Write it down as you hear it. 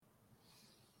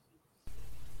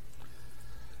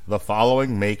The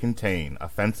following may contain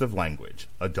offensive language,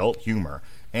 adult humor,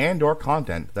 and or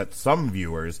content that some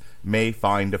viewers may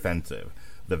find offensive.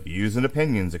 The views and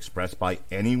opinions expressed by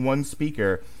any one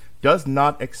speaker does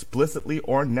not explicitly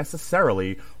or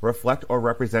necessarily reflect or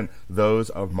represent those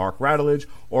of Mark Radulich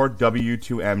or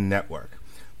W2M Network.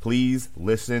 Please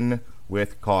listen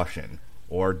with caution,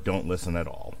 or don't listen at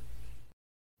all.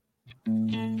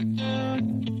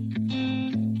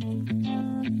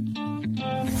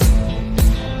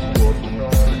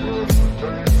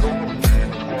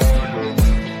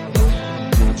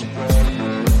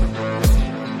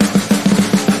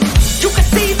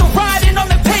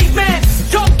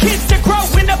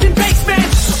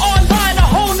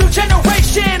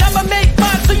 I'ma make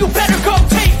mine, so you better go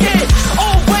take it.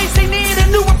 Always they need a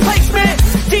new replacement.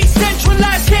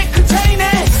 Decentralized, can't contain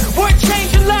it. We're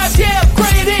changing lives, yeah,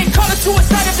 upgrading. Call it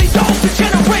suicide of the older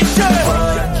generation.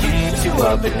 What keeps you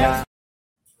up at night?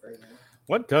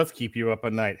 What does keep you up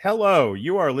at night? Hello,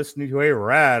 you are listening to a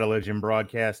Radulich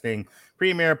Broadcasting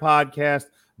premier podcast,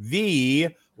 The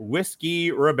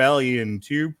Whiskey Rebellion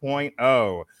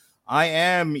 2.0. I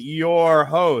am your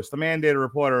host, the mandated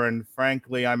reporter, and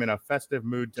frankly, I'm in a festive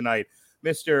mood tonight,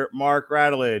 Mr. Mark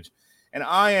Radulich. And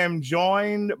I am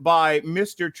joined by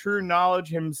Mr. True Knowledge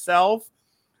himself,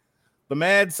 the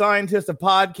mad scientist of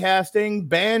podcasting,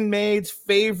 Bandmaid's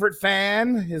favorite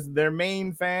fan, their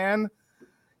main fan.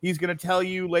 He's going to tell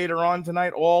you later on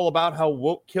tonight all about how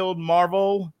woke killed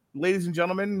Marvel. Ladies and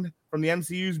gentlemen, from the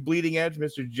MCU's bleeding edge,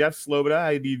 Mr. Jeff Sloboda.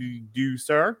 How do you do,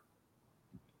 sir?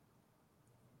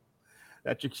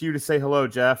 That's your cue to say hello,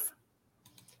 Jeff.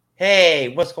 Hey,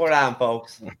 what's going on,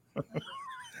 folks?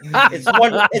 It's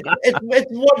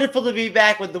wonderful to be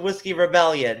back with the Whiskey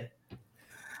Rebellion.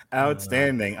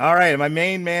 Outstanding. All right, my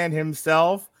main man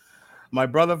himself, my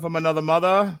brother from another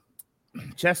mother,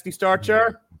 Chesty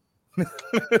Starcher.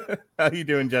 How you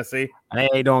doing, Jesse?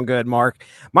 Hey, doing good, Mark.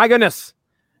 My goodness,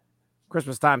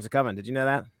 Christmas time's coming. Did you know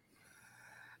that?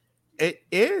 It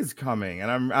is coming,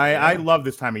 and I love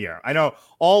this time of year. I know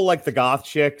all like the goth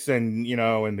chicks and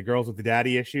and the girls with the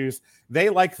daddy issues. They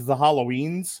like the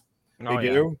Halloweens. They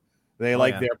do. They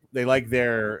like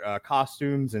their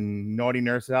costumes and naughty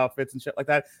nurse outfits and shit like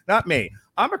that. Not me.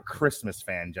 I'm a Christmas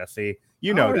fan, Jesse.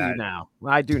 You know that. Now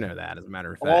I do know that. As a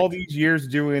matter of fact, all these years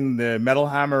doing the Metal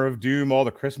Hammer of Doom, all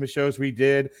the Christmas shows we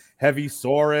did, Heavy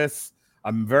Saurus,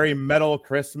 very metal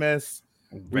Christmas.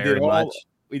 We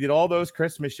did all those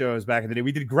Christmas shows back in the day.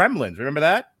 We did Gremlins. Remember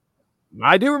that?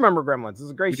 I do remember Gremlins. This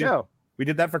is a great show. We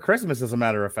did that for Christmas, as a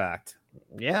matter of fact.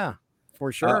 Yeah,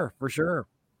 for sure.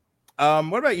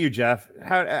 What about you, Jeff?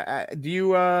 How do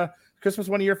you Christmas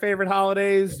one of your favorite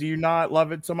holidays? Do you not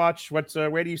love it so much?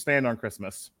 Where do you stand on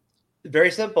Christmas?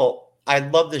 Very simple. I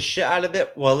love the shit out of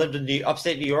it. Well, I lived in the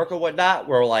upstate New York and whatnot,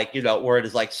 where where it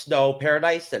is like snow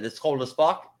paradise and it's cold as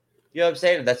fuck. You know what I'm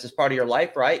saying? And that's just part of your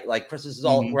life, right? Like Christmas is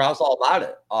all where I was all about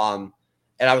it.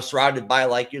 And I was surrounded by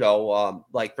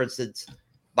for instance,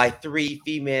 my 3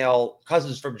 female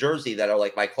cousins from Jersey that are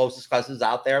like my closest cousins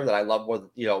out there that I love more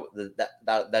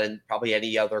than probably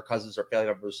any other cousins or family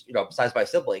members, besides my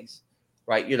siblings,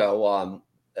 right?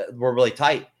 We're really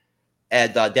tight.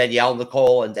 And Danielle,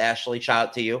 Nicole, and Ashley, shout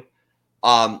out to you.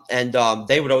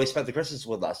 They would always spend the Christmas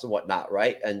with us and whatnot,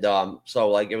 right? And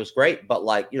so it was great. But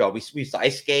we used to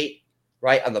ice skate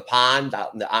right on the pond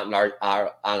on our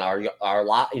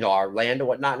lot, our land and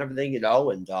whatnot and everything,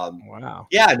 And wow,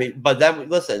 yeah, I mean, but then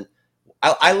listen,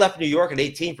 I left New York at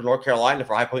 18 for North Carolina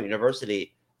for High Point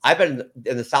University. I've been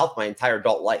in the South my entire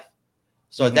adult life,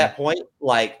 so at that point,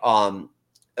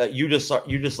 you just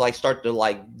start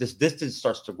to this distance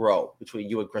starts to grow between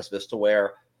you and Christmas to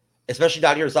where, especially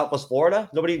down here in Southwest Florida,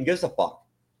 nobody even gives a fuck.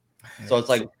 So it's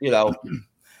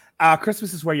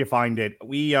Christmas is where you find it.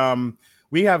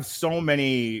 We have so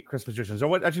many Christmas traditions.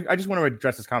 So I just want to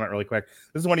address this comment really quick.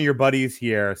 This is one of your buddies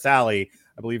here, Sally,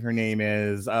 I believe her name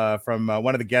is, from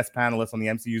one of the guest panelists on the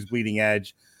MCU's Bleeding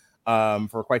Edge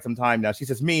for quite some time now. She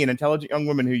says, me, an intelligent young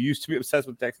woman who used to be obsessed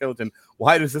with Jack Skellington,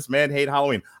 why does this man hate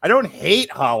Halloween? I don't hate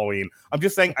Halloween. I'm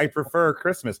just saying I prefer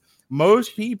Christmas.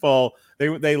 Most people,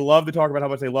 they love to talk about how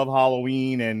much they love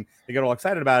Halloween and they get all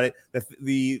excited about it.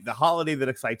 The holiday that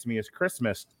excites me is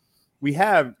Christmas. We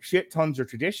have shit tons of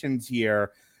traditions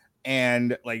here.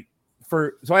 And my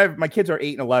kids are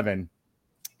 8 and 11.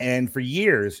 And for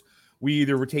years, we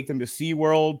either would take them to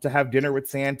SeaWorld to have dinner with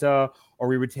Santa, or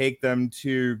we would take them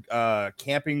to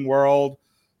Camping World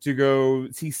to go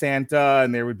see Santa.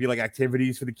 And there would be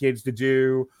activities for the kids to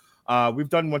do. We've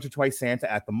done once or twice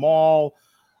Santa at the mall.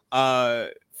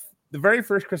 The very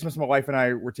first Christmas my wife and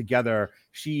I were together,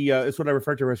 she is what I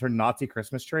refer to as her Nazi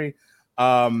Christmas tree.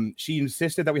 She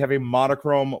insisted that we have a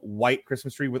monochrome white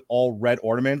Christmas tree with all red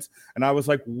ornaments, and I was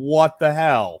like, "What the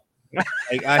hell?"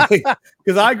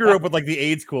 Because I grew up with like the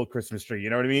AIDS school Christmas tree, you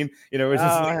know what I mean? You know, it's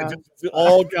just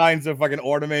all kinds of fucking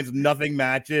ornaments, nothing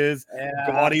matches,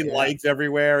 gaudy lights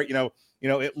everywhere. You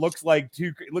know, it looks like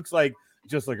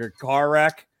just like a car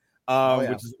wreck,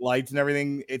 which is lights and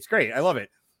everything. It's great, I love it.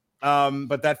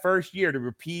 But that first year, to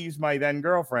appease my then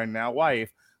girlfriend, now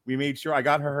wife, we made sure I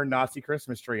got her Nazi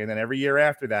Christmas tree, and then every year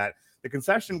after that, the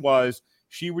concession was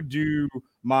she would do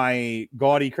my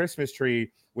gaudy Christmas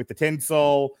tree with the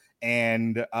tinsel.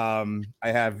 And I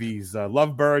have these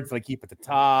lovebirds that I keep at the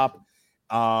top.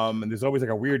 And there's always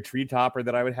like a weird tree topper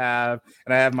that I would have.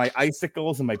 And I have my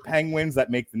icicles and my penguins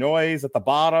that make the noise at the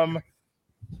bottom.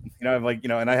 You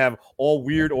know, and I have all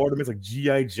weird ornaments like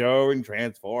G.I. Joe and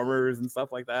Transformers and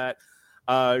stuff like that.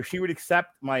 She would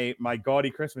accept my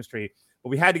gaudy Christmas tree, but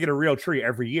we had to get a real tree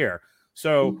every year.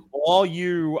 So all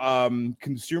you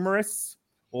consumerists,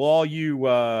 all you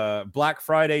Black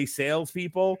Friday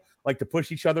salespeople, like to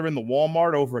push each other in the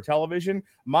Walmart over a television.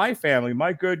 My family,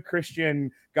 my good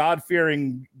Christian,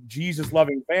 God-fearing,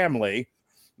 Jesus-loving family,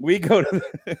 we go to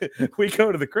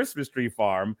the Christmas tree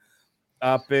farm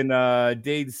up in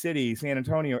Dade City, San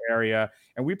Antonio area,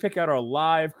 and we pick out our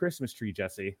live Christmas tree,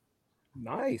 Jesse.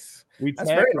 Nice. That's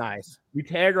very nice. We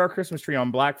tag our Christmas tree on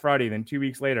Black Friday. Then 2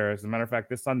 weeks later, as a matter of fact,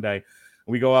 this Sunday,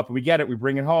 we go up and we get it. We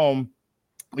bring it home.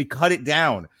 We cut it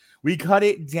down.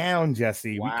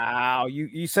 Jesse. Wow.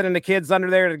 You sending the kids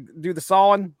under there to do the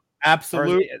sawing?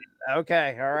 Absolutely.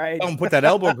 Okay. All right. Don't put that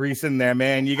elbow grease in there,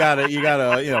 man. You gotta,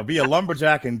 be a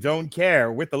lumberjack and don't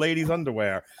care with the ladies'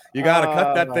 underwear. You gotta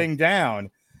cut that thing down.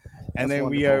 And then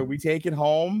we take it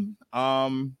home.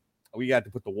 We got to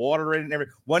put the water in and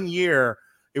everything. One year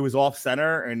it was off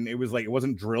center and it was like, it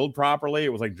wasn't drilled properly. It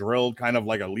was like drilled kind of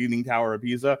like a Leaning Tower of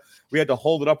Pisa. We had to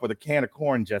hold it up with a can of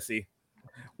corn, Jesse.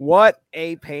 What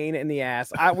a pain in the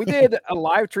ass. We did a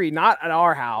live tree, not at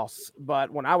our house,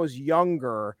 but when I was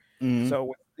younger. Mm-hmm.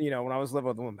 So, when I was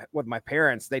living with my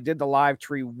parents, they did the live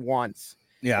tree once.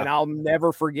 Yeah. And I'll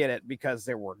never forget it because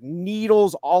there were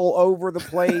needles all over the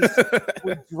place.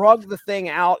 We drug the thing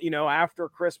out, after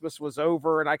Christmas was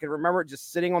over. And I can remember it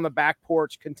just sitting on the back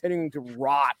porch, continuing to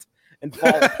rot and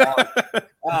fall apart.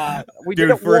 We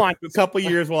did it once. A couple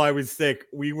years while I was sick,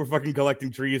 we were fucking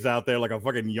collecting trees out there like a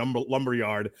fucking lumber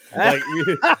yard. Like,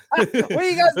 what are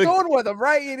you guys doing with them,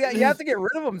 right? You have to get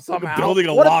rid of them somehow. Building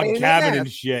a log cabin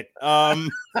and shit. Like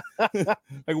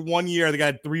one year, they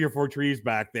got 3 or 4 trees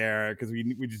back there because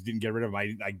we just didn't get rid of them.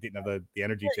 I didn't have the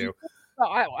energy to.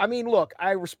 I mean, look,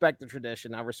 I respect the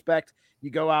tradition. I respect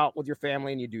you go out with your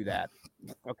family and you do that.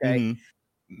 Okay.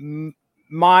 Mm-hmm.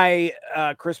 My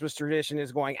Christmas tradition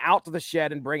is going out to the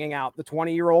shed and bringing out the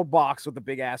 20-year-old box with the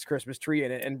big ass Christmas tree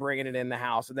in it and bringing it in the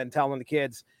house and then telling the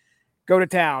kids, go to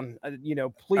town,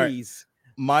 please.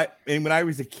 Right. And when I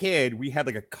was a kid, we had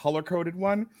like a color coded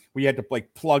one. We had to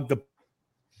like plug the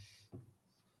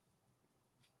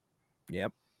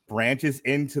branches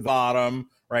into the bottom,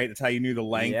 right? That's how you knew the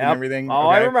length and everything. Oh,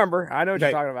 okay? I remember. I know what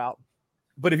you're talking about.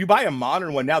 But if you buy a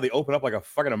modern one now, they open up like a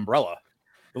fucking umbrella.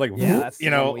 Like,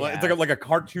 it's like a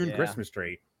cartoon Christmas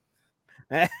tree.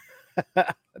 I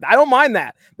don't mind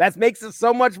that. That makes it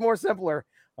so much more simpler.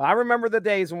 I remember the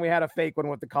days when we had a fake one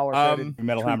with the color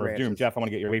Metal Hammer of Doom. Jeff, I want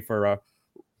to get your way for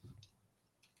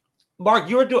Mark,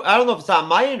 you were doing, I don't know if it's on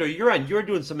my end or your end, you were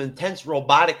doing some intense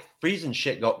robotic freezing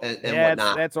shit and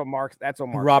whatnot. That's what Mark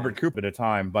Robert Coop at a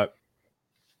time, but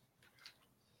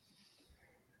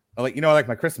I like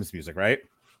my Christmas music, right?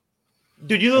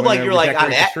 Dude, you look like you're like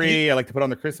on that tree. I like to put on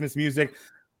the Christmas music,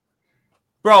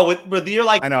 bro. With your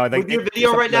like, I know. With your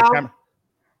video right now,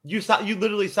 you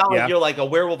literally sound like you're like a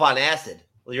werewolf on acid.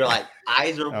 You're like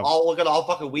eyes are all looking all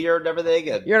fucking weird and everything.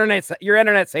 And your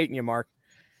internet's hating you, Mark.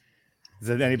 Is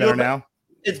it any better now?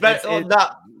 It's better.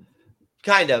 Not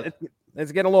kind of.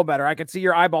 It's getting a little better. I could see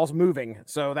your eyeballs moving,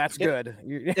 so that's good.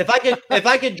 If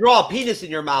I could draw a penis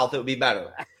in your mouth, it would be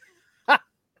better. You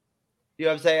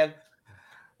know what I'm saying?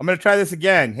 I'm going to try this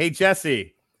again. Hey,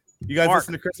 Jesse, you guys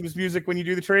listen to Christmas music when you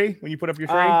do the tree? When you put up your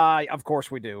tree? Of course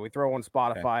we do. We throw on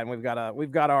Spotify, and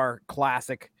we've got our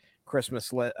classic Christmas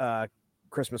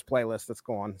playlist that's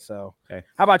going. So,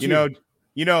 how about you?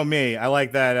 You know me. I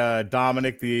like that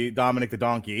Dominic the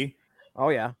Donkey. Oh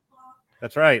yeah,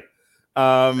 that's right.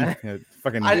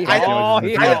 Fucking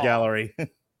gallery.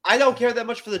 I don't care that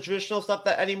much for the traditional stuff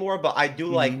anymore, but I do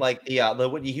like the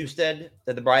Whitney Houston,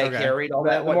 the Mariah Carey, all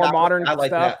that. The more modern I like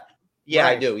stuff. That. Yeah,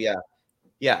 right. I do. Yeah.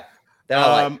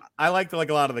 I like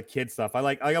a lot of the kid stuff. I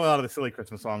like a lot of the silly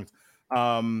Christmas songs.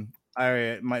 The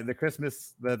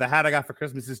hat I got for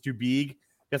Christmas is too big.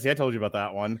 Jesse, I told you about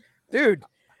that one. dude.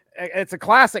 It's a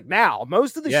classic now.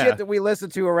 Most of the shit that we listen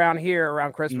to around here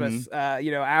around Christmas,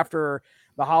 after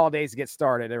the holidays get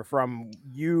started, are from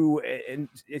you, and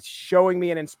it's showing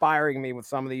me and inspiring me with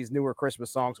some of these newer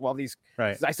Christmas songs. Well,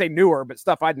 I say newer, but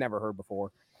stuff I'd never heard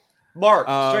before. Mark,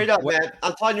 straight up, man.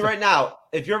 I'm telling you right now,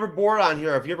 if you're ever bored on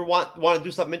here, if you ever want to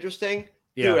do something interesting,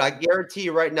 dude, I guarantee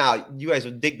you right now, you guys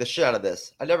would dig the shit out of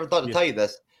this. I never thought to tell you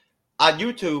this. On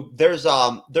YouTube, there's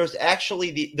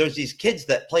actually there's these kids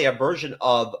that play a version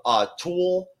of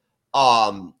Tool.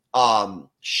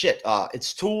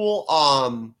 It's Tool.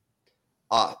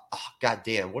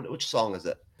 Goddamn, which song is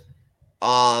it?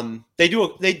 They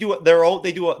do their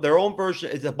own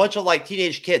version. It's a bunch of like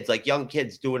teenage kids, like young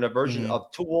kids, doing a version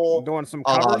of Tool, doing some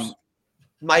covers.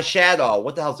 My Shadow.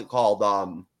 What the hell is it called?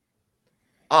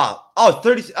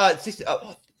 36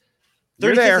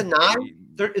 and 9.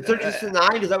 36 and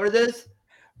 9. Is that what it is?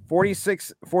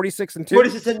 46 and 2.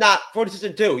 46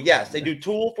 and 2. Yes, they do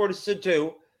Tool 46 and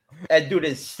 2, and dude,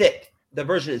 it's sick. The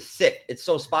version is sick. It's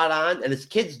so spot on, and it's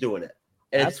kids doing it.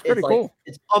 And That's pretty cool.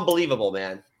 It's unbelievable,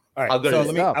 man. All right,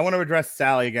 so I want to address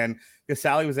Sally again, because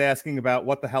Sally was asking about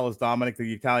what the hell is Dominic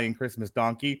the Italian Christmas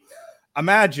donkey.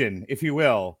 Imagine, if you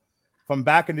will, from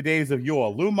back in the days of yore,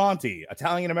 Lou Monte,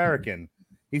 Italian American.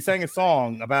 He sang a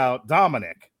song about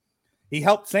Dominic. He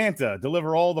helped Santa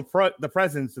deliver all the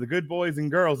presents to the good boys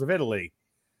and girls of Italy,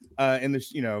 and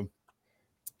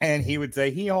he would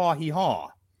say hee haw,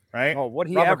 right? Oh, what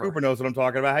he Robert ever. Cooper knows what I'm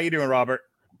talking about. How you doing, Robert?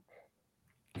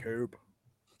 Coop.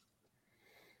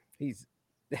 He's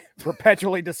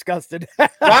perpetually disgusted.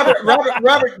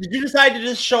 Robert, did you decide to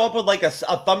just show up with like a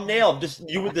thumbnail of just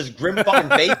you with this grim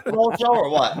fucking face the whole show, or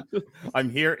what? I'm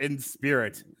here in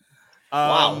spirit.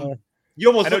 Wow. You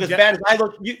almost look as bad as I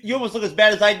look. You almost look as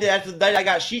bad as I did after the night I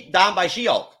got down by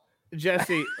She-Hulk.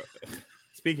 Jesse,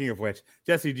 speaking of which,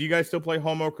 Jesse, do you guys still play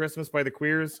Homo Christmas by the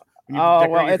Queers? Oh,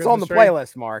 well, it's on the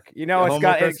playlist, Mark. You know,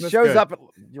 it shows up.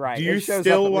 Right. Do you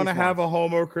still want to have a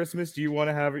Homo Christmas? Do you want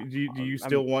to have? Do you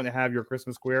still want to have your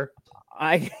Christmas queer?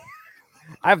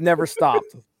 I've never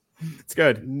stopped. It's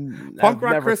good. Punk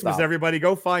Rock Christmas, everybody,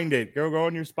 go find it. Go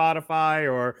on your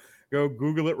Spotify or go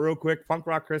Google it real quick. Punk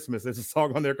Rock Christmas. There's a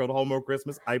song on there called Homo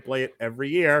Christmas. I play it every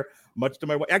year, much to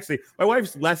my wife. Actually, my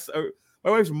wife's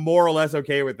more or less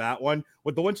okay with that one.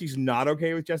 But the one she's not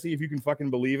okay with, Jesse, if you can fucking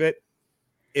believe it,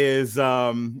 is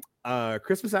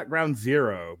Christmas at Ground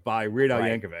Zero by Weird Al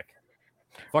Yankovic.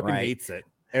 Fucking hates it.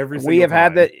 We have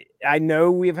had that. I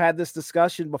know we've had this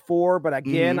discussion before, but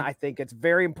again, I think it's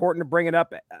very important to bring it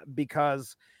up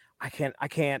because I can't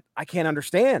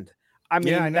understand. I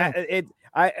mean,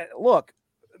 look,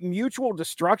 mutual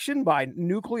destruction by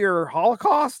nuclear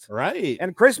holocaust, right?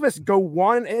 And Christmas go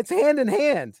one. It's hand in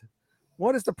hand.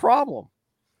 What is the problem?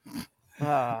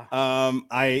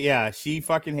 She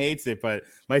fucking hates it. But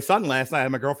my son last night, I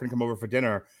had my girlfriend come over for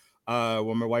dinner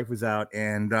when my wife was out,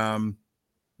 and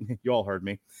you all heard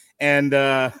me. And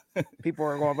people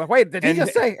are going, but wait, did he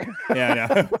just say?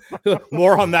 Yeah.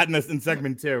 More on that in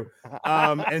segment 2.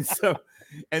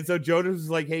 And so Jonas was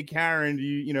like, "Hey Karen, do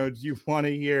you want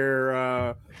to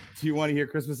hear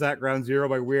Christmas at Ground Zero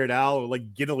by Weird Al?"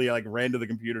 Like giddily, ran to the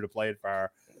computer to play it for her.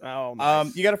 Oh,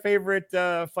 nice. You got a favorite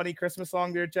funny Christmas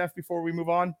song there, Jeff? Before we move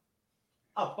on,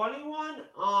 a funny one.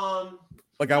 I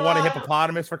want a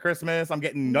hippopotamus for Christmas. I'm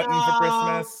getting nothing for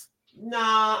Christmas.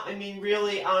 Nah, I mean,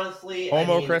 really, honestly,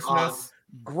 Homo Christmas.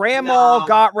 Grandma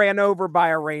got ran over by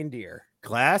a reindeer.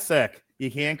 Classic. You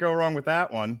can't go wrong with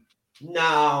that one.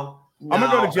 No. I'm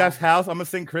gonna go to Jeff's house. I'm gonna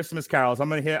sing Christmas carols. I'm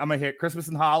gonna hit Christmas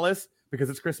in Hollis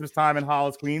because it's Christmas time in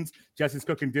Hollis, Queens. Jesse's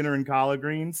cooking dinner in collard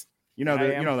greens. You know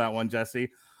that one, Jesse.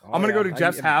 I'm gonna go to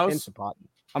Jeff's house.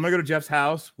 I'm gonna go to Jeff's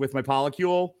house with my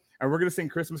polycule, and we're gonna sing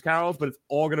Christmas carols, but it's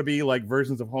all gonna be like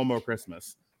versions of Homo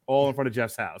Christmas, all in front of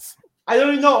Jeff's house. I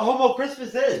don't even know what Homo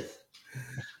Christmas is.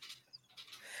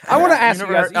 I want to ask you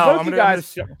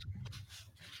guys.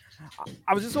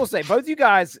 I was just going to say, both you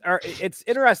guys it's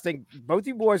interesting. Both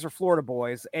you boys are Florida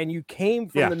boys, and you came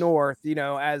from the North,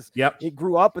 as you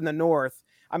grew up in the North.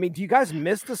 I mean, do you guys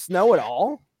miss the snow at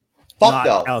all? Fuck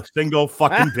no. A single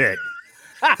fucking bit.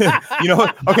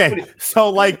 Okay.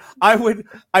 So I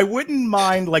wouldn't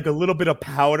mind like a little bit of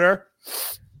powder.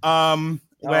 Mind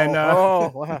a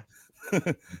little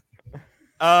bit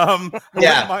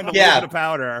of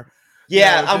powder.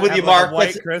 Yeah, I'm with you, Mark.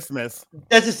 White Christmas.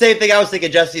 That's the same thing I was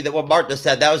thinking, Jesse. That what Mark just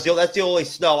said. That's the only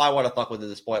snow I want to fuck with at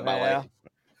this point in my life.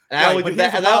 And I would do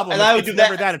that. And I would do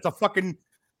that. It's a fucking.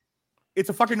 it's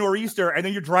a fucking nor'easter, and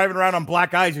then you're driving around on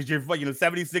black ice as your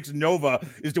 76 Nova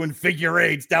is doing figure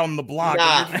eights down the block.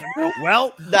 Nah.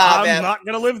 Well, Nah, I'm man. not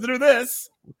gonna live through this.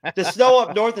 The snow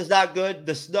up north is not good.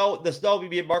 The snow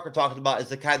me and Mark are talking about is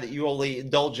the kind that you only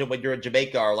indulge in when you're in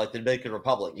Jamaica or like the Dominican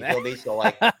Republic. You feel me? So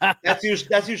like that's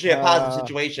usually a positive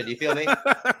situation. You feel me?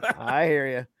 I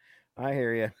hear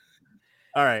you.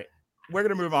 All right, we're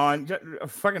gonna move on.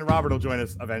 Fucking Robert will join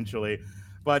us eventually,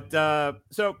 but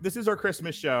so this is our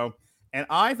Christmas show, and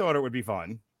I thought it would be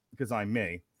fun because I'm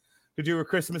me to do a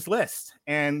Christmas list,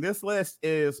 and this list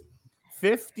is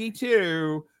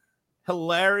 52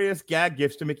 hilarious gag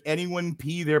gifts to make anyone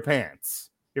pee their pants.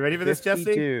 You ready for this,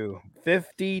 Jesse?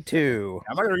 52.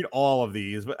 I'm not gonna read all of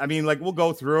these, but I mean, like, we'll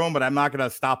go through them, but I'm not gonna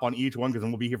stop on each one because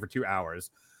then we'll be here for 2 hours.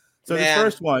 So Man. this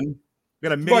first one, we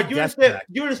got a mini Mark, guest you pack.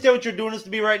 understand what you're doing this to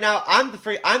me right now? I'm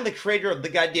the creator of the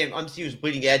goddamn MCU's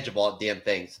bleeding edge of all damn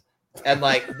things, and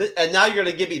like, and now you're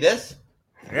gonna give me this?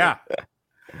 Yeah.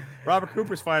 Robert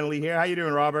Cooper's finally here. How you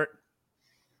doing, Robert?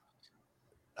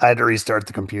 I had to restart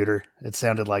the computer. It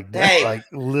sounded like death, Hey, like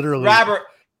literally. Robert,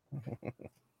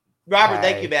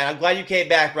 thank Hi. you, man. I'm glad you came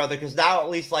back, brother. Because now at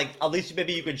least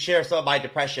maybe you can share some of my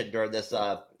depression during this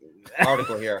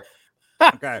article here.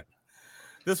 Okay.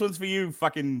 This one's for you,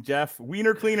 fucking Jeff.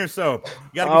 Wiener cleaner soap. You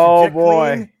gotta get Oh, your dick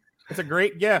boy. clean. It's a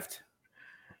great gift.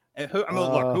 And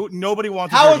look, nobody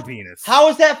wants How a is- dirty penis. How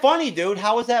is that funny, dude?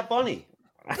 How is that funny?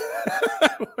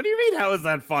 What do you mean? How is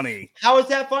that funny? How is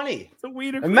that funny? It's a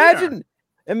wiener cleaner.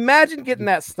 Imagine getting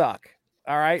that stuck.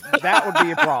 All right, that would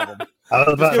be a problem. I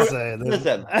was about Dude, to say,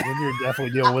 listen. then you're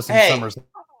definitely dealing with some Hey. summer.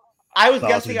 I was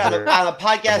Sausage guessing on butter. a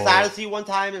podcast Boy. Odyssey one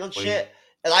time and shit,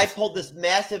 and I pulled this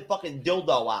massive fucking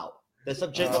dildo out. That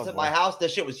some chick left at my house. That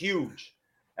shit was huge.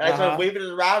 And I started waving it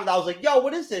around, and I was like, yo,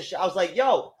 what is this shit? I was like,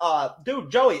 yo, dude,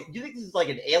 Joey, do you think this is like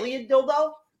an alien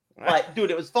dildo? Like, dude,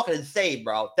 it was fucking insane,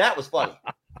 bro. That was funny.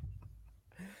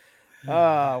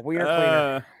 Wiener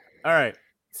cleaner. All right.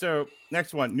 So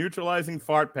next one, neutralizing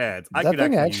fart pads. I That could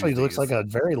thing actually actually use looks these. like a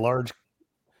very large.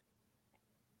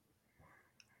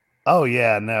 Oh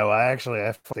yeah, no, I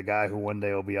fucked the guy who one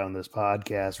day will be on this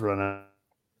podcast running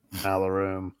out of the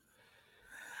room.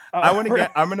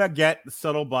 I'm gonna get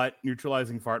subtle butt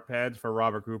neutralizing fart pads for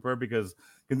Robert Cooper because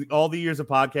all the years of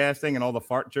podcasting and all the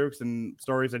fart jokes and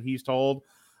stories that he's told,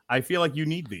 I feel like you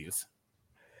need these.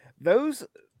 Those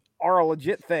are a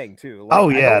legit thing too. Oh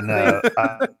I yeah, don't no.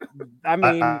 I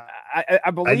mean,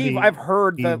 I believe I've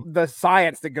heard the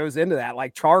science that goes into that.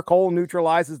 Like charcoal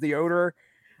neutralizes the odor.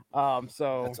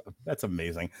 So That's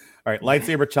amazing. All right,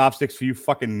 lightsaber chopsticks for you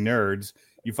fucking nerds.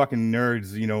 You fucking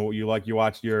nerds, you know, you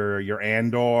watch your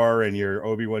Andor and your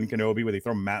Obi-Wan Kenobi where they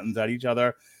throw mountains at each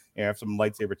other. And have some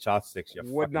lightsaber chopsticks. You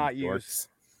would fucking not dorks. use.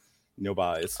 No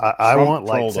buys. I Trump want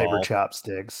troll lightsaber doll.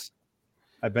 chopsticks.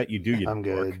 I bet you do. You I'm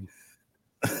dork.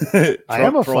 good. I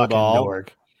am a Trump troll fucking doll.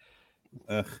 dork.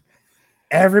 Ugh.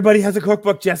 Everybody has a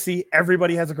cookbook, Jesse.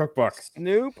 Everybody has a cookbook.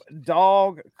 Snoop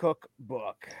Dogg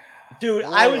cookbook. Dude,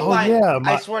 I would Oh, find, yeah,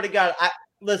 I swear to God,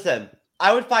 listen,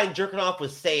 I would find jerking off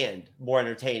with sand more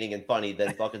entertaining and funny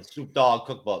than fucking Snoop Dogg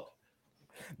cookbook.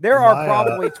 There are My,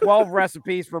 probably 12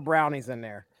 recipes for brownies in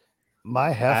there.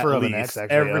 My heifer At of an least ex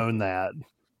actually every- owned that.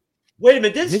 Wait a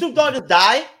minute, did Snoop Dogg just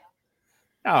die?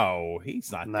 No,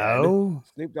 he's not dead. No,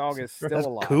 Snoop Dogg is still that's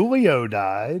alive. Coolio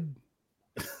died.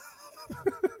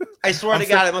 I swear I'm to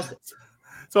God, I must.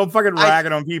 So I'm fucking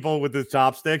ragging on people with the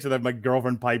chopsticks, and then my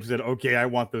girlfriend pipes in, okay, I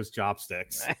want those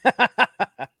chopsticks.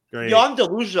 Great. Yo, I'm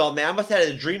delusional, man. I must have had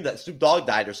a dream that Snoop Dogg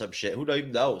died or some shit. Who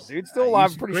even knows? Dude's still You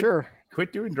alive, should pretty quit- sure.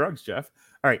 Quit doing drugs, Jeff.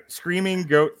 All right, screaming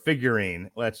goat figurine.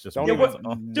 Let's just Don't move even-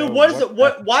 on. Dude, know what is what it?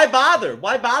 What? Why bother?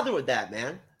 Why bother with that,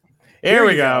 man? Here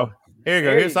we you go. go. Here you go.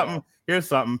 There Here's you something. Here's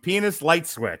something. Penis light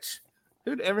switch.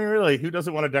 Dude, I mean, really, who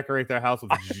doesn't want to decorate their house with?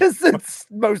 This is the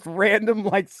most random,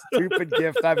 like, stupid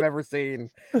gift I've ever seen.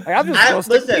 Like, I'm just I-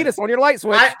 supposed to stick listen, penis on your light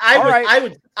switch. I All would,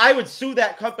 right. I would sue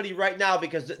that company right now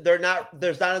because there's not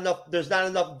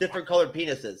enough different colored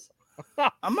penises.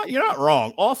 I'm not. You're not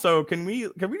wrong. Also, can we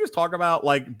just talk about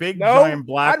like big No, giant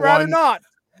black I'd rather one not.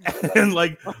 and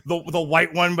like the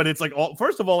white one, but it's like all.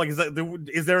 First of all, like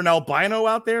is there an albino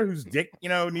out there whose dick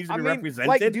needs to I be mean, represented?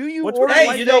 like, do you What's order with Hey,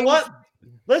 white you know things? what?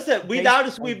 Listen, we Based now on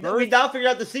girth? figured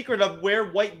out the secret of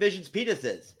where White Vision's penis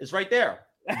is. It's right there.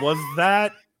 Was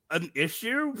that an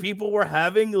issue people were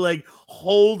having? Like,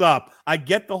 hold up. I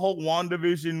get the whole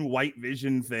WandaVision, White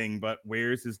Vision thing, but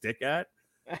where's his dick at?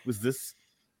 Was this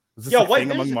Yo, a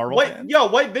thing among Marvel fans?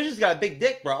 White Vision's got a big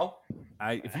dick, bro.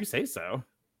 If you say so.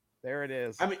 There it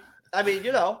is. I mean,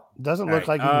 you know. Doesn't All look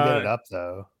right, like you can get it up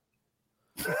though.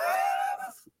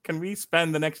 Can we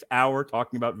spend the next hour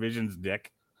talking about Vision's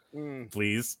dick, Mm.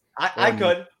 please? I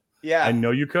could. Yeah. I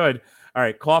know you could. All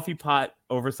right, coffee pot,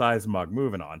 oversized mug.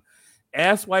 Moving on.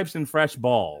 Ass wipes and fresh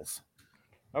balls.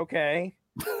 Okay.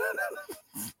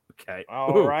 Okay.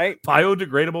 All right.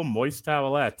 Biodegradable moist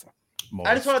towelette.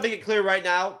 I just want to make it clear right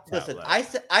now. Yeah, Listen, well.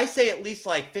 I say at least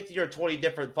like 15 or 20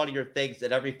 different funnier things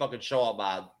in every fucking show I'm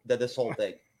on than this whole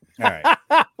thing. All right.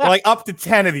 Well, like up to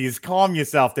 10 of these. Calm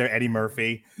yourself there, Eddie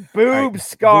Murphy. Boob Right,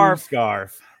 scarf. Boob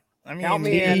scarf. I mean, Count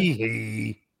me in.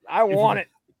 Hee. I want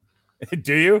it.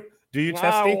 Do you? Do you, I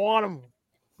Chesty? want them.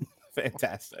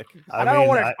 Fantastic. I don't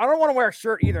want to wear a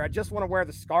shirt either. I just want to wear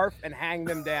the scarf and hang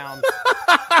them down.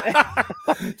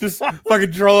 Just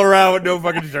fucking troll around with no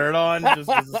fucking shirt on, just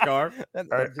a scarf.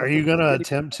 Are you gonna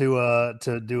attempt to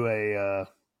do a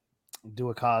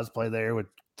cosplay there with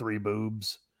 3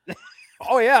 boobs?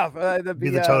 Oh yeah, Be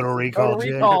the Total Recall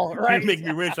chick. right? You make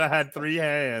me wish I had 3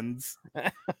 hands.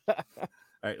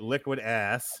 All right, liquid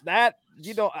ass. That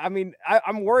I mean,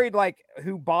 I'm worried like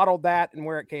who bottled that and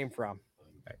where it came from.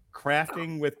 All right,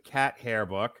 crafting with cat hair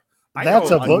book.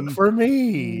 That's a book for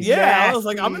me. Yeah, I was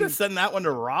like, I'm gonna send that one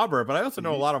to Robert, but I also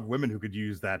know a lot of women who could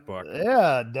use that book.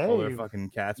 Yeah, All their Dave. fucking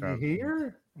cats are. You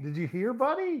hear? Did you hear,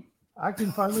 buddy? I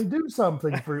can finally do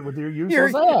something for you with your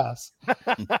useless ass.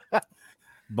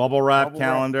 Bubble wrap Bubble wrap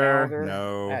calendar. calendar.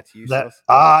 No. That's useless.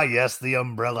 Yes, the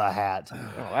umbrella hat.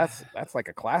 Oh, that's like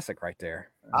a classic right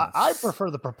there. I prefer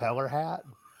the propeller hat.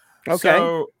 Okay.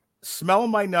 So, smell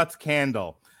my nuts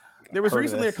candle. There was Heard of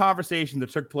recently a this. conversation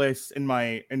that took place in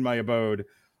my abode,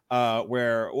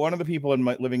 where one of the people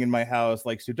living in my house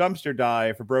likes to dumpster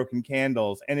dive for broken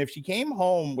candles, and if she came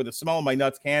home with a smell my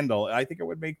nuts candle, I think it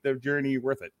would make the journey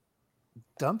worth it.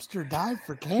 Dumpster dive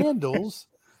for candles.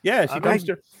 Yeah, she I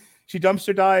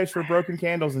dumpster dives for broken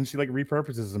candles, and she like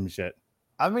repurposes them shit.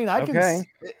 I mean, I can. Okay.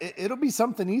 It'll be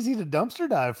something easy to dumpster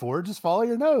dive for. Just follow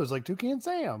your nose, like Toucan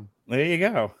Sam. There you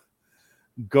go.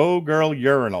 Go girl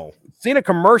urinal. Seen a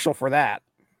commercial for that.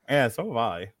 Yeah, so have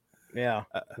I. Yeah.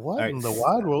 What right. in the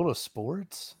wide world of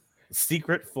sports?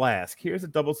 Secret flask. Here's a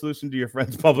double solution to your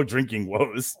friend's public drinking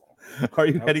woes. Are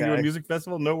you heading to a Okay. music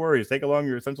festival? No worries. Take along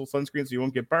your essential sunscreen so you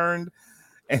won't get burned.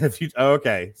 And if you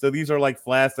okay, so these are like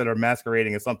flasks that are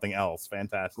masquerading as something else.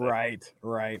 Fantastic.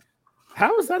 Right.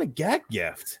 How is that a gag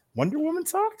gift? Wonder Woman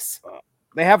socks?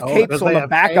 They have Oh, capes because on they the have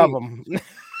back of them.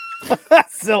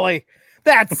 That's silly.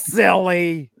 That's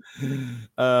silly.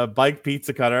 Bike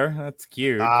pizza cutter. That's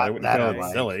cute. but I wouldn't that call I it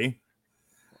like. silly.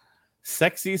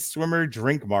 Sexy swimmer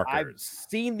drink I've markers.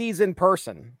 seen these in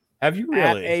person Have you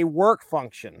at really? a work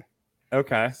function.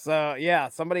 Okay. So yeah,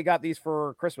 somebody got these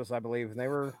for Christmas, I believe, and they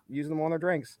were using them on their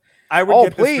drinks. I would Oh,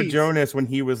 get this for please. Jonas when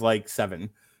he was like 7.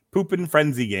 Poopin'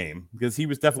 frenzy game, because he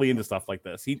was definitely into stuff like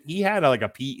this. He had like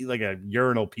a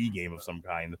urinal pee game of some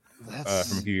kind from a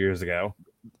few years ago.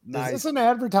 Is this an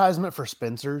advertisement for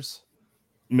Spencer's?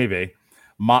 Maybe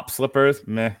mop slippers.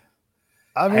 Meh.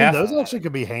 I mean, Half- those actually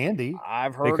could be handy.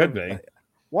 I've They heard could of be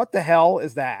What the hell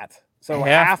is that? So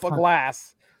half a pi-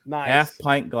 glass. Nice. half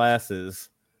pint glasses.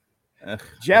 Ugh,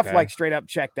 Jeff okay. like straight up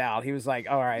checked out. He was like,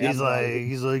 "All right." He's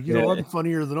like, you know, Yeah. I'm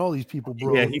funnier than all these people,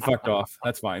 bro. Yeah, he fucked off.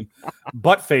 That's fine.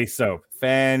 Butt face soap.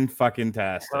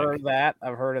 Fan-fucking-tastic. heard of that.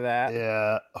 I've heard of that.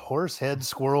 Yeah, horse head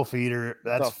squirrel feeder. The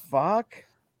That's, fuck?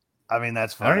 I mean,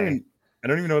 that's I don't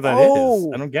funny. even know what that is.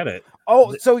 Oh. I don't get it.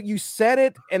 Oh, so you said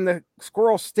it, and the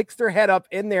squirrel sticks their head up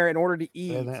in there in order to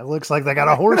eat. And it looks like they got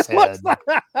a horse head. Looks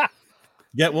like-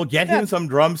 Yeah, we'll get him some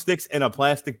drumsticks and a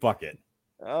plastic bucket.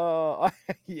 Oh,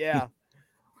 yeah.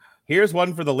 Here's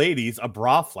one for the ladies, a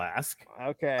bra flask.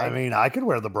 Okay. I mean, I could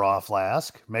wear the bra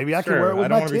flask. Maybe I could Sure, wear it I with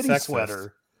don't my wanna be titty sexist.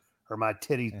 sweater or my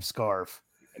titty scarf.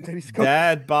 Titty scarf.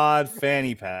 Dad bod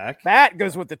fanny pack. That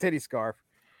goes with the titty scarf.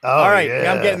 Oh, All right,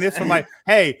 yeah. I'm getting this from my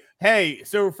hey.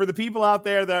 So for the people out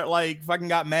there that like fucking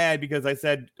got mad because I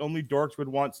said only dorks would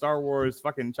want Star Wars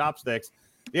fucking chopsticks,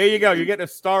 there you go. You're getting a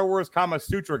Star Wars Kama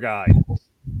Sutra guide.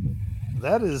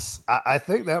 That is, I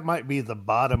think that might be the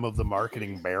bottom of the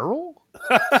marketing barrel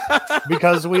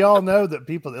because we all know that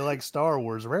people that like Star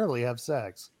Wars rarely have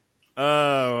sex.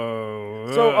 Oh.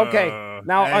 So okay,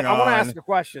 now I want to ask a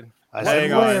question. I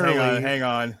said Hang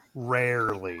on.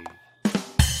 rarely.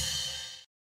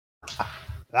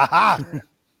 Aha!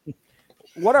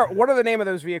 What are the name of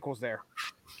those vehicles there?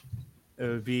 It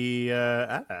would be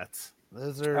AT-ATs.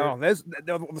 Those are Oh,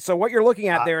 so what you're looking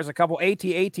at there is a couple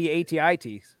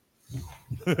AT-AT-AT-ITs.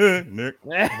 Nick.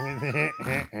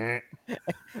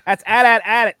 That's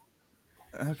at it.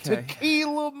 Okay.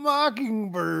 Tequila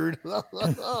Mockingbird.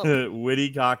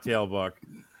 Witty cocktail book.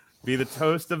 Be the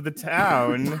toast of the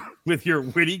town with your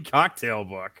witty cocktail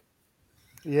book.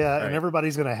 Yeah, Right. and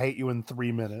everybody's gonna hate you in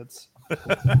 3 minutes.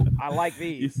 I like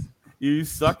these. You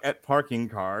suck at parking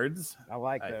cards. I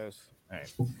like those.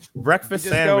 right. Breakfast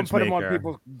You just go and sandwich put them on maker.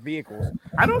 people's vehicles.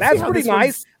 I don't. That's see how pretty this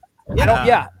one's- nice. I don't.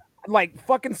 Yeah, like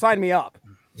fucking sign me up.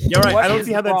 You're right. What I don't is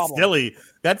see how the that's problem? silly.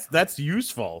 That's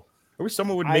useful. I wish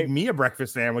someone would make me a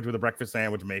breakfast sandwich with a breakfast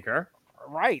sandwich maker.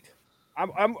 Right.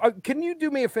 Can you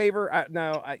do me a favor?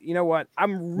 No. You know what?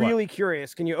 I'm really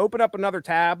curious. Can you open up another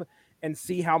tab and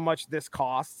see how much this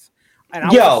costs? And I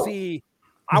want to see.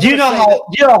 Do you know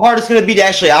how hard it's going to be to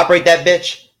actually operate that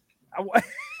bitch?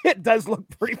 It does look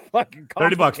pretty fucking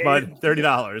 $30, complicated. bud.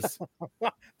 $30.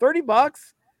 $30?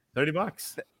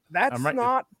 $30. That's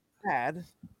not bad.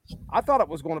 I thought it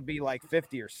was going to be like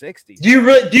 50 or 60. Do you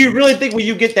really think when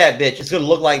you get that bitch, it's going to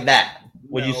look like that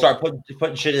when you start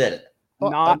putting shit in it?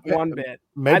 Not one bit.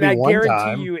 Maybe and I one guarantee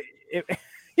time.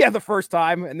 you, the first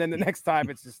time, and then the next time,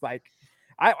 it's just like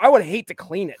I would hate to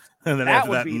clean it. And then that after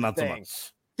would that, be not the so thing.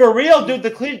 much. For real, dude,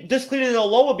 just cleaning it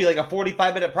alone would be like a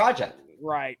 45-minute project.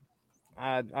 Right.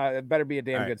 It better be a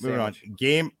damn good moving sandwich.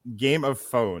 on. Game of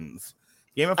Phones.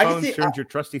 Game of I can Phones see- turns your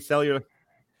trusty cellular.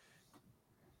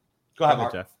 Go ahead,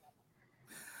 Mark. Jeff.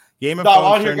 Game of No,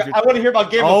 Phones turns I want to hear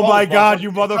about Game of Phones. Oh my God, motherfucker.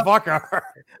 you motherfucker!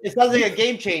 It sounds like a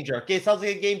game changer. Okay, it sounds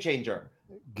like a game changer.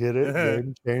 Get it?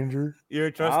 Game changer. Your I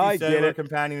trusty get cellular it.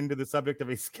 companion into the subject of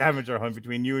a scavenger hunt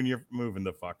between you and your moving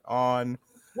the fuck on.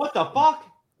 What the fuck?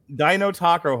 Dino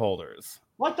taco holders.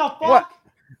 What the fuck? What?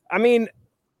 I mean,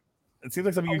 It seems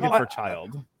like something you get for a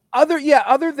child.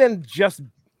 other than just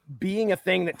being a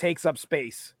thing that takes up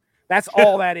space. That's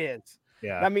all that is.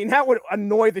 Yeah. I mean, that would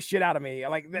annoy the shit out of me.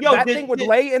 Like Yo, that thing would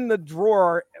lay in the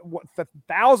drawer with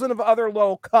 1,000 of other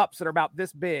little cups that are about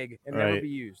this big and never Right. be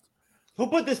used. Who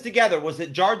put this together? Was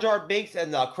it Jar Jar Binks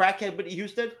and crackhead Whitney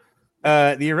Houston?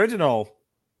 The original.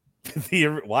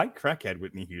 Why crackhead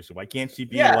Whitney Houston? Why can't she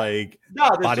be like No,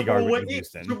 there's bodyguard Super Bowl Whitney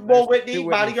Houston? Super Bowl There's Whitney, two Whitneys.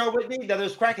 bodyguard Whitney. Then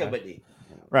there's crackhead Whitney.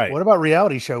 Right. What about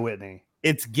reality show Whitney?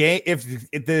 It's gay. If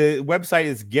the website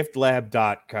is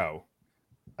giftlab.co.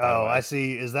 Oh, I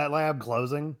see. Is that lab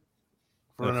closing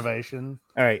for renovation?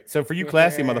 All right. So for you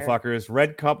classy Yeah. motherfuckers,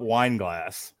 red cup wine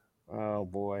glass. Oh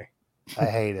boy. I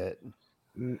hate it.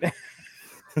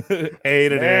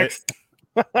 Hated Next.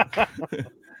 it.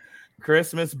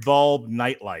 Christmas bulb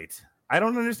nightlight. I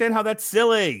don't understand how that's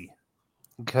silly.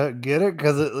 Get it?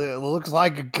 Because it looks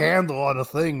like a candle on a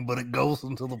thing, but it goes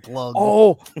into the plug.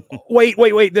 Oh,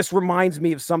 wait. This reminds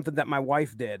me of something that my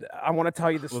wife did. I want to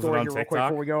tell you the Was it story on here real quick TikTok?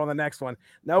 before we go on the next one.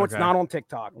 No, it's Okay. not on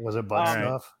TikTok. Was it butt All right.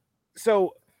 stuff?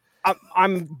 So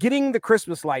I'm getting the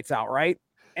Christmas lights out, right?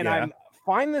 And Yeah. I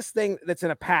find this thing that's in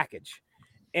a package,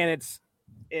 and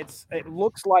it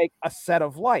looks like a set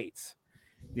of lights.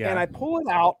 Yeah. And I pull it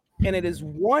out, and it is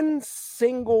one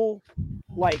single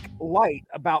light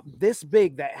about this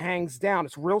big that hangs down.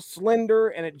 It's real slender,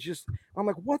 and I'm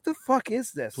like, what the fuck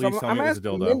is this? Please tell me it was a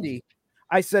asking dildo. Mindy.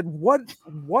 I said, what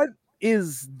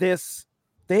is this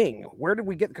thing? Where did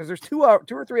we get? Because there's two or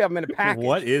three of them in a package.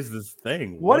 What is this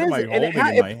thing? What am is I it? And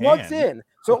holding in my it plugs hand? in,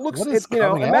 so it looks. What is It's coming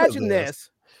out of imagine this?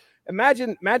 this.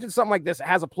 Imagine something like this. It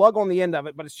has a plug on the end of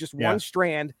it, but it's just Yeah. one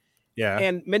strand. Yeah.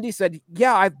 And Mindy said,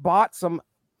 "Yeah, I bought some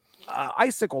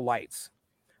icicle lights."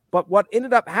 But what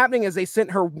ended up happening is they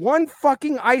sent her one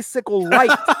fucking icicle light.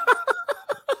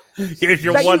 Here's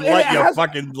your that one you- and light, it you has-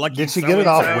 fucking lucky. Did she get it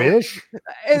off so-and-so. Wish?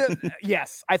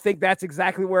 Yes, I think that's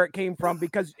exactly where it came from,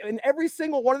 because in every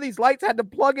single one of these lights had to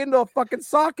plug into a fucking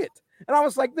socket. And I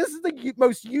was like, this is the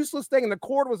most useless thing. And the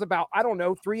cord was about,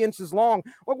 3 inches long.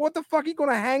 Like, what the fuck are you going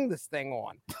to hang this thing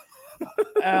on?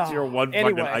 It's your one fucking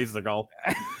Anyway. icicle.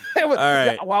 It was, All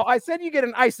right. Well, I said you get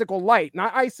an icicle light,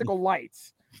 not icicle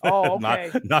lights. Oh,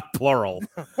 okay. not plural.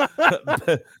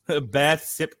 Bath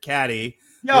sip caddy.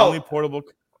 The Yo, only portable.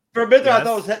 for a minute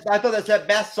Yes. I thought that said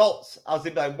bath salts. I was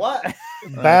gonna be like, what?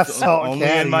 Bath it's salt only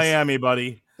caddies. in Miami,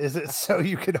 buddy. Is it so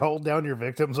you can hold down your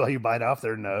victims while you bite off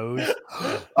their nose?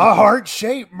 A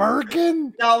heart-shaped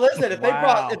merkin? Now listen, if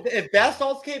Wow. if bath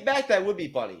salts came back, that would be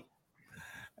funny.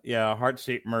 Yeah,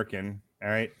 heart-shaped merkin. All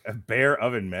right, a bear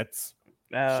oven mitts.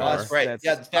 Oh, that's great.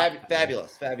 Yeah, it's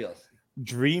fabulous.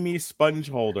 Dreamy sponge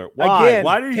holder. Why? Again,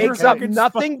 Why does your takes up fucking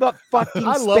nothing but fucking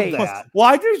I love space. that.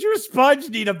 Why does your sponge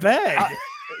need a bed?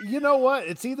 You know what?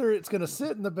 It's either it's going to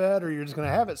sit in the bed or you're just going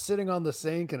to have it sitting on the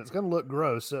sink and it's going to look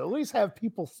gross. So at least have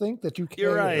people think that you care.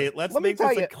 You're right. Let's Let me make this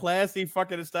tell a you- classy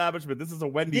fucking establishment. This is a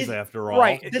Wendy's This- after all.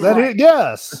 Right. This Let is- it,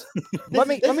 yes. Let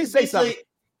me is say something. basically-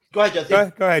 Go ahead,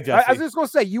 Jesse. Go ahead, I Jesse. was just going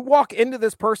to say, you walk into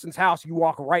this person's house, you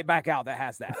walk right back out that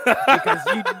has that,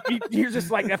 because you're just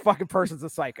like, that fucking person's a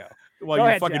psycho. Well, Go you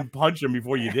ahead, fucking Jeff. punch him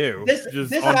before you do. This Just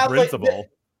this on sounds like principle.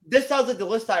 this sounds like the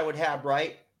list I would have,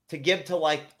 right? To give to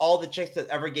all the chicks that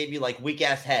ever gave me weak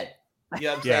ass head. You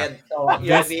know what I'm Yeah. saying? So, you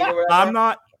know what I mean? Or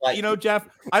whatever. Like, you know, Jeff,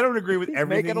 I don't agree with He's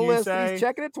everything making a you list. say. He's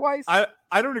checking it twice.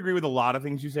 I don't agree with a lot of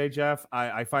things you say, Jeff.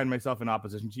 I find myself in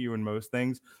opposition to you in most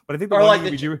things, but I think the Or one like thing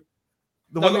the we do,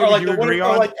 the No, one thing or we like do the one, agree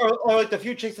or on, like the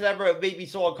few chicks that ever made me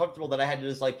so uncomfortable that I had to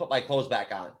just like put my clothes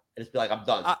back on and just be like, I'm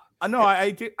done. no,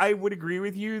 I would agree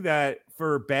with you that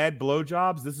for bad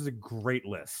blowjobs, this is a great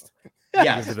list.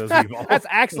 Yes. Because of those people. That's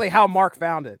actually how Mark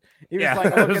found it. He was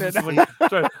like looking at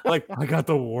it. like, I got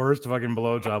the worst fucking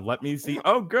blowjob. Let me see.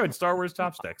 Oh, good. Star Wars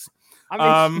chopsticks.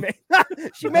 I mean,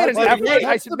 she made an effort. I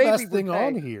That's should the maybe best thing repay.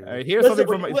 on here. Here's Listen, something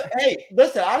from my. hey,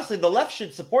 listen. Honestly, the left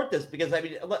should support this because I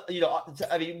mean, you know,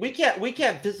 I mean, we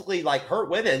can't physically like hurt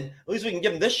women. At least we can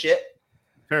give them this shit.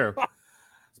 Sure.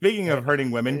 Speaking of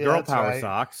hurting women, Yeah, girl that's power right.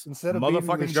 socks. Instead of beating the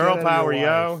motherfucking shit girl out of your power,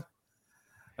 yo. wife.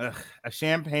 Ugh, a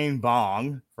champagne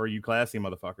bong for you classy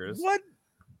motherfuckers. What?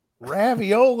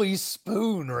 Ravioli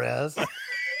spoon, Rez.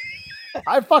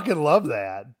 I fucking love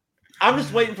that. I'm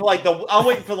just waiting for like the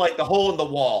hole in the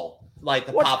wall, like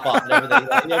to pop up and everything.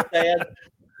 Like, you know what I'm saying?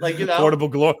 Like, you know,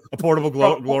 a portable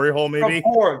glory hole, maybe.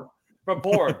 From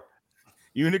porn.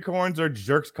 Unicorns are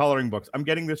jerks coloring books. I'm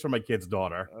getting this from my kid's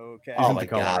daughter. Okay. Oh into my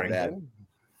god, coloring.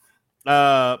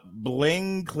 man.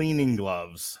 Bling cleaning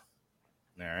gloves.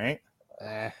 All right.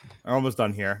 We're almost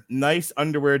done here. Nice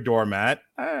underwear doormat.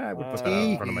 I would put that out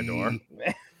in front of my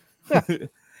door.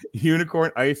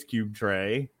 Unicorn ice cube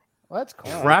tray. Well, that's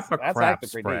cool. Crap that's crap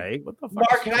actually pretty spray. What the fuck?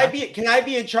 Mark, is can I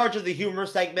be in charge of the humor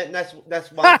segment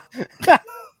next month?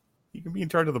 You can be in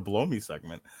charge of the blow me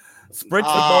segment. Spritz the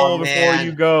Oh, bowl before man.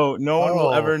 you go. No one will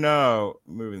Oh. ever know.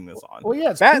 Moving this on. Well, yeah,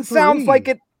 it's That sounds poopery. like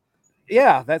it.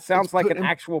 Yeah, that sounds It's like put an in-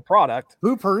 actual product.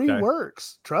 Poopery Okay.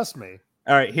 works. Trust me.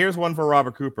 All right, here's one for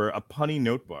Robert Cooper, a punny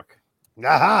notebook.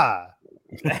 Aha.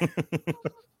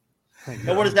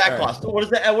 And what does that cost? What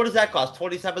does that cost?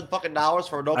 $27 fucking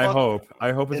for a notebook?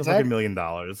 I hope it's It's a fucking act- $1 million. It's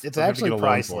I'll have to actually get a loan for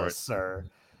priceless, sir.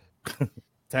 it.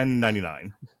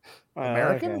 $10.99.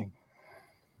 American? Okay.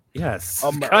 Yes.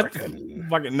 American.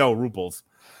 Fucking no ruples.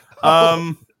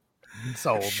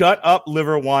 Sold. Shut up,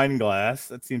 liver wine glass.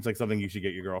 That seems like something you should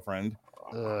get your girlfriend.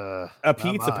 A not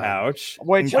pizza mine. pouch,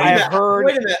 Which Wait a I have minute, heard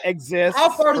wait a minute. exists. How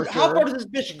far for does this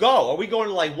bitch go? Are we going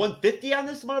to like 150 on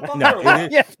this motherfucker? No, or what?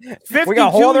 it Yeah. 52, We got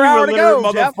a whole other you hour to illiterate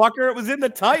go, Jeff. motherfucker. It was in the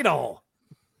title.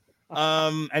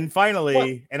 And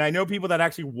finally, and I know people that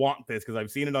actually want this because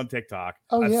I've seen it on TikTok.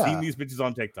 Oh, I've yeah. seen these bitches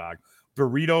on TikTok.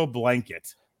 Burrito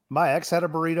blanket. My ex had a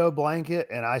burrito blanket,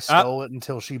 and I stole it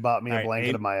until she bought me a All right,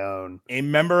 blanket of my own. A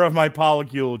member of my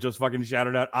polycule just fucking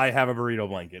shouted out, "I have a burrito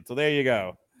blanket." So there you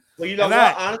go. Well, you know And what?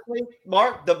 that- Honestly,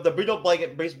 Mark, the burrito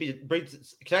blanket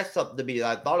connects something to me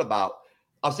that I thought about.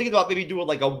 I was thinking about maybe doing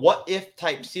like a what if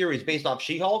type series based off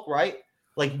She-Hulk, right?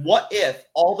 Like, what if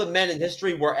all the men in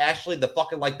history were actually the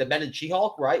fucking like the men in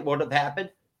She-Hulk, right? What would have happened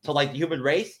to like the human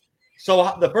race?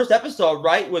 So the first episode,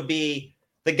 right, would be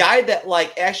the guy that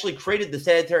like actually created the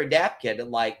sanitary napkin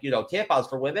and like, you know, tampons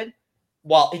for women.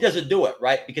 Well, he doesn't do it,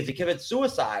 right? Because he commits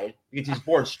suicide because he's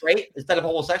born straight instead of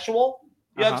homosexual.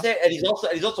 You know what I'm saying? And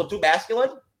he's also too masculine.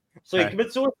 So he Okay.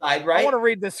 commits suicide, I right? want to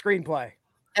read this screenplay.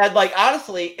 And like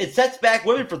honestly, it sets back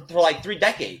women for like 3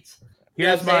 decades. You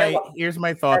know what I'm saying? Here's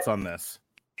my thoughts on this.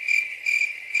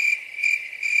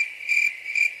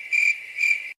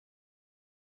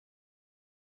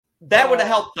 That would have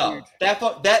helped though.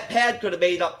 That pad could have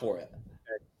made up for it.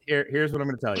 Here's what I'm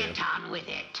going to tell you. Get on with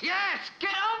it. Yes, get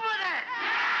on with it.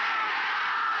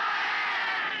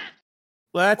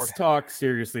 Let's talk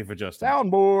seriously for just a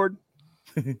Soundboard.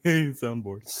 minute.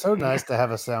 Soundboard. So nice to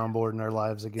have a soundboard in our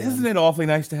lives again. Isn't it awfully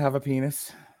nice to have a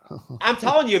penis? I'm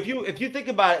telling you, if you think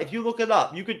about it, if you look it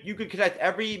up, you could connect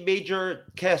every major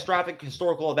catastrophic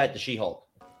historical event to She-Hulk.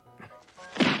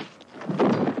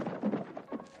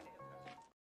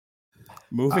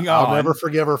 Moving on. I'll never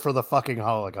forgive her for the fucking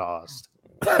Holocaust.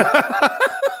 Fucking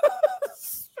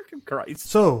Christ.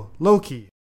 So, Loki.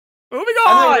 Moving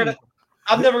I'm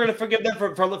on. never gonna forgive them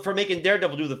for making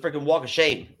Daredevil do the freaking walk of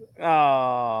shame.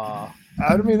 Oh,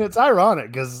 I mean, it's ironic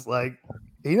because like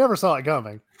he never saw it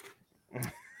coming.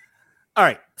 All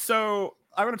right, so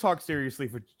I'm going to talk seriously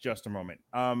for just a moment.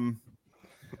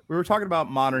 We were talking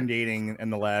about modern dating in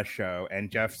the last show,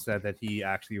 and Jeff said that he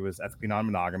actually was ethically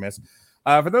non-monogamous.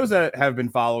 For those that have been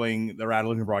following the Rad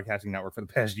Illusion Broadcasting Network for the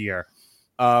past year,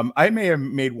 I may have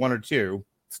made 1 or 2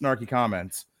 snarky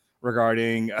comments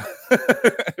regarding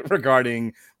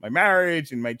regarding my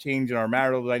marriage and my change in our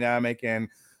marital dynamic, and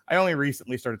I only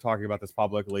recently started talking about this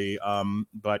publicly.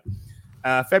 But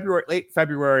late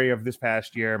February of this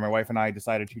past year, my wife and I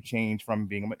decided to change from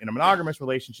being in a monogamous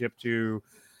relationship to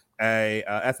a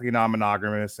ethically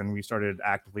non-monogamous, and we started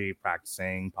actively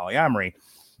practicing polyamory.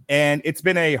 And it's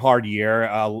been a hard year,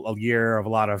 a year of a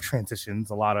lot of transitions,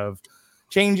 a lot of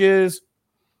changes.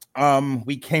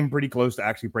 We came pretty close to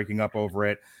actually breaking up over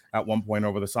it at one point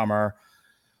over the summer.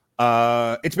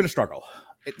 It's been a struggle.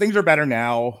 Things are better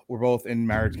now. We're both in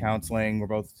marriage counseling. We're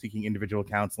both seeking individual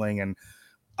counseling. And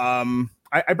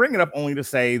I bring it up only to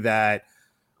say that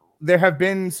there have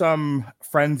been some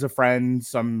friends of friends,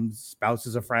 some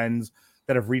spouses of friends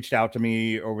that have reached out to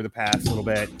me over the past little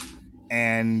bit.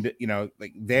 And, you know,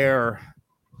 like they're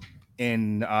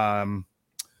in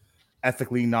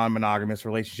ethically non-monogamous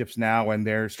relationships now, and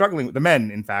they're struggling with, the men,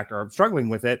 in fact, are struggling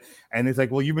with it. And it's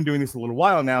like, well, you've been doing this a little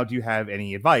while now. Do you have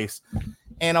any advice?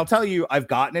 And I'll tell you, I've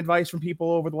gotten advice from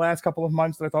people over the last couple of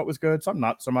months that I thought was good. Some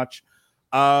not so much.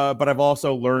 But I've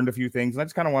also learned a few things, and I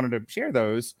just kind of wanted to share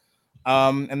those.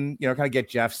 And, you know, kind of get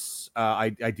Jeff's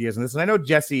ideas on this. And I know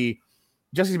Jesse's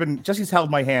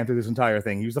held my hand through this entire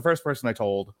thing. He was the first person I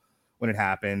told when it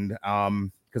happened,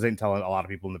 because I didn't tell a lot of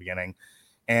people in the beginning.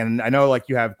 And I know, like,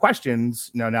 you have questions,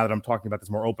 you know, now that I'm talking about this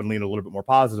more openly and a little bit more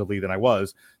positively than I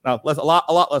was. Now, a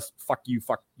lot less fuck you,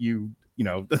 you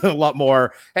know, a lot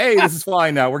more, hey, this is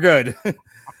fine now, we're good.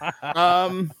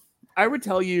 I would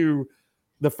tell you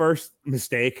the first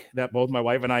mistake that both my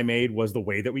wife and I made was the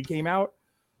way that we came out,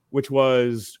 which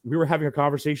was we were having a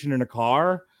conversation in a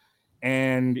car,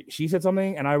 and she said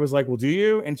something, and I was like, well, do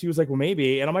you? And she was like, well,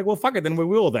 maybe. And I'm like, well, fuck it, then we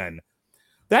will then.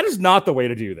 That is not the way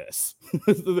to do this.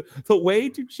 The way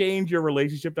to change your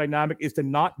relationship dynamic is to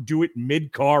not do it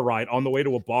mid-car ride on the way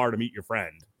to a bar to meet your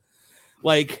friend.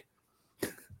 Like,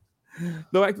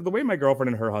 the way my girlfriend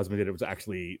and her husband did it was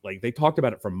actually, like, they talked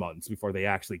about it for months before they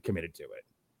actually committed to it.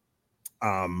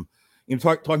 You know,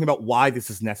 talking about why this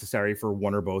is necessary for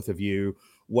one or both of you,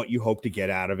 what you hope to get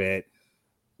out of it,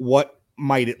 what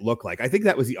might it look like. I think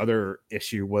that was the other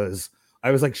issue was, I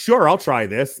was like, sure, I'll try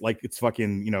this. Like, it's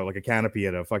fucking, you know, like a canopy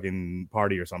at a fucking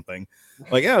party or something.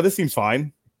 Like, yeah, this seems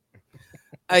fine.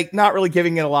 Like, not really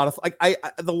giving it a lot of, like,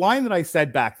 the line that I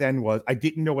said back then was, I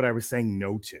didn't know what I was saying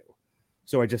no to.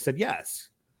 So I just said yes.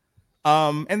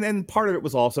 And then part of it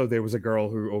was also, there was a girl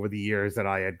who over the years that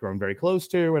I had grown very close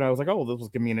to. And I was like, oh, well, this will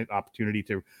give me an opportunity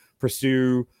to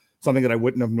pursue something that I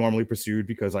wouldn't have normally pursued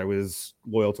because I was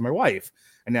loyal to my wife.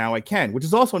 And now I can, which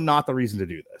is also not the reason to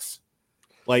do this.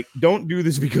 Like, don't do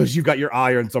this because you've got your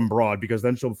eye on some broad, because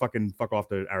then she'll fucking fuck off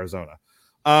to Arizona.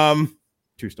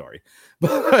 True story.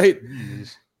 But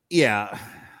yeah,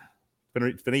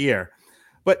 it's been a year.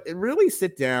 But really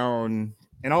sit down,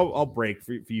 and I'll break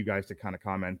for you guys to kind of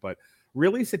comment, but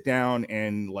really sit down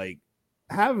and, like,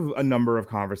 have a number of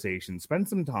conversations. Spend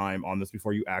some time on this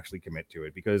before you actually commit to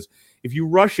it. Because if you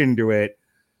rush into it,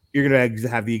 you're going to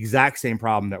have the exact same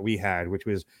problem that we had, which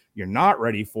was you're not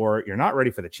ready for it. You're not ready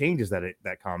for the changes that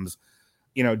comes.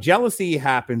 You know, jealousy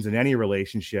happens in any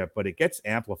relationship, but it gets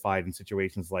amplified in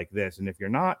situations like this. And if you're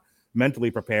not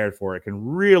mentally prepared for it, it can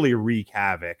really wreak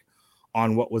havoc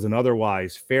on what was an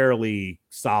otherwise fairly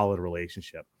solid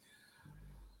relationship.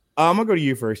 I'm going to go to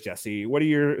you first, Jesse. What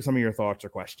are some of your thoughts or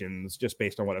questions just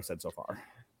based on what I've said so far?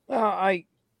 I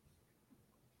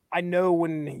know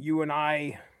when you and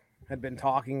I had been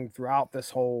talking throughout this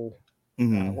whole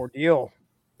ordeal,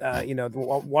 you know,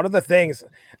 one of the things,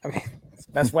 I mean, it's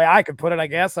the best way I could put it, I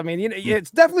guess. I mean, you know,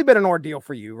 it's definitely been an ordeal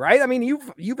for you, right? I mean,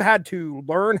 you've had to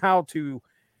learn how to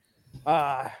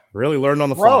really learn on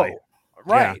the grow, fly,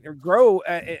 right? Or grow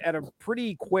at a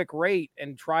pretty quick rate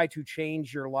and try to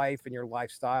change your life and your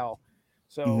lifestyle.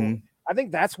 So I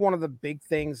think that's one of the big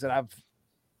things that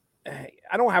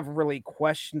I don't have really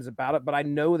questions about it, but I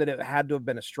know that it had to have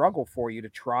been a struggle for you to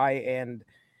try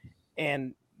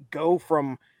and go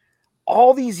from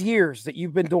all these years that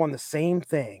you've been doing the same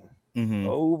thing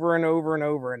over and over and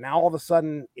over. And now all of a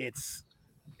sudden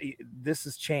this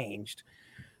has changed.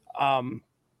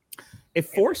 It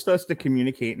forced us to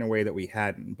communicate in a way that we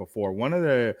hadn't before.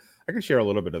 I can share a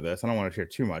little bit of this. I don't want to share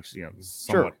too much, you know, this is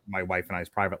somewhat my wife and I's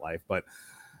private life, but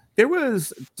there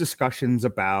was discussions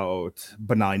about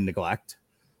benign neglect,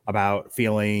 about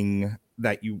feeling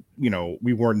that you know,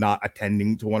 we were not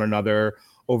attending to one another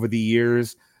over the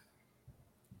years.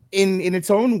 In its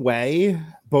own way,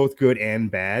 both good and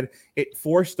bad, it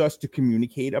forced us to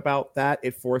communicate about that.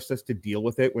 It forced us to deal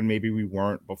with it when maybe we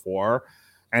weren't before.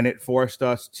 And it forced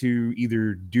us to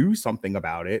either do something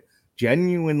about it,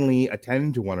 genuinely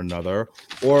attend to one another,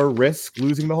 or risk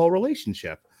losing the whole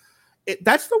relationship.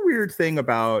 That's the weird thing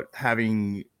about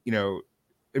having, you know,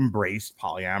 embraced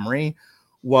polyamory,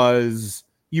 was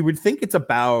you would think it's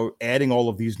about adding all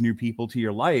of these new people to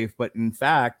your life. But in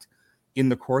fact, in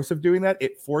the course of doing that,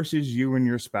 it forces you and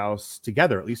your spouse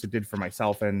together. At least it did for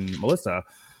myself and Melissa.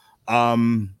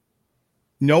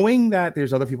 knowing that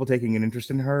there's other people taking an interest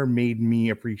in her made me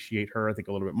appreciate her, I think,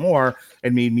 a little bit more,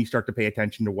 and made me start to pay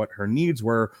attention to what her needs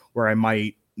were, where I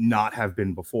might not have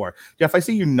been before. Jeff, I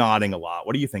see you nodding a lot.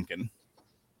 What are you thinking?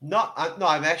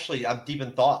 I'm deep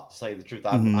in thought, to tell you the truth.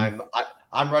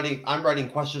 I'm writing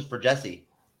questions for Jesse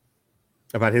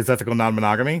about his ethical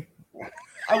non-monogamy.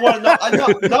 I want to know.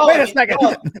 No, wait a second.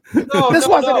 This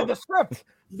wasn't in the script.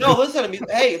 No, listen. I mean,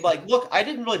 hey, like, look, I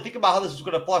didn't really think about how this was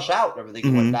going to flush out and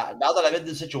everything. Mm-hmm. Now that I'm in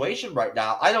this situation right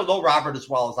now, I don't know Robert as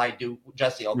well as I do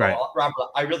Jesse. Although, right. Robert,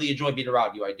 I really enjoy being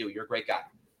around you. I do. You're a great guy.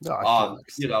 No,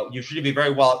 You treated me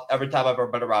very well every time I've ever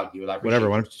been around you. And I whatever.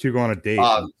 Why don't you go on a date?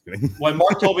 When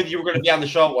Mark told me that you were going to be on the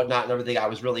show and whatnot and everything, I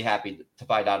was really happy to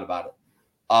find out about it.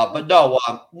 But no,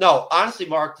 honestly,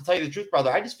 Mark, to tell you the truth,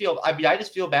 brother, I just feel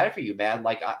bad for you, man.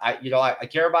 Like I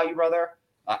care about you, brother.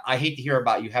 I hate to hear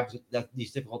about you have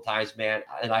these difficult times, man.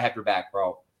 And I have your back,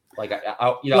 bro. Like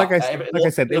I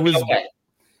said,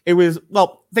 it was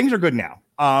well, things are good now.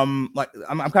 Like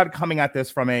I'm kind of coming at this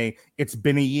from it's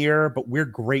been a year, but we're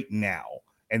great now,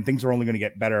 and things are only going to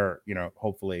get better,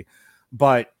 hopefully.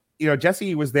 But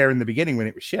Jesse was there in the beginning when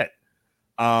it was shit.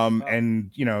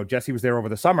 And Jesse was there over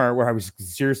the summer where I was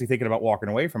seriously thinking about walking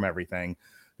away from everything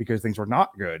because things were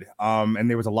not good. And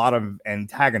there was a lot of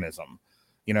antagonism.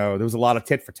 There was a lot of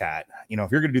tit for tat.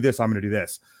 If you're going to do this, I'm going to do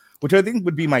this, which I think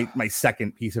would be my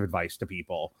second piece of advice to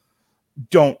people.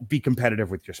 Don't be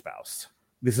competitive with your spouse.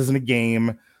 This isn't a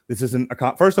game. This isn't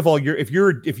first of all, if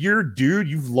you're a dude,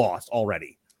 you've lost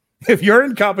already. If you're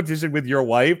in competition with your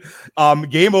wife,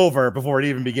 game over before it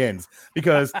even begins,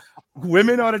 because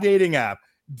women on a dating app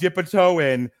dip a toe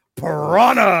in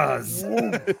piranhas.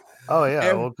 Oh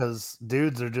yeah, well, because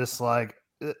dudes are just like,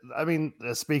 I mean,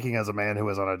 speaking as a man who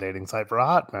was on a dating site for a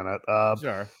hot minute,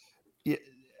 sure.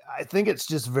 I think it's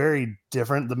just very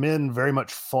different. The men very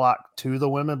much flock to the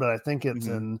women, but I think it's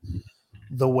in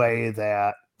the way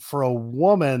that for a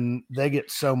woman, they get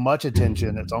so much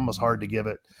attention, it's almost hard to give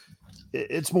it.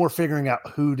 It's more figuring out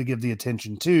who to give the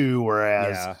attention to,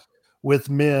 whereas with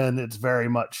men, it's very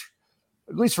much,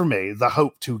 at least for me, the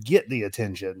hope to get the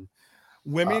attention.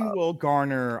 Women will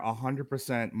garner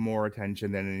 100% more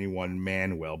attention than any one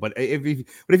man will. But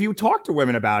if you talk to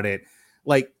women about it,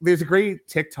 like there's a great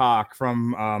TikTok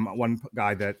from one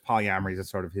guy that polyamory is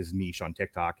sort of his niche on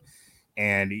TikTok,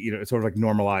 and it's sort of like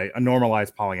a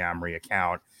normalized polyamory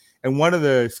account. And one of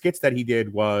the skits that he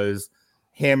did was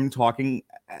him talking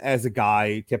as a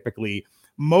guy. Typically,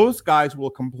 most guys will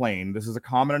complain. This is a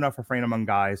common enough refrain among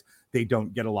guys. They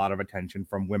don't get a lot of attention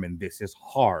from women. This is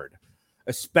hard.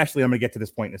 Especially, I'm going to get to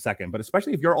this point in a second, but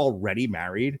especially if you're already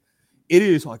married, it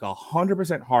is like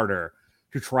 100% harder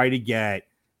to try to get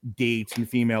dates and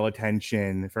female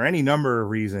attention for any number of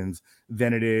reasons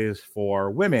than it is for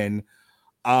women.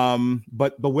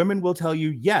 But the women will tell you,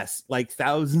 yes, like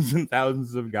thousands and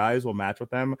thousands of guys will match with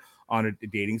them on a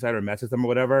dating site or message them or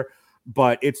whatever,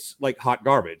 but it's like hot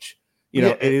garbage.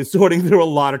 It is sorting through a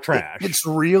lot of trash. It's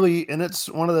really, and it's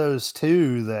one of those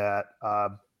too that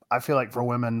I feel like for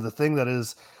women, the thing that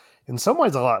is in some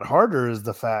ways a lot harder is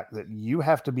the fact that you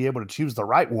have to be able to choose the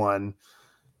right one.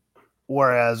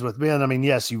 Whereas with men, I mean,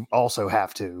 yes, you also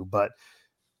have to, but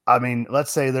I mean,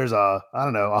 let's say there's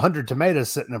 100 tomatoes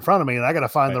sitting in front of me and I got to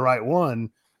find the right one.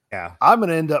 Yeah. I'm going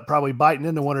to end up probably biting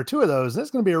into one or two of those. And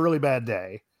it's going to be a really bad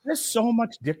day. There's so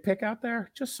much dick pic out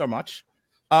there. Just so much.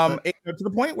 To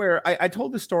the point where I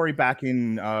told this story back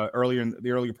in the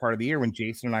earlier part of the year when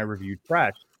Jason and I reviewed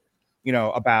Fresh,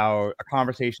 about a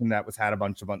conversation that was had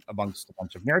amongst a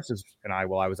bunch of nurses and I,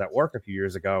 while I was at work a few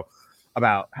years ago,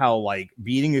 about how like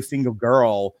beating a single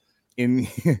girl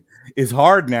is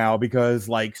hard now because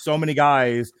like so many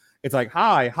guys, it's like,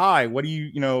 hi, what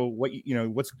do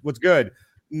what's good?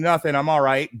 Nothing. I'm all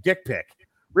right. Dick pic.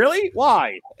 Really?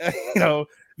 Why?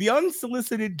 The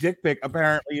unsolicited dick pic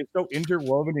apparently is so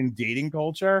interwoven in dating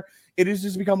culture. It has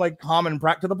just become like common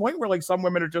practice to the point where like some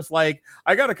women are just like,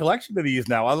 I got a collection of these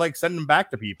now. I like send them back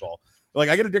to people. Like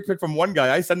I get a dick pic from one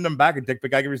guy, I send them back a dick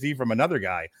pic I can receive from another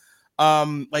guy.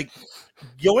 Like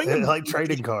going like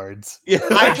trading cards. Yeah,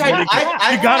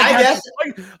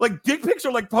 like dick pics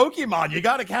are like Pokemon. You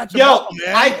gotta catch them all,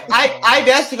 man. I've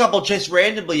asked a couple just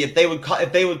randomly if they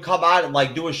would come out and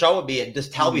like do a show with me and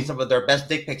just tell me some of their best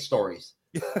dick pic stories.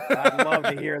 I'd love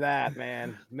to hear that,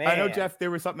 man. I know, Jeff, there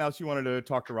was something else you wanted to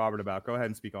talk to Robert about. Go ahead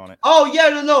and speak on it. Oh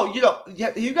yeah, no.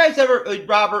 You guys ever,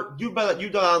 Robert? You've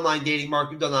done online dating.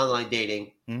 Mark, you've done online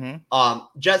dating.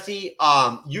 Mm-hmm. Jesse,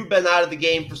 you've been out of the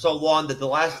game for so long that the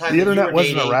last time the internet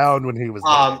wasn't around when he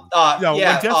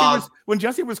was. When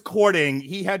Jesse was courting,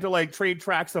 he had to like trade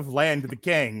tracts of land to the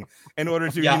king in order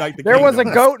to unite the. There was a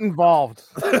goat involved.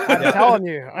 I'm telling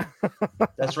you.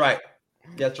 That's right.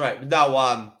 That's right.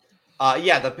 No,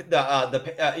 yeah,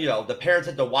 the parents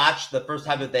had to watch the first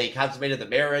time that they consummated the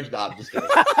marriage. No, I'm just kidding.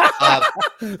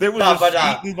 There was a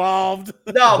sheet involved.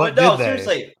 No, But but no, did they?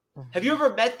 seriously. Have you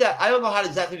ever met that? I don't know how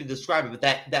exactly to describe it, but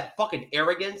that fucking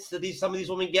arrogance that some of these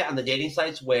women get on the dating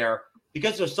sites, where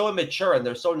because they're so immature and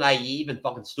they're so naive and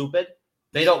fucking stupid,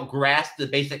 they don't grasp the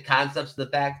basic concepts of the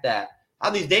fact that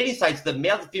on these dating sites, the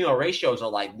male to female ratios are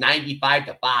like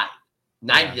 95-5,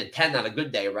 90 to 10 on a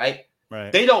good day, right?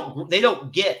 Right. They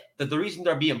don't get that the reason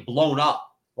they're being blown up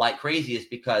like crazy is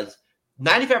because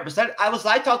 95%.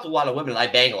 I talk to a lot of women and I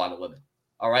bang a lot of women.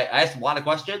 All right. I ask them a lot of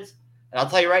questions. And I'll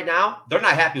tell you right now, they're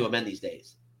not happy with men these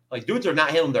days. Like, dudes are not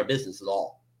handling their business at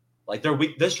all. Like, they're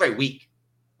weak. They're straight weak.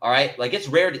 All right. Like, it's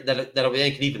rare that a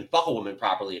man can even fuck a woman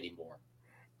properly anymore.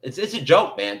 It's a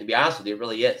joke, man, to be honest with you. It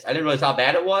really is. I didn't realize how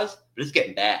bad it was, but it's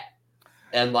getting bad.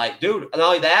 And, like, dude, not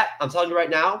only that, I'm telling you right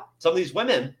now, some of these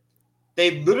women,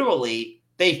 they live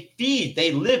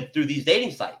through these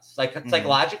dating sites, like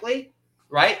psychologically,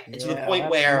 right? It's to the point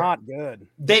where not good.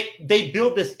 They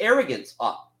build this arrogance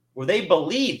up where they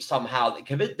believe somehow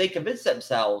they convince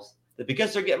themselves that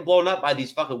because they're getting blown up by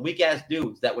these fucking weak ass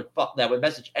dudes that would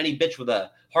message any bitch with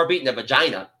a heartbeat and a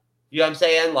vagina. You know what I'm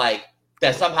saying? Like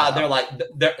that somehow they're like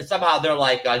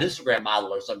an Instagram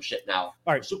model or some shit now.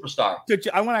 All right, superstar. So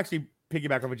I want to actually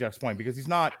piggyback over Jeff's point because he's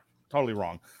not totally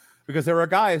wrong. Because there are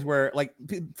guys where, like,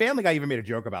 Family Guy even made a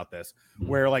joke about this,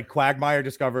 where like Quagmire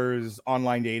discovers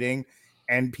online dating,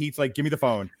 and Pete's like, "Give me the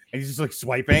phone," and he's just like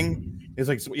swiping. It's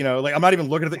like, you know, like I'm not even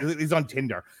looking at he's on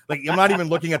Tinder. Like I'm not even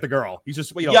looking at the girl. He's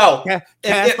just, you know,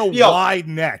 cast a wide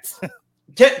net.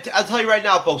 I'll tell you right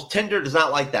now, folks, Tinder does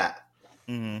not like that.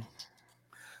 Mm-hmm.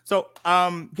 So,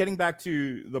 getting back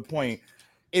to the point,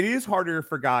 it is harder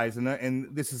for guys,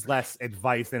 and this is less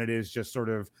advice than it is just sort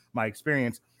of my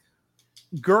experience.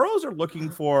 Girls are looking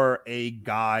for a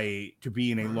guy to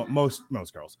be in a most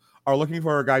girls are looking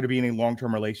for a guy to be in a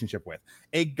long-term relationship with.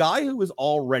 A guy who is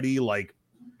already like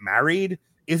married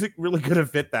isn't really going to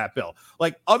fit that bill.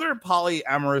 Like other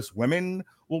polyamorous women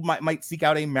might seek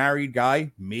out a married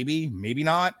guy, maybe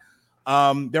not.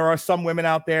 There are some women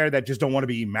out there that just don't want to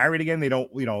be married again. They don't,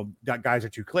 that guys are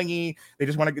too clingy. They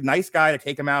just want a nice guy to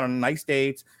take them out on nice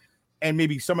dates. And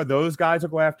maybe some of those guys will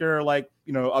go after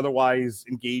otherwise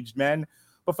engaged men.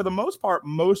 But for the most part,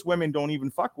 most women don't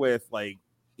even fuck with like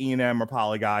E&M or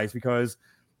poly guys because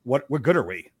what good are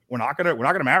we? We're not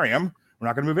gonna marry them. We're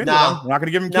not gonna move into them. We're not gonna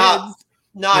give them kids.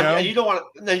 No, you don't want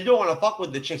to fuck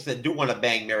with the chicks that do want to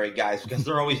bang married guys because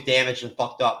they're always damaged and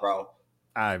fucked up, bro.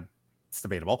 It's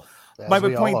debatable. My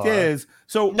point is,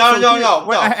 no.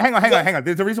 Hang on.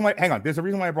 There's a reason why. There's a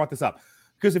reason why I brought this up.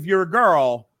 Because if you're a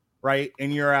girl, right,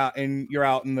 and you're out in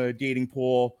the dating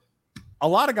pool, a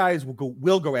lot of guys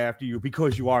will go after you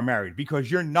because you are married,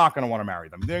 because you're not going to want to marry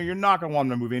them. You're not going to want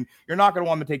them to move in. You're not going to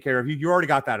want them to take care of you. You already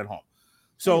got that at home.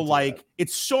 So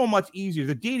it's so much easier.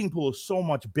 The dating pool is so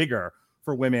much bigger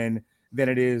for women than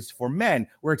it is for men,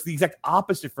 where it's the exact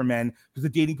opposite for men because the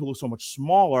dating pool is so much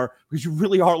smaller because you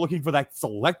really are looking for that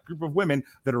select group of women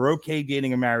that are okay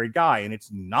dating a married guy, and it's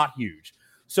not huge.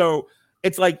 So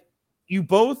it's like you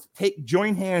both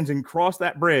join hands and cross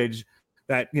that bridge.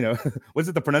 That, was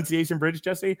it the pronunciation bridge,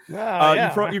 Jesse?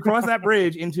 Yeah. You cross that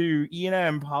bridge into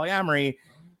E&M polyamory,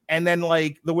 and then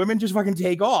like the women just fucking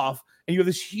take off, and you have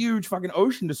this huge fucking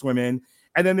ocean to swim in,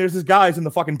 and then there's this guys in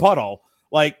the fucking puddle,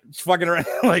 like fucking around,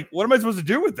 like what am I supposed to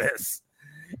do with this?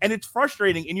 And it's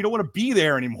frustrating, and you don't want to be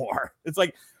there anymore. It's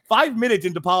like 5 minutes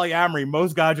into polyamory,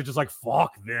 most guys are just like,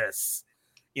 fuck this.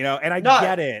 And I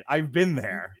get it. I've been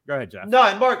there. Go ahead, Jeff. No,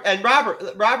 and Mark and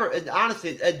Robert, and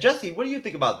honestly, and Jesse, what do you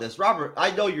think about this? Robert,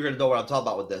 I know you're going to know what I'm talking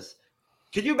about with this.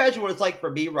 Can you imagine what it's like for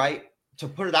me, right, to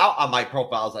put it out on my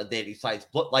profiles on dating sites?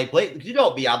 Like,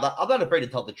 me, I'm not afraid to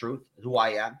tell the truth, who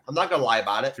I am. I'm not going to lie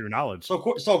about it. True knowledge. So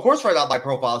of course, right on my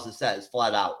profiles, it says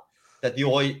flat out that the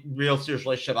only real serious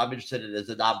relationship I'm interested in is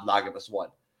a non-monogamous one.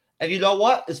 And you know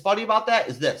what is funny about that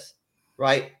is this,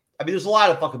 right? I mean, there's a lot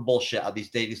of fucking bullshit on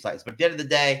these dating sites, but at the end of the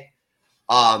day,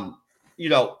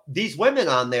 these women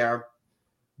on there,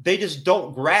 they just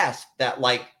don't grasp that,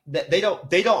 like, that they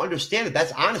don't understand that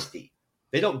that's honesty.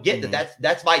 They don't get that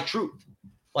that's my truth.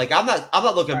 Like, I'm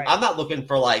not looking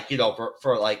for like,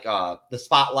 for like the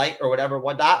spotlight or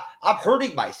whatnot. I'm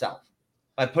hurting myself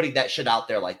by putting that shit out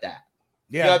there like that.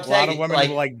 Yeah, you know what I'm saying? lot of women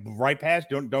will like right past.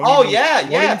 Don't. Oh even, yeah.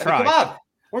 Even try. Come on.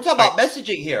 We're talking about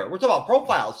messaging here. We're talking about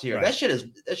profiles here. Right. That shit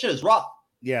is rough.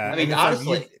 Yeah. I mean,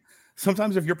 honestly.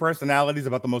 Sometimes if your personality is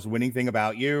about the most winning thing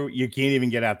about you, you can't even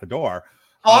get out the door.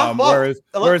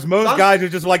 Whereas most guys are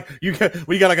just like, you got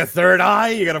like a third eye,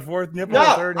 you got a fourth nipple,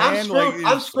 a third hand.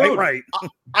 I'm screwed. Right.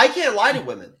 I can't lie to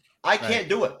women. I can't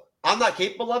do it. I'm not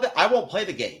capable of it, I won't play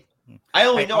the game. I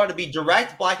only know how to be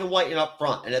direct, black and white, and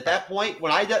upfront. And at that point,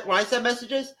 when I send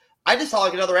messages, I just sound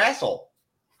like another asshole. All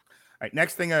right,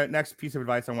 next piece of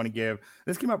advice I want to give.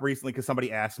 This came up recently because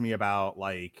somebody asked me about,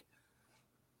 like,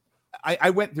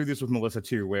 I went through this with Melissa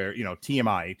too, where, you know,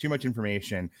 TMI, too much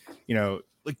information, you know,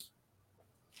 like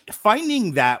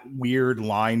finding that weird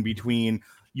line between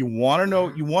you want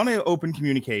to open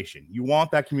communication. You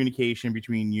want that communication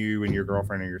between you and your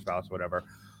girlfriend or your spouse, whatever.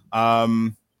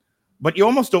 But you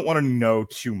almost don't want to know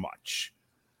too much,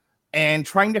 and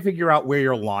trying to figure out where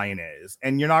your line is.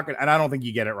 And you're not going to, and I don't think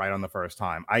you get it right on the first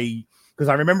time. Because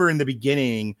I remember in the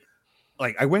beginning,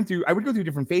 like I would go through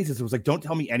different phases. It was like, don't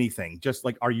tell me anything. Just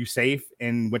like, are you safe?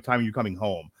 And what time are you coming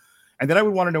home? And then I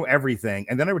would want to know everything.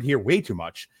 And then I would hear way too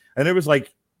much. And it was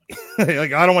like,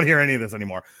 like, I don't want to hear any of this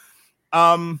anymore.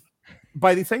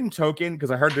 By the same token,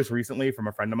 because I heard this recently from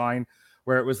a friend of mine,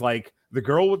 where it was like the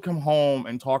girl would come home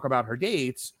and talk about her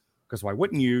dates. Because why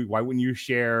wouldn't you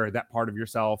share that part of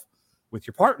yourself with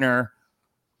your partner?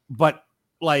 But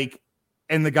like,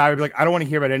 and the guy would be like, I don't want to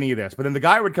hear about any of this. But then the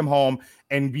guy would come home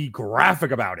and be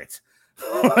graphic about it.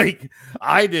 Like,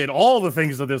 I did all the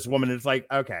things to this woman. It's like,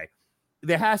 okay,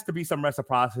 there has to be some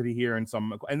reciprocity here and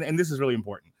and this is really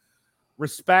important.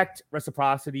 Respect,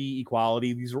 reciprocity,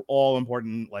 equality. These are all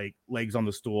important, like, legs on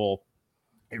the stool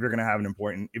if you're going to have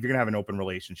an open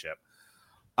relationship.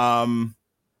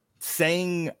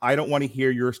 Saying, I don't want to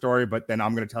hear your story, but then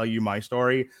I'm going to tell you my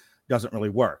story doesn't really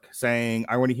work. Saying,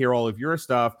 I want to hear all of your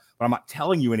stuff, but I'm not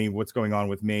telling you any of what's going on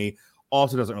with me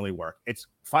also doesn't really work. It's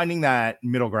finding that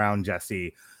middle ground,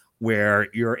 Jesse, where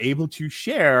you're able to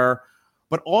share,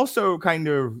 but also kind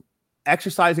of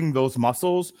exercising those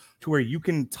muscles to where you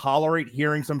can tolerate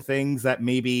hearing some things that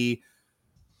maybe,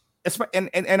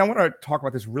 and I want to talk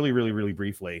about this really, really, really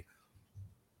briefly.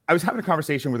 I was having a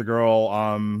conversation with a girl.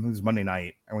 It was Monday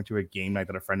night. I went to a game night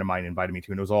that a friend of mine invited me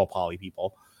to, and it was all poly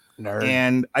people. Nerd.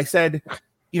 And I said,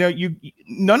 you know,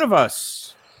 none of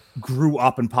us grew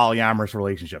up in polyamorous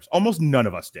relationships. Almost none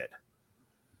of us did.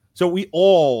 So we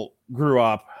all grew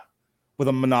up with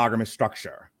a monogamous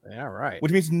structure. Yeah, right.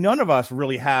 Which means none of us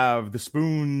really have the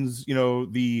spoons, you know,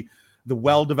 the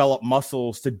well-developed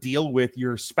muscles to deal with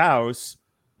your spouse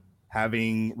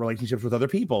having relationships with other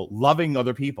people, loving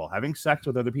other people, having sex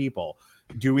with other people,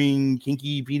 doing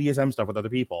kinky BDSM stuff with other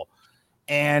people.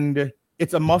 And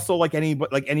it's a muscle like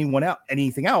anyone else,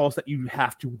 anything else that you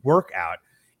have to work out.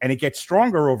 And it gets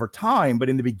stronger over time. But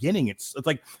in the beginning, it's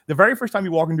like the very first time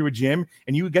you walk into a gym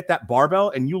and you get that barbell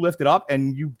and you lift it up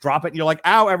and you drop it and you're like,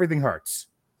 ow, everything hurts.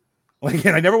 Like,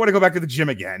 and I never want to go back to the gym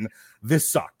again. This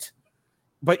sucked.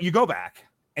 But you go back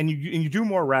and you do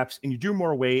more reps and you do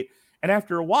more weight. And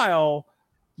after a while,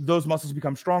 those muscles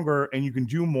become stronger and you can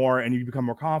do more and you become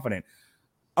more confident.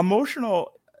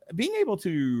 Being able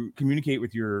to communicate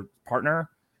with your partner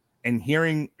and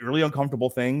hearing really uncomfortable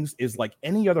things is like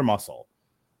any other muscle.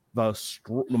 The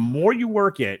more you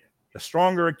work it, the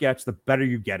stronger it gets, the better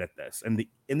you get at this. And the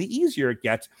easier it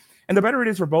gets, and the better it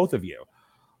is for both of you.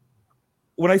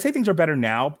 When I say things are better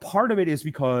now, part of it is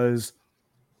because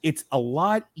it's a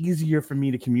lot easier for me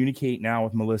to communicate now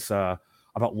with Melissa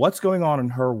about what's going on in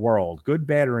her world, good,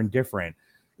 bad, or indifferent,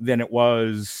 than it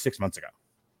was 6 months ago.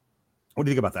 What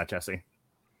do you think about that, Jesse?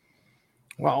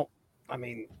 Well, I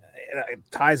mean, it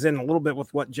ties in a little bit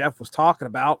with what Jeff was talking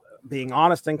about, being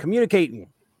honest and communicating.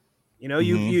 You know,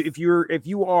 if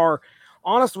you are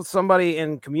honest with somebody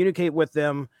and communicate with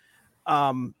them,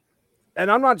 and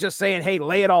I'm not just saying, hey,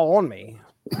 lay it all on me.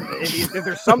 If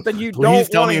there's something you don't want to hear, please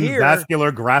tell me in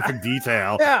vascular graphic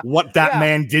detail what that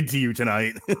man did to you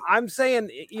tonight. I'm saying,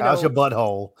 how's your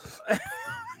butthole?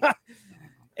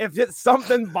 If it's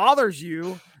something bothers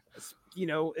you, you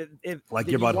know, if like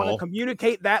your butthole, want to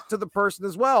communicate that to the person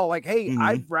as well. Like, hey,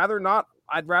 I'd rather not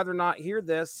hear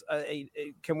this.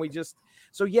 Can we just?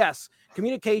 So yes,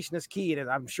 communication is key, and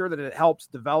I'm sure that it helps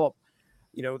develop,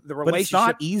 you know, the relationship. But it's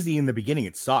not easy in the beginning.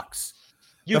 It sucks.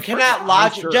 You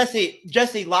cannot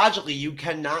Jesse, logically, you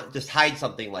cannot just hide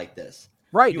something like this.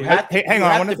 Right. Hang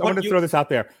on. I want to throw this out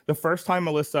there. The first time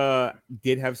Melissa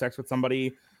did have sex with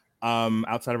somebody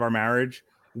outside of our marriage,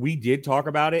 we did talk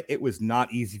about it. It was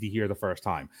not easy to hear the first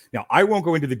time. Now, I won't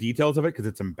go into the details of it because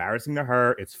it's embarrassing to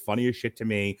her. It's funny as shit to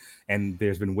me. And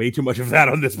there's been way too much of that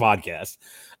on this podcast.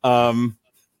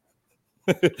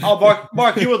 Oh,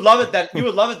 Mark, you would love it that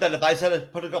if I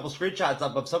put a couple screenshots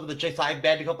up of some of the chicks I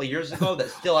banned a couple of years ago that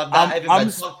still have not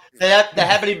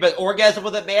haven't even been orgasm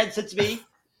with a man since me.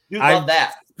 You'd love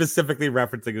that. Specifically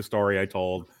referencing a story I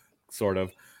told, sort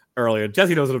of. earlier.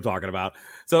 Jesse knows what I'm talking about.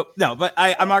 So no, but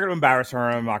I'm not going to embarrass her.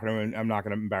 I'm not going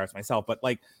to embarrass myself. But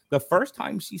like the first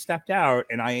time she stepped out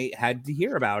and I had to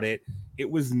hear about it, it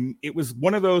was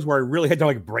one of those where I really had to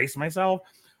like brace myself.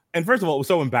 And first of all, it was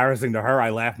so embarrassing to her. I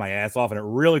laughed my ass off and it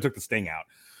really took the sting out.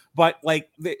 But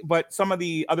but some of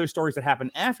the other stories that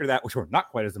happened after that, which were not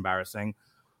quite as embarrassing,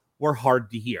 were hard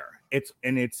to hear.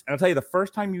 And I'll tell you, the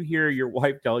first time you hear your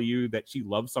wife tell you that she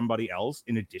loves somebody else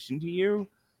in addition to you,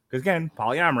 because again,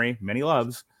 polyamory, many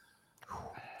loves,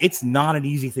 it's not an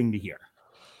easy thing to hear.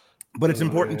 But it's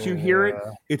important to hear it.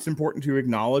 It's important to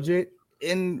acknowledge it.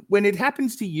 And when it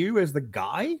happens to you as the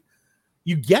guy,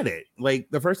 you get it. Like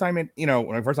the first time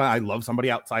I love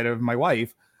somebody outside of my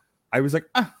wife, I was like,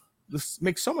 this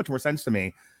makes so much more sense to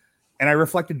me. And I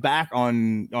reflected back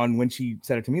on when she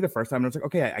said it to me the first time. And I was like,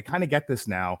 okay, I kind of get this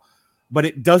now, but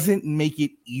it doesn't make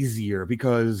it easier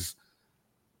because,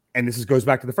 and goes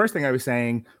back to the first thing I was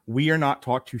saying, we are not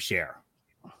taught to share.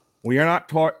 We are not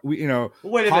taught,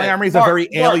 polyamory is a very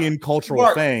alien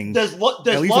cultural thing. Does love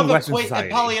equate in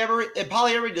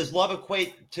polyamory? Does love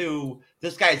equate to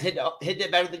this guy's hitting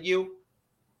it better than you?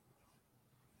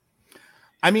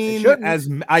 I mean,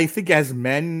 I think as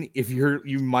men, if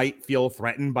you might feel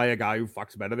threatened by a guy who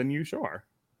fucks better than you, sure.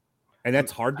 And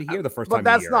that's hard to hear the first time. But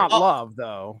that's not love,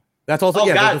 though. That's also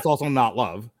that's also not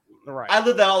love. Right. I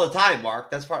live that all the time,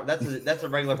 Mark. That's a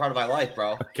regular part of my life,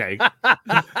 bro. Okay.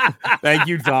 Thank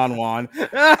you, Don Juan.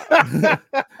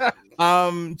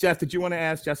 Jeff, did you want to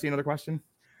ask Jesse another question?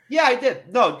 Yeah, I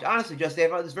did. No, honestly, Jesse, I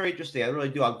found this very interesting. I really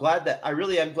do. I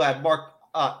really am glad. Mark,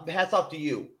 hats off to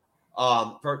you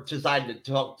for deciding to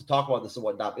talk about this and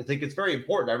whatnot. I think it's very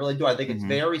important. I really do. I think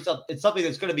it's something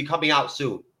that's going to be coming out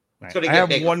soon. It's going to get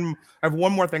bigger. I have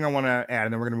one more thing I want to add,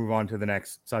 and then we're going to move on to the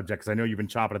next subject because I know you've been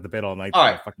chopping at the bit all night. All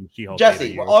right, fucking She-Hulk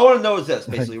Jesse. All I want to know is this,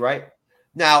 basically, right?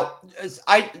 Now,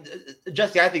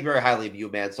 Jesse, I think very highly of you,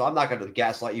 man. So I'm not going to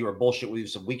gaslight you or bullshit with you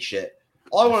some weak shit.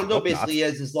 All I want to know basically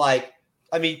is like,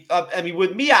 I mean,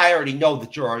 with me, I already know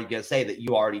that you're already going to say that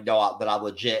you already know that I'm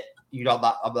legit. You know,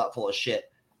 I'm not full of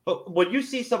shit. But when you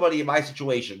see somebody in my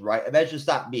situation, right? Imagine it's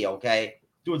not me, okay,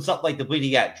 doing something like the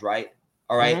bleeding edge, right?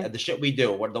 All right, and the shit we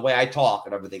do, the way I talk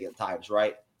and everything at times,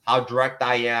 right? How direct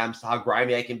I am, how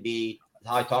grimy I can be,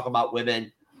 how I talk about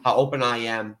women, how open I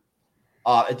am.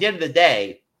 At the end of the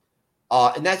day,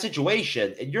 in that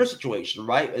situation, in your situation,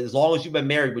 right? As long as you've been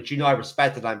married, which I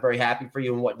respect and I'm very happy for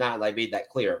you and whatnot, and I made that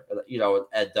clear,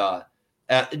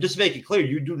 and just to make it clear,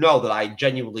 you do know that I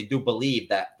genuinely do believe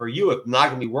that for you, if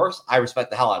monogamy works, I respect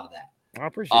the hell out of that. I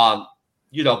appreciate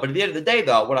it. But at the end of the day,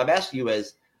 though, what I'm asking you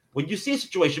is, when you see a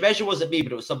situation, imagine it wasn't me,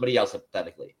 but it was somebody else,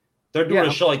 hypothetically. They're doing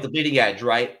a show like The Bleeding Edge,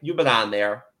 right? You've been on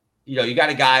there. You got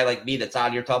a guy like me that's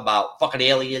on here talking about fucking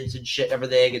aliens and shit and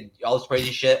everything and all this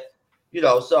crazy shit.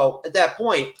 So at that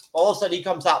point, all of a sudden he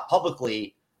comes out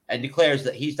publicly and declares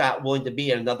that he's not willing to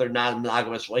be in another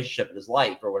non-monogamous relationship in his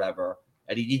life or whatever,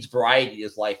 and he needs variety in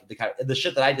his life. The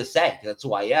shit that I just said, that's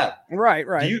who I am. Right.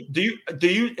 Do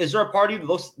you? Is there a part of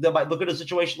you that might look at a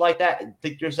situation like that and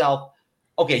think to yourself,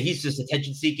 okay, he's just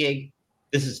attention seeking.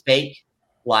 This is fake.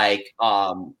 Like,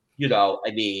 I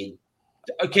mean,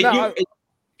 can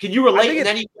you relate in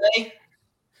any way?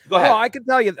 Go ahead. Well, I can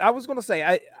tell you, I was going to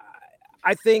say,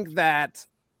 I think that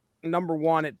number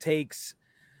one, it takes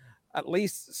at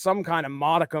least some kind of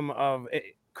modicum of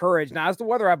courage. Now, as to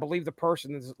whether I believe the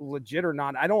person is legit or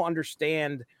not, I don't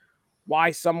understand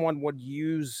why someone would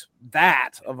use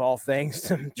that of all things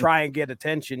to try and get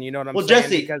attention. You know what I'm saying? Well,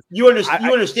 Jesse, because you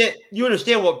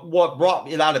understand what brought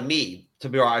it out of me to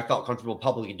be where I felt comfortable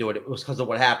publicly doing it. It was because of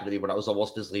what happened to me when I was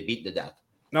almost physically beaten to death.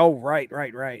 Oh, right.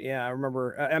 Yeah, I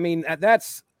remember. I mean,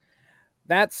 that's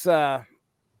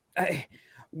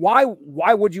why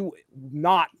would you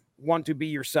not want to be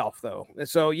yourself, though?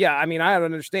 So yeah, I mean, I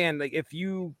understand, like, if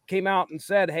you came out and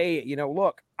said, hey,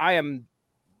 look, I am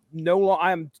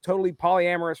totally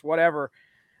polyamorous, whatever.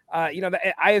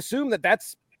 I assume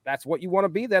that's what you want to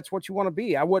be. That's what you want to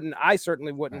be. I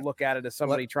certainly wouldn't look at it as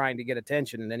somebody trying to get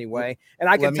attention in any way. And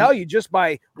I can tell you, just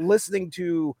by listening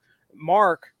to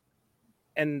Mark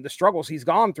and the struggles he's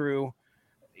gone through,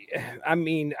 I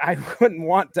mean, I wouldn't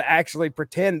want to actually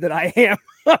pretend that I am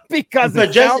because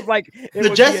sounds like it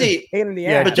would be a pain in the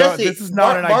ass. But Jesse, this is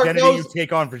not an identity you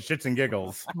take on for shits and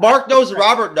giggles. Mark knows and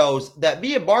Robert knows that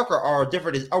me and Mark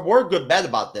we're good men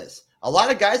about this. A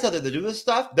lot of guys out there that do this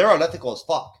stuff, they're unethical as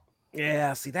fuck.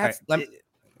 Yeah, see, that's right,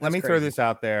 let me throw this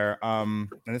out there. And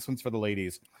this one's for the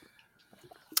ladies.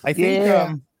 I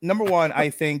think number one, I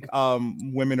think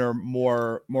women are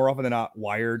more often than not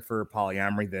wired for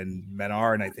polyamory than men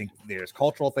are, and I think there's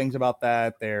cultural things about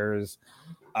that. There's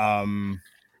a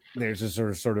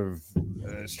sort of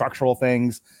structural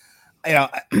things.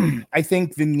 I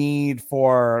think the need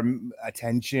for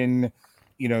attention,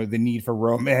 the need for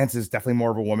romance is definitely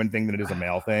more of a woman thing than it is a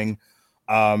male thing.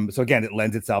 So again, it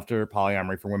lends itself to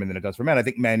polyamory for women than it does for men. I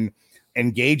think men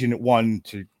engage in it, one,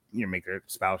 to make their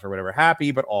spouse or whatever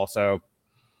happy, but also,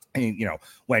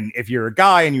 if you're a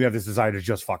guy and you have this desire to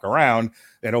just fuck around,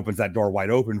 that opens that door wide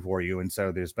open for you. And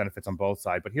so there's benefits on both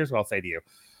sides. But here's what I'll say to you.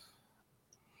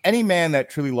 Any man that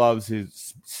truly loves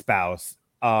his spouse,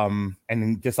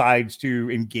 and decides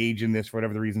to engage in this for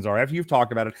whatever the reasons are, after you've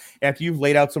talked about it, after you've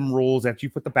laid out some rules, after you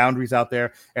put the boundaries out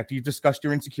there, after you've discussed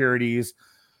your insecurities,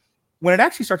 when it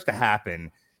actually starts to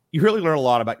happen, you really learn a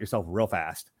lot about yourself real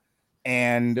fast.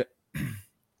 And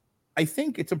I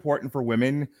think it's important for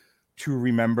women to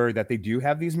remember that they do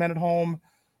have these men at home,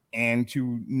 and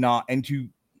to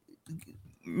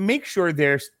make sure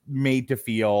they're made to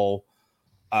feel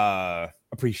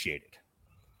appreciated.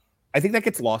 I think that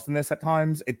gets lost in this at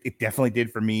times. It definitely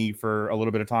did for me for a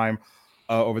little bit of time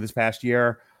over this past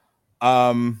year.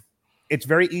 It's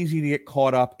very easy to get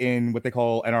caught up in what they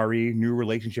call NRE, new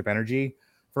relationship energy,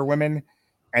 for women.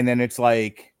 And then it's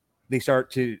like they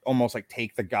start to almost like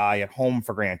take the guy at home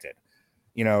for granted,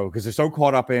 because they're so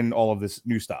caught up in all of this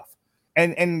new stuff.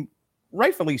 And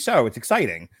rightfully so. It's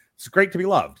exciting. It's great to be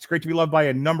loved. It's great to be loved by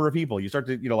a number of people. You start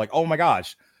to, like, oh my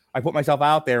gosh, I put myself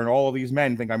out there and all of these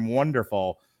men think I'm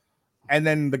wonderful. And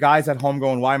then the guys at home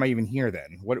going, why am I even here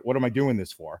then? What am I doing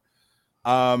this for?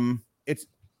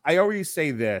 I always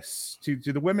say this to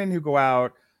the women who go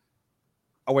out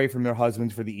away from their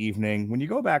husbands for the evening. When you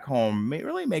go back home,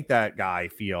 really make that guy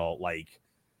feel like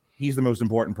he's the most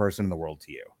important person in the world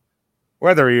to you,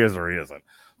 whether he is or he isn't.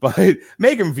 But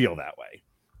make him feel that way.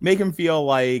 Make him feel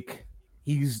like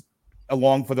he's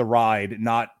along for the ride,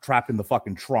 not trapped in the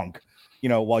fucking trunk,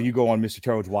 while you go on Mr.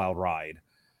 Toad's wild ride.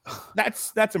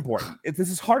 That's important. This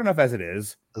is hard enough as it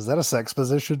is. Is that a sex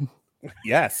position?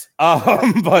 Yes.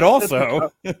 But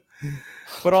also,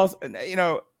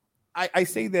 I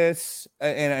say this,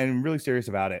 and I'm really serious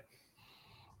about it.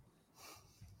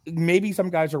 Maybe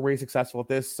some guys are way successful at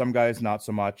this, some guys not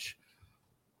so much.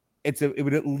 It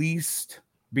would at least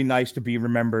be nice to be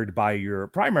remembered by your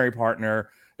primary partner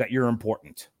that you're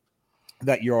important,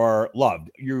 that you're loved,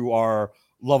 you are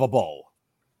lovable,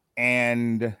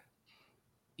 and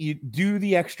you do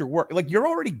the extra work. Like, you're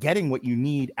already getting what you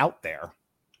need out there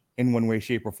in one way,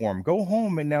 shape, or form. Go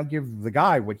home and now give the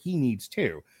guy what he needs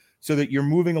too, so that you're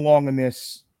moving along in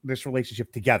this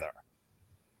relationship together.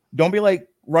 Don't be like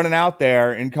running out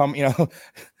there and don't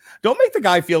make the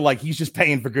guy feel like he's just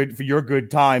paying for your good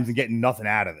times and getting nothing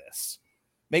out of this.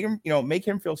 Make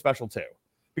him feel special too.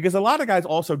 Because a lot of guys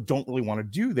also don't really want to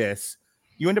do this.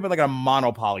 You end up in like a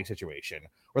monopoly situation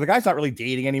where the guy's not really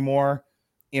dating anymore.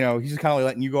 He's just kind of like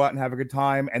letting you go out and have a good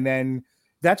time. And then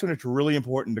that's when it's really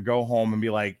important to go home and be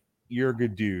like, you're a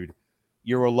good dude.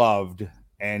 You're loved.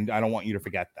 And I don't want you to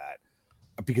forget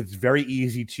that. Because it's very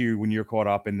easy to, when you're caught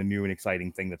up in the new and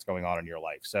exciting thing that's going on in your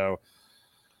life. So,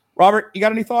 Robert, you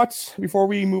got any thoughts before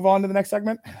we move on to the next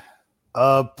segment?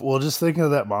 Well, just thinking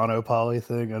of that monopoly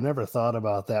thing, I never thought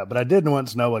about that, but I did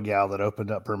once know a gal that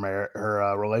opened up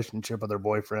her relationship with her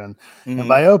boyfriend. Mm-hmm. And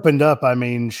by opened up, I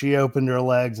mean she opened her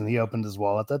legs and he opened his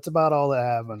wallet. That's about all that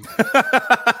happened.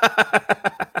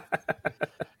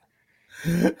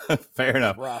 Fair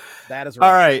enough. Rough. That is rough.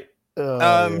 All right.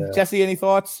 Yeah. Jesse, any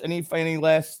thoughts? Any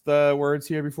last words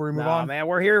here before we move on? Man,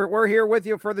 we're here with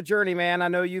you for the journey, man. I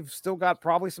know you've still got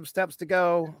probably some steps to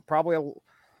go. Probably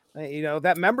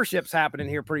that membership's happening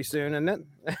here pretty soon, isn't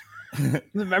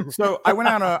it? So I went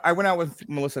out with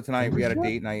Melissa tonight. We had a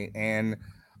date night, and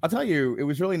I'll tell you, it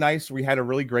was really nice. We had a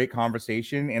really great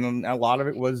conversation, and a lot of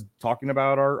it was talking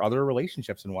about our other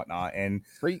relationships and whatnot. And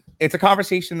it's a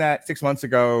conversation that 6 months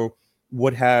ago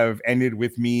would have ended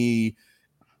with me,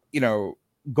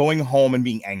 going home and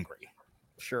being angry,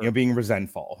 sure, being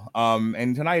resentful.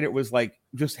 And tonight it was like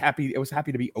just happy. It was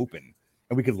happy to be open,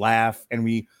 and we could laugh, and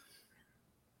we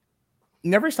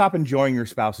never stop enjoying your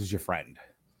spouse as your friend,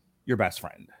 your best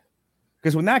friend.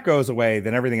 Because when that goes away,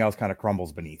 then everything else kind of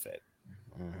crumbles beneath it.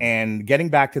 Mm-hmm. And getting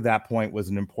back to that point was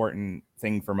an important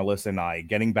thing for Melissa and I,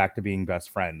 getting back to being best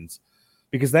friends.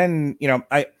 Because then,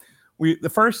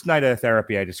 the first night of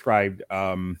therapy, I described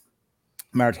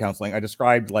marriage counseling. I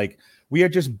described like we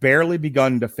had just barely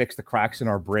begun to fix the cracks in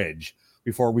our bridge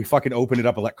before we fucking opened it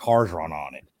up and let cars run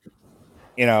on it.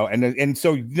 And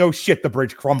so no shit, the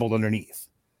bridge crumbled underneath.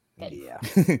 Yeah.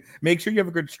 Make sure you have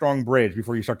a good, strong bridge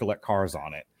before you start to let cars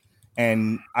on it.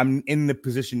 And I'm in the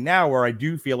position now where I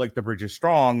do feel like the bridge is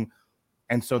strong.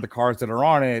 And so the cars that are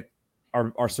on it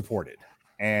are supported.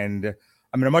 And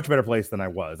I'm in a much better place than I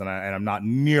was. And I'm not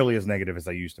nearly as negative as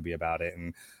I used to be about it.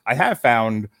 And I have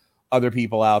found other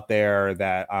people out there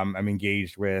that I'm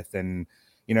engaged with, and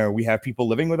we have people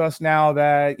living with us now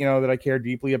that that I care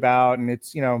deeply about, and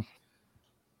it's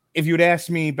if you'd asked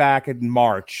me back in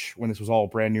March when this was all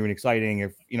brand new and exciting,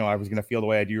 if I was going to feel the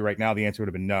way I do right now, the answer would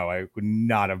have been no. I would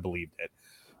not have believed it.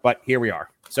 But here we are.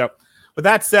 So with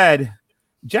that said,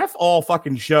 Jeff all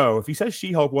fucking show, if he says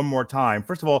She-Hulk one more time,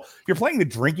 first of all, if you're playing the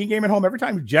drinking game at home, every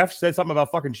time Jeff says something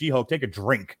about fucking She-Hulk, take a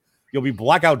drink. You'll be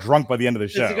blackout drunk by the end of the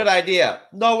show. It's a good idea.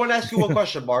 No, I want to ask you one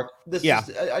question, Mark.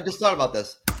 I just thought about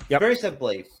this. Yep. Very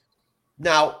simply.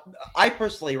 Now, I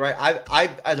personally, right,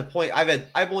 I've at a point,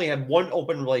 I've only had one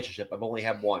open relationship. I've only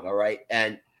had one, all right?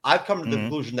 And I've come to the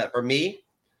conclusion that for me,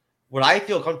 what I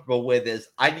feel comfortable with is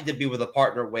I need to be with a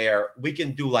partner where we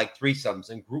can do like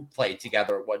threesomes and group play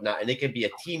together and whatnot, and it can be a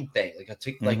team thing,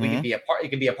 like we can be it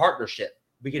can be a partnership.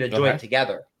 We can enjoy it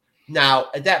together. Now,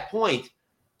 at that point,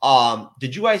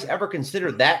 did you guys ever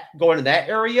consider that going in that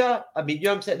area? I mean, you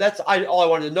know what I'm saying? That's all I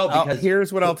wanted to know. Because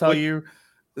here's what I'll tell you.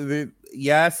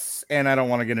 Yes, and I don't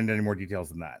want to get into any more details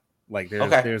than that. Like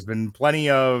there's been plenty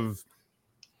of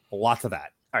lots of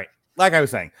that. All right, like I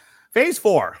was saying, Phase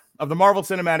 4 of the Marvel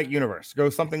Cinematic Universe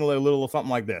goes something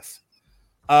like this.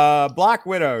 Black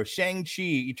Widow, Shang-Chi,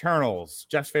 Eternals,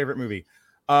 Jeff's favorite movie.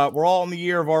 We're all in the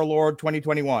year of our Lord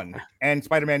 2021, and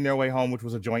Spider-Man No Way Home, which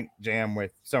was a joint jam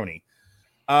with Sony.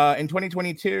 In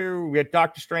 2022, we had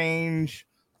Doctor Strange,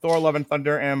 Thor: Love and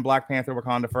Thunder, and Black Panther: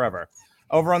 Wakanda Forever.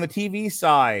 Over on the TV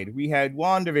side, we had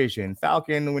WandaVision,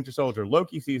 Falcon, The Winter Soldier,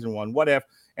 Loki Season 1, What If,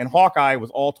 and Hawkeye was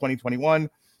all 2021.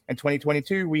 In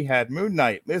 2022, we had Moon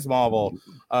Knight, Ms. Marvel,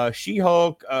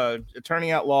 She-Hulk,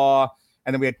 Attorney at Law,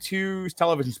 and then we had 2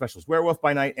 television specials, Werewolf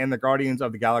by Night and the Guardians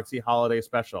of the Galaxy Holiday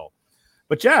Special.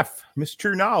 But Jeff, Mr.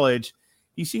 True Knowledge,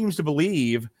 he seems to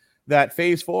believe that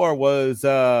Phase 4 was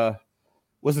a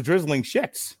drizzling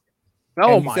shits.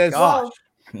 Oh my gosh.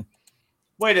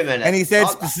 Wait a minute. And he said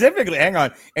specifically, hang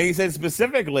on. And he said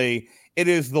specifically, it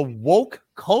is the woke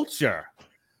culture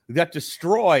that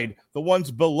destroyed the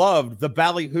once beloved, the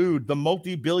ballyhooed, the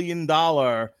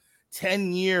multi-billion-dollar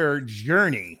 10-year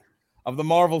journey of the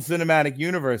Marvel Cinematic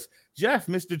Universe. Jeff,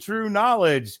 Mr. True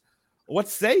Knowledge, what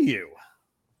say you?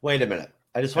 Wait a minute.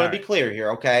 I just want to be clear here,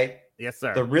 okay? Yes,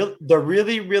 sir. The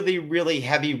really, really, really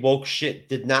heavy woke shit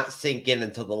did not sink in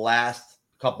until the last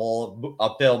couple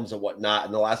of films and whatnot,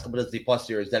 and the last couple of Disney Plus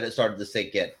series, then it started to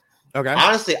sink in. Okay.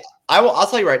 Honestly, I'll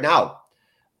tell you right now,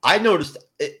 I noticed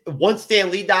once Stan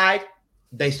Lee died,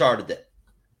 they started it.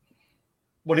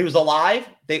 When he was alive,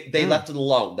 they left it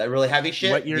alone. That really heavy shit.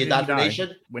 What year the did he die?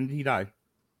 indoctrination. When did he die?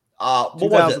 What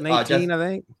 2018, was it? I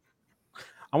think.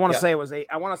 I want to say it was 8.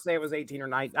 I want to say it was 18 or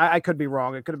 19. I could be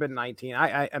wrong. It could have been 19.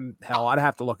 I am hell. I'd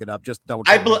have to look it up. Just don't.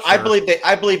 I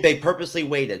believe they purposely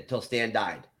waited till Stan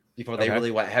died before they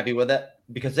really went heavy with it,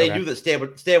 because they knew that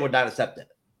Stan would not accept it.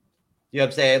 You know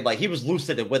what I'm saying? Like, he was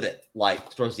lucid with it,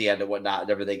 like towards the end and whatnot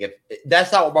and everything.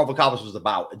 That's not what Marvel Comics was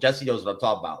about. Jesse knows what I'm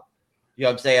talking about. You know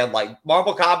what I'm saying? Like,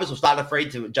 Marvel Comics was not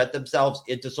afraid to inject themselves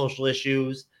into social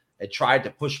issues and tried to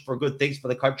push for good things for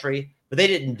the country, but they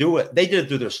didn't do it. They did it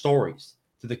through their stories,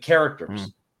 through the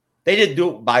characters. They didn't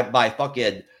do it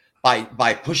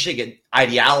by pushing an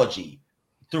ideology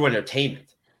through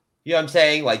entertainment. You know what I'm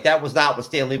saying? Like, that was not what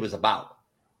Stan Lee was about,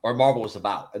 or Marvel was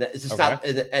about. And it's just not.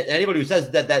 And anybody who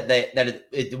says that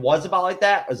it was about like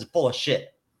that is full of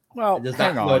shit. Well, it does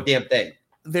not know a damn thing.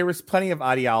 There was plenty of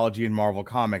ideology in Marvel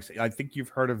Comics. I think you've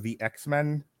heard of the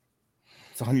X-Men.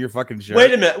 It's on your fucking shirt.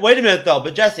 Wait a minute though.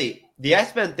 But Jesse, the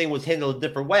X-Men thing was handled a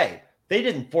different way. They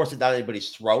didn't force it down anybody's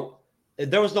throat.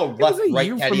 There was no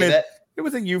left-right petty of it. It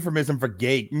was a euphemism for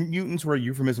gay. Mutants were a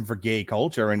euphemism for gay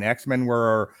culture, and X-Men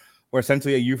were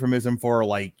essentially a euphemism for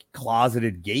like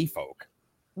closeted gay folk.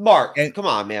 Mark, come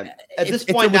on, man. At this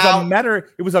point now,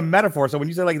 it was a metaphor. So when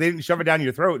you say like they didn't shove it down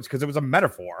your throat, it's because it was a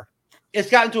metaphor. It's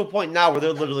gotten to a point now where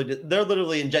they're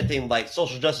literally injecting like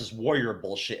social justice warrior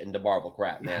bullshit into Marvel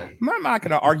crap, man. I'm not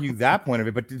going to argue that point of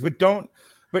it, but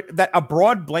that a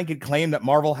broad blanket claim that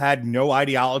Marvel had no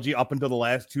ideology up until the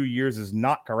last 2 years is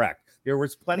not correct. There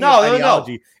was plenty of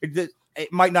ideology. No.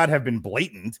 It might not have been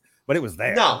blatant, but it was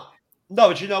there. No,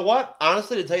 but you know what?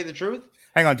 Honestly, to tell you the truth,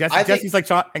 hang on, Jesse. Jesse's like,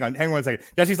 hang on 1 second.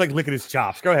 Jesse's like licking his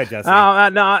chops. Go ahead, Jesse.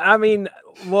 No, I mean,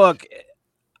 look,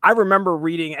 I remember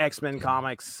reading X-Men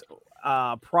comics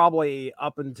probably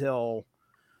up until,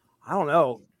 I don't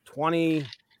know, 20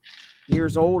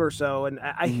 years old or so. And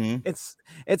it's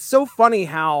so funny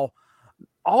how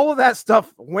all of that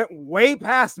stuff went way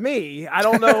past me. I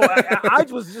don't know. I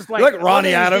was just like, look,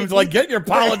 Ronnie Adams, like, get your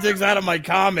politics out of my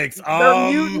comics.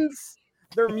 They're mutants.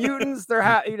 They're mutants. They're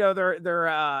out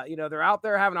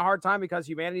there having a hard time because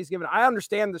humanity's given. I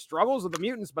understand the struggles of the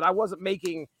mutants, but I wasn't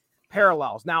making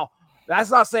parallels. Now, That's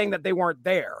not saying that they weren't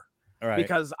there. Right.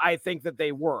 Because I think that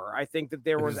they were. I think that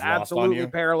there It was was lost on absolutely you?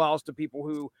 parallels to people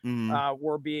who Mhm.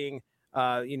 were being,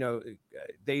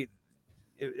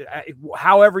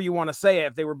 however you want to say it,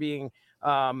 if they were being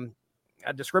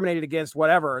discriminated against,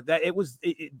 whatever, that it was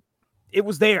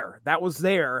there. That was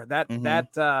there.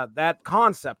 That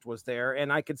concept was there,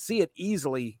 and I could see it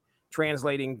easily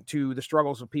translating to the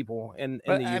struggles of people in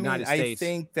the United States. I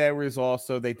think there was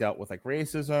also, they dealt with like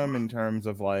racism in terms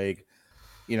of like,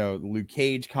 Luke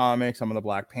Cage comics, some of the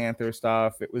Black Panther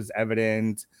stuff. It was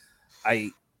evident.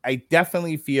 I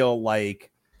definitely feel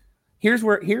like here's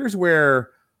where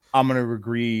I'm going to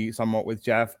agree somewhat with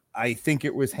Jeff. I think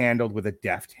it was handled with a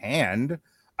deft hand.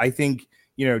 I think,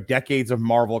 decades of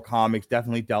Marvel comics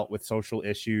definitely dealt with social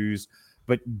issues,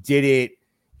 but did it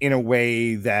in a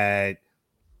way that,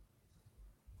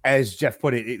 as Jeff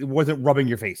put it, it wasn't rubbing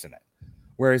your face in it.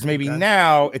 Whereas maybe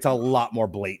now it's a lot more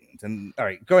blatant. And all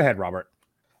right, go ahead, Robert.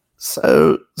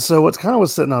 So what's kind of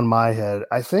was sitting on my head,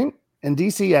 I think, and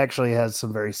DC actually has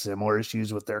some very similar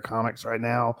issues with their comics right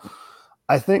now.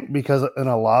 I think because in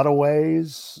a lot of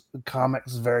ways,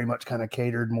 comics very much kind of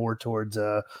catered more towards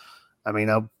a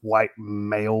white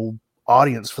male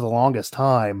audience for the longest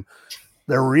time.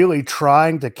 They're really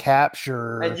trying to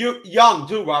capture, and you young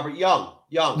too, Robert, young.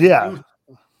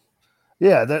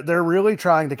 Yeah, they're really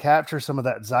trying to capture some of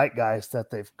that zeitgeist that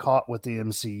they've caught with the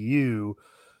MCU,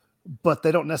 but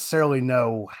they don't necessarily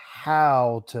know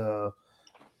how to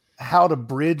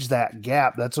bridge that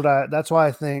gap. That's why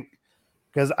I think,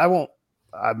 because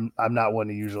I'm not one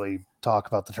to usually talk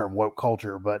about the term woke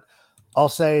culture, but I'll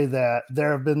say that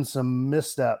there have been some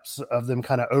missteps of them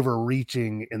kind of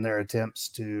overreaching in their attempts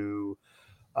to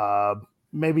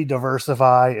maybe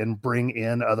diversify and bring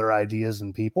in other ideas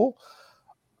and people.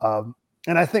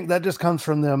 And I think that just comes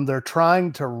from them. They're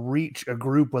trying to reach a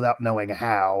group without knowing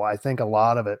how. I think a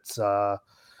lot of it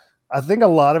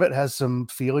has some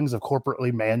feelings of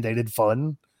corporately mandated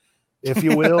fun, if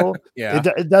you will. Yeah.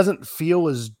 It doesn't feel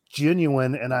as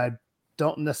genuine, and I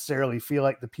don't necessarily feel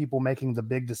like the people making the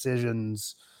big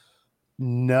decisions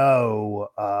know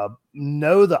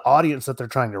the audience that they're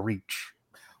trying to reach.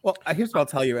 Well, here's what I'll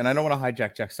tell you, and I don't want to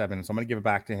hijack Jack 7, so I'm going to give it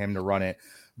back to him to run it.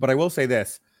 But I will say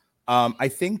this. I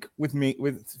think with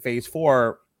Phase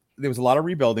 4, there was a lot of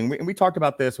rebuilding. We talked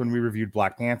about this when we reviewed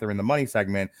Black Panther in the money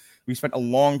segment. We spent a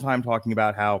long time talking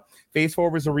about how Phase 4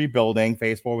 was a rebuilding.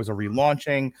 Phase 4 was a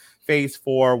relaunching. Phase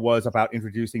 4 was about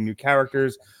introducing new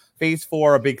characters. Phase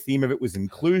 4, a big theme of it was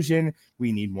inclusion.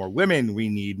 We need more women. We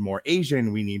need more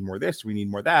Asian. We need more this. We need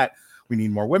more that. We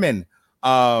need more women,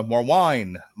 more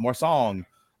wine, more song.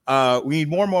 We need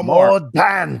more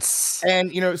dance.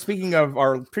 And speaking of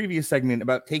our previous segment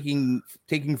about taking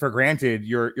for granted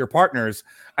your partners,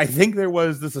 I think there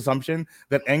was this assumption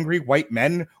that angry white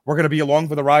men were going to be along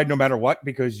for the ride no matter what,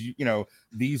 because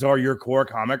these are your core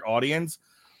comic audience.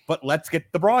 But let's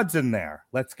get the broads in there.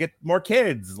 Let's get more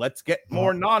kids. Let's get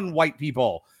more non-white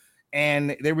people.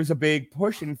 And there was a big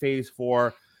push in Phase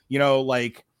 4.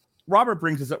 Like Robert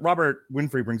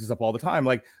Winfrey brings this up all the time.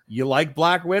 Like, you like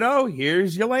Black Widow?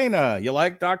 Here's Yelena. You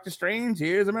like Doctor Strange?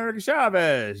 Here's America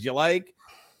Chavez. You like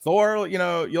Thor? You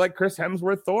like Chris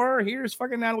Hemsworth Thor? Here's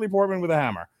fucking Natalie Portman with a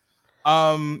hammer.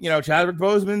 Chadwick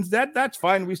Boseman's dead. That's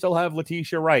fine. We still have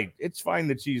Letitia Wright. It's fine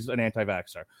that she's an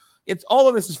anti-vaxxer. It's all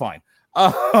of this is fine.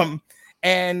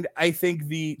 And I think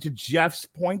to Jeff's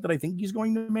point that I think he's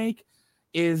going to make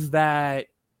is that,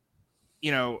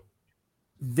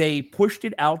 they pushed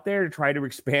it out there to try to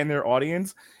expand their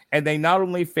audience, and they not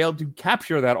only failed to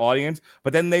capture that audience,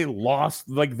 but then they lost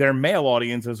like their male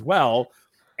audience as well.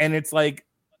 And it's like,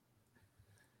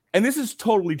 and this is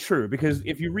totally true, because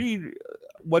if you read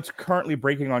what's currently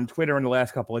breaking on Twitter in the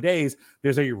last couple of days,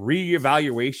 there's a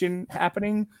reevaluation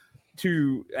happening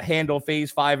to handle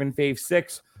Phase 5 and Phase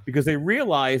 6, because they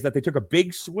realized that they took a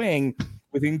big swing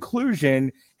with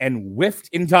inclusion and whiffed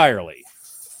entirely.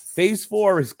 Phase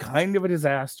 4 is kind of a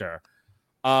disaster.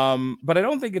 But I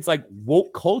don't think it's like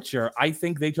woke culture. I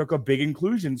think they took a big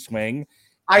inclusion swing.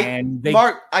 I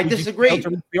disagree.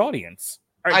 The audience.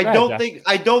 Right,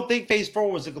 I don't think Phase 4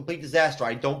 was a complete disaster.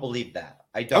 I don't believe that.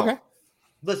 I don't. Okay.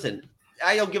 Listen,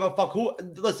 I don't give a fuck who.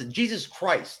 Listen, Jesus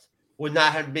Christ would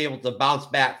not have been able to bounce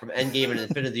back from Endgame and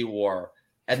Infinity War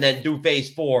and then do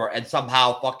Phase 4 and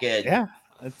somehow fucking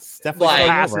it's definitely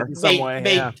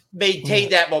maintain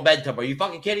that momentum. Are you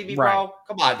fucking kidding me, bro?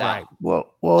 Come on now. Right.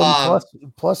 Well,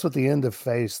 plus with the end of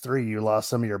Phase 3, you lost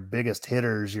some of your biggest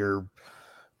hitters, your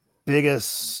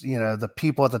biggest, the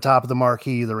people at the top of the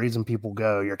marquee, the reason people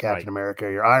go, your Captain America,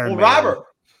 your Iron Man. Robert,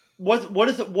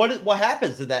 what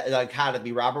happens to that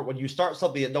economy, Robert, when you start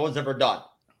something that no one's ever done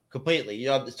completely?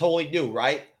 It's totally new,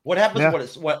 right? What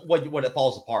happens when it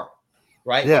falls apart,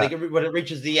 right? Yeah. When it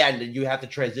reaches the end and you have to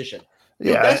transition.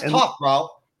 Dude, Yeah, that's and- tough, bro.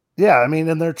 Yeah, I mean,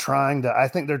 and I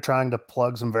think they're trying to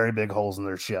plug some very big holes in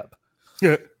their ship.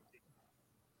 Yeah.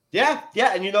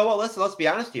 Yeah, and you know what? Let's be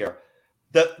honest here.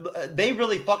 They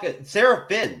really fucking Sarah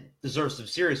Finn deserves some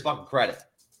serious fucking credit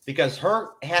because her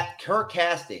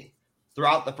casting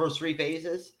throughout the first 3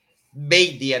 phases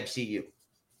made the MCU,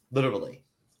 literally.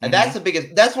 And that's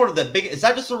one of the biggest. It's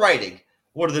not just the writing.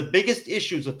 One of the biggest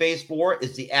issues with Phase 4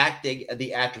 is the acting and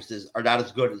the actresses are not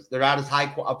as good they're not as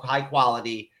high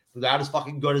quality. They're not as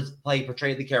fucking good as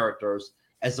portraying the characters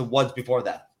as the ones before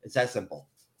that. It's that simple.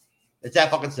 It's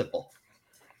that fucking simple.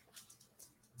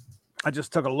 I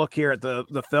just took a look here at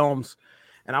the films,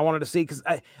 and I wanted to see because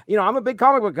I'm a big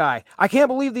comic book guy. I can't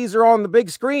believe these are on the big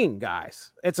screen,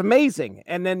 guys. It's amazing.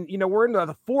 And then we're into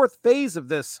the 4th phase of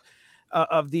this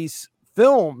of these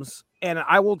films, and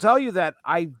I will tell you that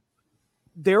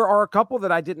there are a couple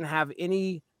that I didn't have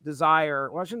any desire.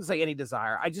 Well, I shouldn't say any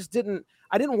desire. I didn't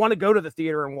want to go to the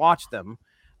theater and watch them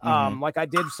like I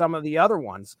did some of the other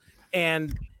ones.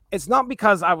 And it's not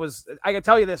because I can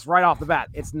tell you this right off the bat.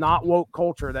 It's not woke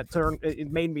culture that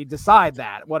it made me decide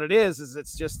that. What it is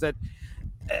it's just that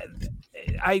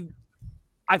I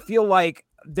feel like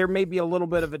there may be a little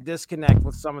bit of a disconnect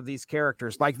with some of these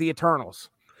characters, like the Eternals.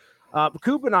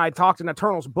 Coop and I talked an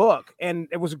Eternals book, and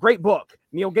it was a great book.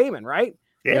 Neil Gaiman, right?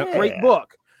 Yeah. Great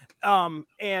book.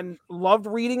 And loved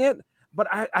reading it, but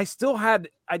I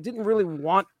didn't really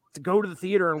want to go to the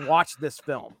theater and watch this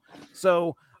film.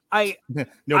 So I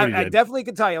definitely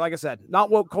can tell you, like I said, not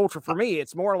woke culture for me.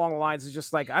 It's more along the lines of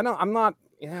just like, I don't know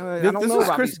This is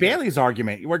about Chris Bailey's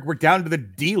argument. We're down to the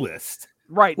D list.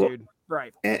 Right, dude.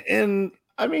 Right. And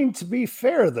I mean, to be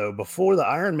fair, though, before the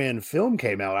Iron Man film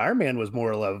came out, Iron Man was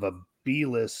more of a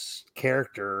B-list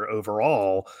character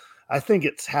overall. I think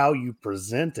it's how you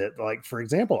present it. Like, for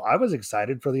example, I was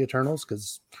excited for the Eternals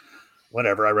because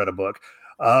whatever, I read a book.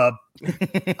 I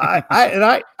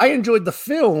enjoyed the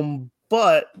film,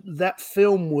 but that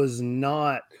film was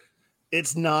not.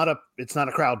 It's not a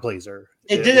crowd pleaser.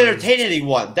 It didn't entertain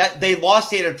anyone. That they lost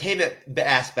the entertainment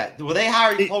aspect. When they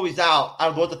hired Chloe Zhao, I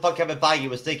don't know what the fuck Kevin Feige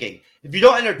was thinking. If you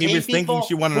don't entertain He was people, thinking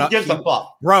she won who gives a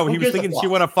fuck? Bro, Who he was gives a thinking fuck? she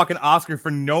won a fucking Oscar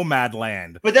for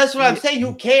Nomadland. But that's what I'm saying.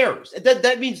 Who cares?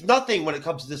 That means nothing when it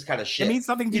comes to this kind of shit. It means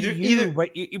nothing to you.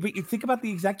 But you think about the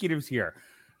executives here.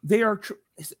 They are.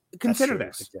 Consider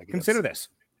this. Consider this.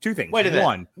 2 things. Wait a minute.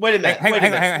 One. Wait a minute. Hang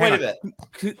Wait a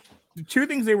minute. 2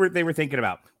 things they were thinking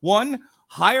about. One,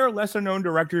 hire lesser known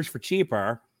directors for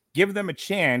cheaper. Give them a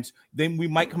chance, then we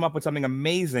might come up with something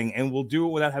amazing, and we'll do it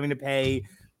without having to pay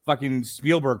fucking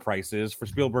Spielberg prices for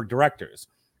Spielberg directors.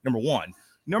 Number 1.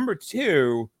 Number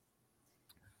 2,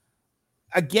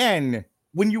 again,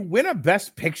 when you win a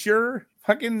Best Picture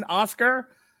fucking Oscar,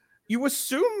 you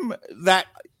assume that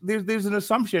there's an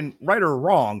assumption, right or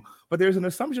wrong, but there's an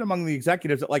assumption among the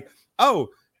executives that like, oh,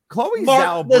 Chloe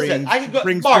Zhao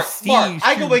brings prestige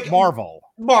to Marvel.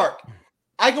 Mark.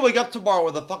 I can wake up tomorrow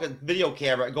with a fucking video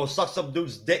camera and go suck some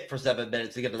dude's dick for 7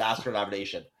 minutes to get an Oscar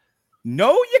nomination.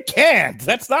 No, you can't.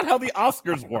 That's not how the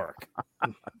Oscars work.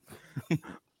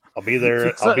 I'll be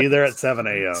there. I'll be there at 7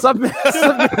 a.m.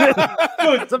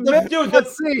 Dude,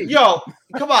 let's see. Yo,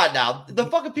 come on now. The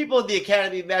fucking people in the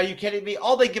Academy, man, are you kidding me?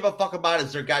 All they give a fuck about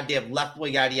is their goddamn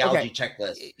left-wing ideology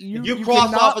checklist. You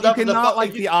cross off enough of the not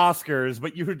like the Oscars,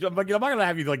 but I'm not gonna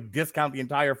have you like discount the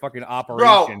entire fucking operation.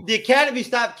 Bro, the Academy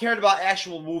stopped caring about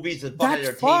actual movies and fucking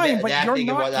That's entertainment fine, but and you're acting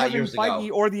and not whatnot Kevin years Feige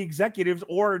ago. or the executives,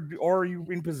 or you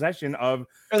in possession of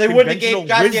Or they wouldn't have conventional gave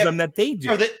goddamn wisdom that they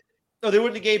do. Or they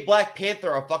wouldn't have gave Black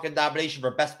Panther a fucking nomination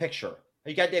for Best Picture. Are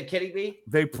you goddamn kidding me?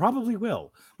 They probably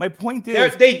will. My point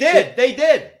is, They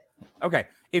did. Okay,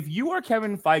 if you are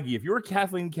Kevin Feige, if you are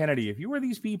Kathleen Kennedy, if you are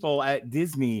these people at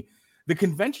Disney, the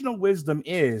conventional wisdom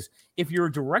is if you're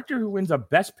a director who wins a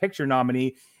Best Picture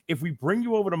nominee, if we bring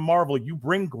you over to Marvel, you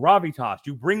bring gravitas,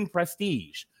 you bring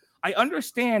prestige. I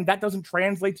understand that doesn't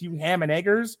translate to you ham and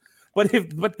eggers, but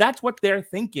that's what they're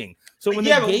thinking. So when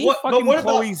they gave fucking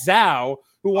Chloe Zhao,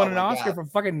 who won an Oscar for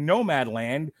fucking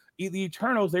Nomadland, the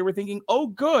Eternals, they were thinking, oh,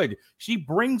 good, she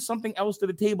brings something else to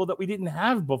the table that we didn't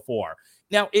have before.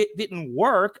 Now, it didn't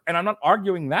work, and I'm not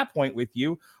arguing that point with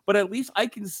you, but at least I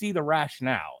can see the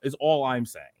rationale, is all I'm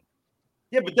saying.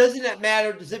 Yeah, but doesn't that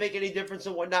matter? Does it make any difference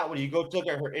and whatnot when you go look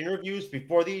at her interviews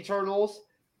before the Eternals,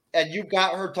 and you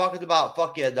got her talking about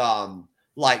fucking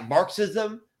like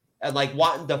Marxism and like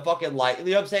wanting to fucking like, you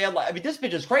know what I'm saying? Like, I mean, this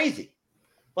bitch is crazy.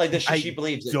 Like this shit she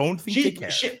believes in. Don't think she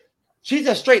cares. She's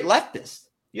a straight leftist.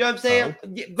 You know what I'm saying?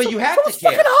 But you have to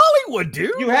care. Fucking Hollywood,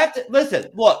 dude. You have to listen.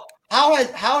 Look, how has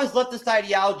leftist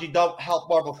ideology don't help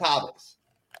Marvel Comics?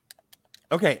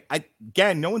 Okay,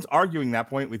 again, no one's arguing that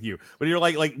point with you, but you're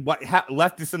like what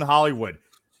leftists in Hollywood?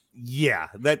 Yeah,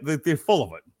 that they're full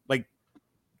of it. Like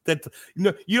that,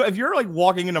 if you're like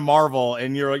walking into Marvel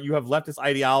and you have leftist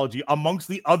ideology amongst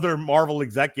the other Marvel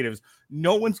executives,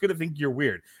 no one's gonna think you're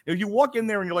weird. If you walk in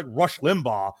there and you're like Rush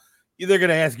Limbaugh, they're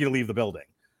gonna ask you to leave the building.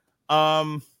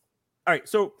 All right,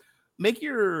 so make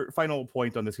your final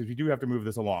point on this because we do have to move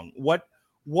this along. What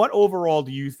overall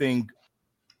do you think?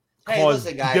 Hey,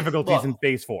 listen, guys. Difficulties Look, in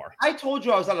phase 4. I told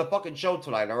you I was on a fucking show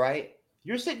tonight, all right?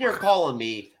 You're sitting here calling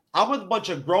me. I'm with a bunch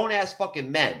of grown-ass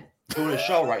fucking men doing a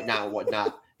show right now and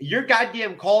whatnot. You're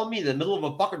goddamn calling me in the middle of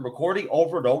a fucking recording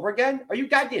over and over again? Are you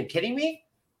goddamn kidding me?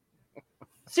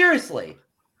 Seriously.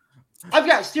 I've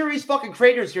got serious fucking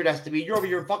creators here next to me. You're over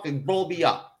here fucking roll me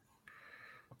up.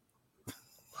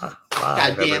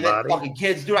 God damn it, fucking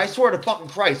kids. Dude, I swear to fucking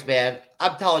Christ, man.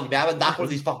 I'm telling you, man. I'm going to knock one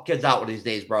of these fucking kids out one of these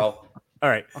days, bro. All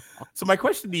right. So my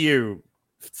question to you,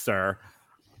 sir,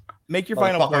 make your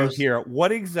final point here.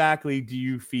 What exactly do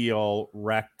you feel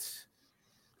wrecked,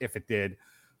 if it did,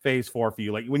 phase 4 for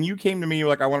you? Like when you came to me, you're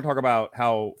like, I want to talk about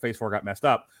how phase 4 got messed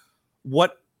up.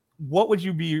 What's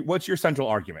your central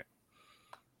argument?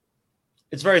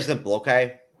 It's very simple,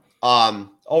 okay?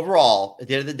 Overall, at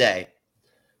the end of the day,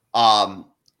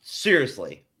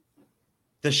 seriously,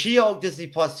 the She-Hulk Disney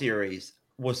Plus series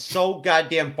was so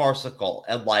goddamn farcical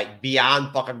and like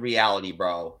beyond fucking reality,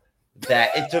 bro, that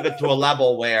it took it to a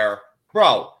level where,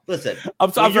 bro, listen.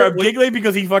 I'm giggling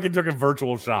because he fucking took a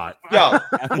virtual shot. Yo,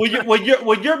 when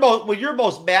you're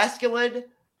most masculine,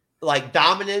 like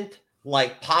dominant,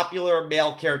 like popular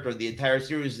male character in the entire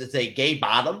series is a gay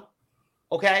bottom,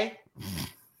 okay?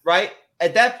 Right?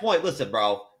 At that point, listen,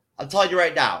 bro, I'm telling you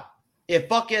right now, if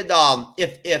fucking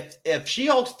if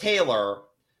She-Hulk's Taylor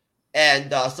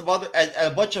and some other and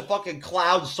a bunch of fucking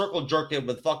clowns circle jerking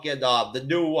with fucking the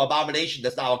new Abomination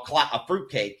that's now a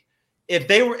fruitcake. If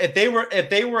they were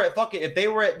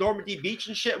at Normandy Beach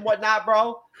and shit and whatnot,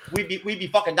 bro, we'd be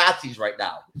fucking Nazis right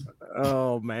now.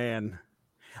 Oh man,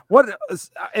 what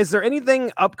is there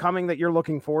anything upcoming that you're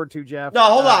looking forward to, Jeff? No,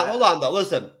 hold on though.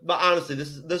 Listen, but honestly,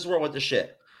 this is where I went to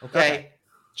shit. Okay,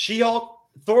 She-Hulk.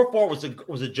 Thor 4 was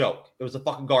a joke. It was a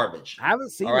fucking garbage. I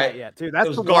haven't seen that yet, too.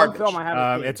 That's the garbage. one film I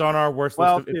haven't seen. It's on our worst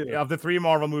list of the 3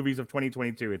 Marvel movies of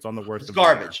 2022. It's on the worst. It's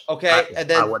garbage. Okay, and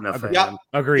then I wouldn't have fan.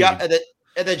 Agreed. Yeah,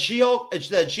 and then She-Hulk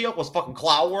was fucking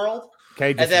Cloud World.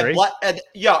 Okay, and then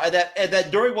and then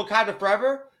during Wakanda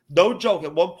Forever, no joke.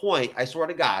 At one point, I swear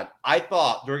to God, I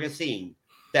thought during a scene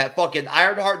that fucking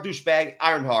Ironheart douchebag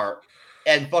Ironheart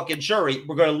and fucking Shuri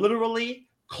were going to literally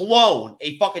clone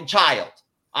a fucking child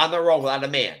on their own without a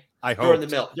man. I hope during the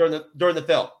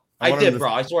film. I did,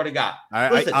 bro. I swear to God.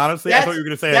 Listen, honestly, I thought you were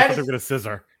going to say I thought they were going to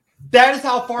scissor. That is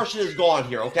how far shit has gone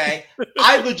here, okay?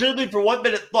 I legitimately, for 1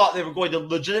 minute, thought they were going to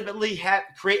legitimately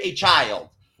create a child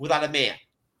without a man.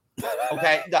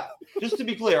 Okay? Now, just to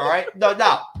be clear, all right? No.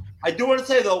 I do want to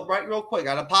say, though, right real quick,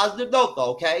 on a positive note,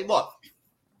 though, okay? Look,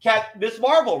 Miss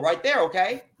Marvel right there,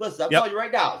 okay? Listen, I'm telling you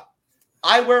right now.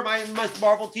 I wear my Miss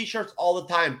Marvel t-shirts all the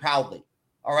time, proudly.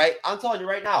 All right, I'm telling you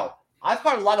right now, I've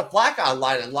caught a lot of flack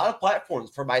online and a lot of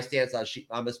platforms for my stance on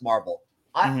Miss Marvel.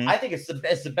 I think it's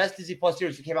the best Disney Plus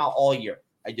series that came out all year.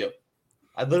 I do.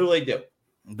 I literally do.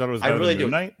 I really do.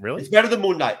 Moon Knight? Really? It's better than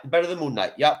Moon Knight. Better than Moon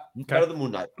Knight. Yep. Okay. Better than Moon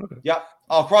Knight. Okay. Yep.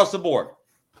 Across the board.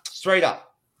 Straight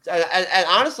up. And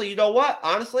honestly, you know what?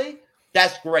 Honestly,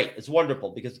 that's great. It's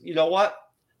wonderful because you know what?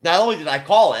 Not only did I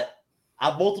call it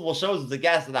on multiple shows as a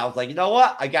guest, and I was like, you know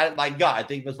what? I got it in my gut. I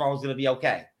think Miss Marvel's going to be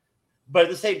okay. But at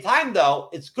the same time, though,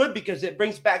 it's good because it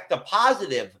brings back the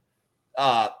positive,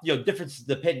 differences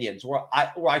of opinions. Where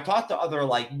I talk to other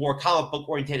like more comic book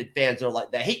oriented fans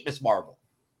that hate Miss Marvel,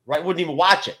 right? Wouldn't even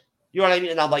watch it. You know what I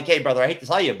mean? And I'm like, hey, brother, I hate to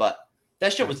tell you, but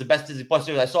that shit was the best Disney Plus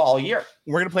series I saw all year.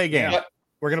 We're gonna play a game.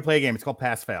 We're gonna play a game. It's called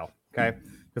Pass Fail. Okay,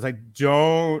 because I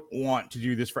don't want to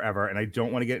do this forever, and I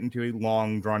don't want to get into a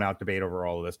long, drawn out debate over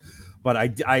all of this.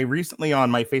 But I recently on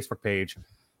my Facebook page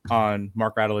on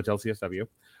Mark Rattle LCSW.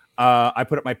 I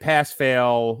put up my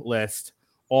pass-fail list,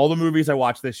 all the movies I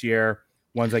watched this year,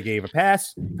 ones I gave a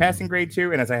passing grade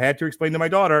to, and as I had to explain to my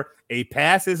daughter, a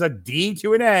pass is a D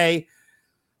to an A,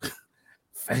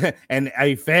 and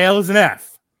a fail is an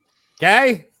F.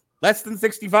 Okay? Less than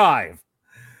 65.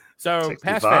 So 65.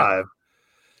 Pass-fail.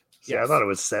 Yeah, yes. I thought it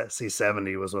was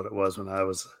C70 was what it was when I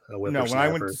was a whippersnapper. No, when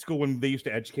I went to school when they used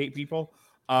to educate people,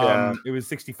 it was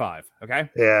 65. Okay.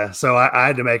 Yeah. So I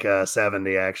had to make a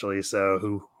 70 actually.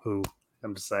 So who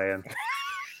I'm just saying.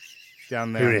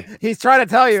 Down there. He's trying to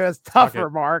tell you it's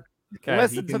tougher, Mark. Okay,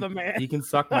 listen to the man. He can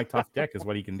suck my tough dick is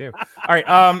what he can do. All right.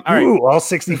 All right. Ooh, all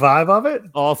 65 of it?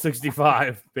 All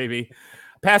 65, baby.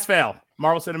 Pass fail.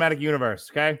 Marvel Cinematic Universe.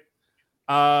 Okay.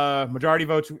 Majority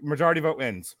vote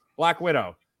wins. Black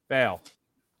Widow. Fail.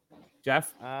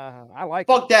 Jeff. I like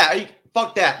Fuck that.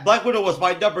 Fuck that. Black Widow was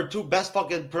my number 2 best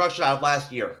fucking production out of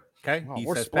last year. Okay. Oh, He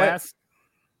we're says split. pass.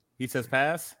 He says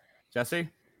pass. Jesse.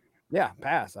 Yeah,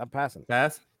 pass. I'm passing.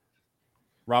 Pass.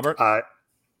 Robert. I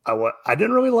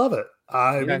didn't really love it.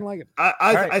 You didn't like it.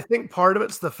 right. I think part of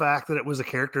it's the fact that it was a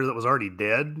character that was already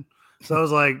dead. So I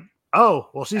was like, oh,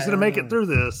 well, she's gonna make it through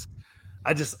this.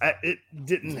 It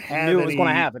didn't have Knew it was going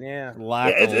to any- happen. Yeah.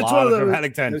 It's it's lot one of of those-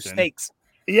 dramatic No tension. stakes.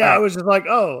 Yeah, All I right. was just like,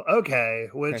 oh, okay.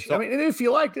 Which Okay, so- I mean, and if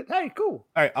you liked it, hey, cool.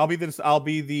 All right. I'll be the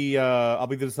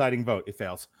deciding vote. It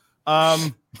fails.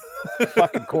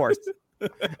 Fucking course.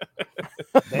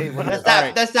 That's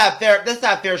not, that's not fair. That's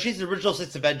not fair. She's the original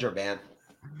Sixth Avenger, man.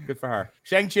 Good for her.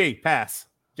 Shang-Chi. Pass.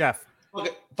 Jeff.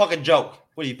 Fucking joke.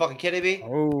 What are you fucking kidding me?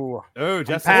 Oh, Oh,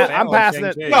 Jeff. I'm passing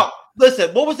it. No,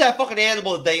 listen. What was that fucking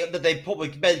animal that they put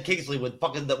with Ben Kingsley with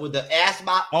the ass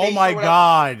mop? Oh face my or whatever?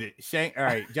 God. All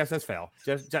right. Jeff says fail.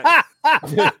 his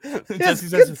Jesse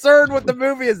says- concern with the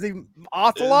movie is the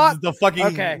ocelot. The fucking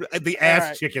Okay. the ass All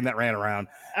right. chicken that ran around.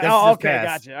 Jesse Oh, says okay,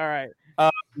 pass. gotcha. All right.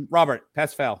 Robert.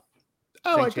 Pass. Fail.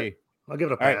 I like Shang-Chi. it. I'll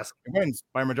give it a All right. pass. It wins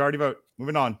by majority vote.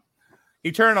 Moving on.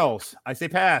 Eternals. I say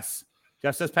pass.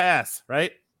 Jeff says pass.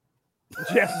 Right.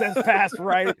 Jeff says pass,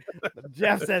 right?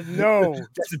 Jeff says no.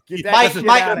 Get that My shit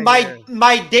my outta my here.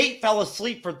 my date fell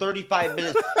asleep for 35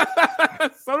 minutes.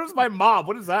 So does my mom.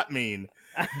 What does that mean?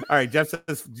 All right. Jeff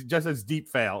says deep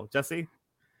fail. Jesse.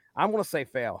 I'm gonna say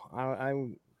fail.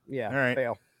 Yeah, All right.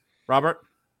 fail. Robert.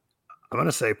 I'm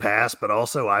gonna say pass, but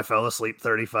also I fell asleep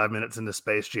 35 minutes into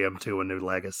Space Jam 2: A New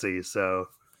Legacy. So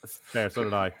Fair. So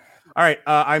did I. All right.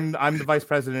 I'm the vice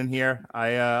president here.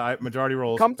 I majority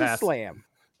rules. Come to pass. slam.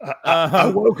 I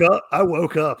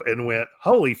woke up and went,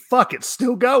 holy fuck, it's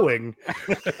still going.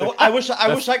 I wish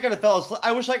I could have fell asleep.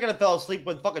 I wish I could have fell asleep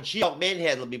when fucking She-Hulk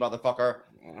manhandled me, motherfucker.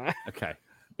 Okay.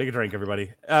 Take a drink,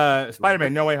 everybody.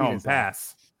 Spider-Man, No Way Home. Yes,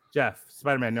 Pass. Jeff.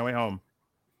 Spider-Man, No Way Home.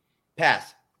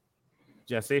 Pass.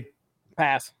 Jesse.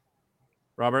 Pass.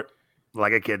 Robert.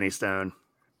 Like a kidney stone.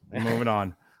 Moving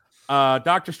on.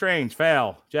 Doctor Strange.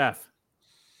 Fail. Jeff.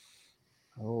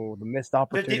 Oh, the missed 50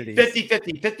 opportunities.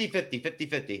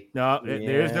 50. No,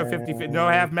 there is no 50. No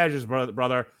half measures,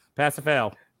 brother. Pass or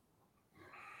fail.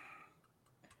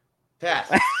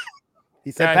 Pass.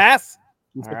 He said Okay. pass.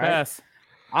 It's All the right. pass.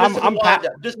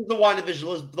 This is the WandaVision.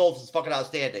 Elizabeth is fucking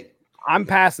outstanding. I'm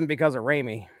passing because of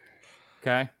Raimi.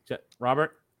 Okay.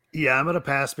 Robert. Yeah, I'm gonna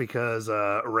pass because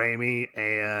Raimi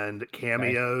and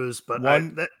cameos, but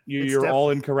One, it's you're all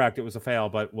incorrect. It was a fail,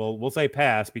 but we'll say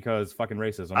pass because fucking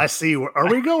racism. I see. Are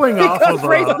we going off Because of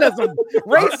racism.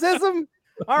 Racism.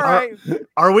 All right.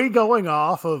 Are we going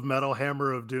off of Metal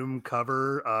Hammer of Doom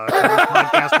cover?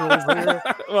 Podcast rules here?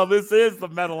 Well, this is the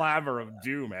Metal Hammer of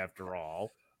Doom, after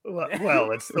all.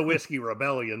 Well, it's the Whiskey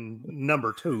Rebellion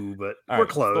 #2, but All we're right,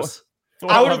 close. So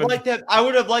I would have 11 liked to. I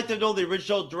would have liked to know the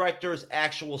original director's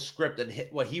actual script and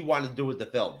what he wanted to do with the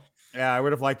film. Yeah, I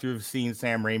would have liked to have seen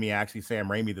Sam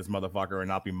Raimi this motherfucker and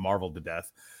not be marveled to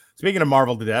death. Speaking of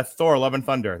marveled to death, Thor: Love and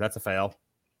Thunder. That's a fail.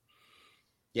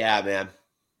 Yeah, man.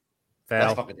 That's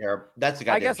Fail. fucking terrible. That's a I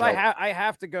goddamn guess joke. I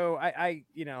have to go. I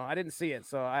I didn't see it,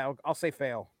 so I'll say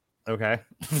fail. Okay.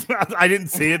 I didn't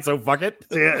see it, so fuck it.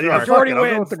 Yeah, Sure. fuck Majority it, I'll go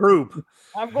wins. with the group.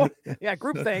 I'm going. Yeah,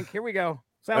 groupthink. Here we go.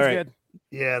 Sounds All right. good.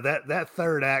 Yeah, that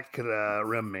third act could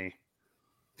rim me.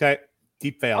 Okay.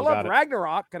 Deep fail. I love Got it.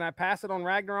 Ragnarok. Can I pass it on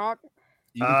Ragnarok?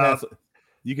 You can pass.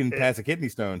 You can pass a kidney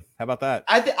stone. How about that?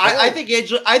 I think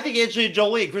Angelina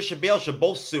Jolie and Christian Bale should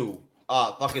both sue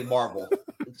fucking Marvel.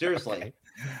 Seriously.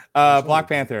 Black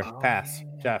Panther. Pass.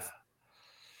 Jeff.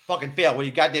 Fucking fail. Were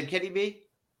you goddamn kidding me?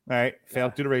 All right.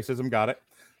 Failed due to racism. Got it.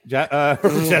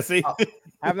 Jesse.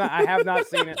 I have not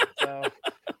seen it. So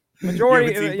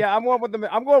majority. seen- Yeah, I'm going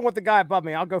with the guy above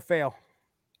me. I'll go fail.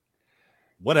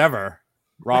 Whatever.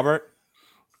 Robert.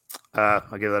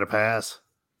 I'll give that a pass.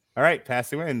 All right.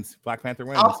 Pass wins. Black Panther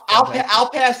wins. I'll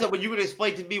pass it when you can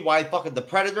explain to me why fucking the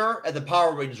Predator and the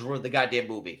Power Rangers were in the goddamn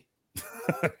movie.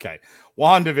 Okay.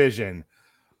 WandaVision.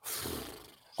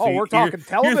 Oh, See, we're talking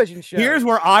television show. Here's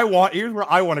where I want to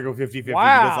go 50-50.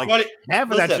 Wow. Because like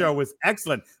half of that Listen. show was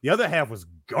excellent. The other half was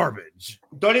garbage.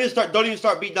 Don't even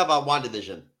start beating up on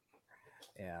WandaVision.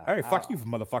 Yeah. All right, fuck you,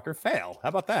 motherfucker. Fail. How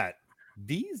about that?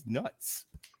 These nuts.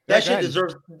 That Go shit ahead.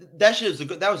 deserves. That shit is a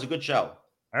good. That was a good show.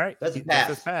 All right. That's a Jeff pass.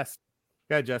 says pass.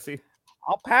 Go ahead, Jesse.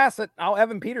 I'll pass it. I'll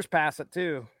Evan Peters pass it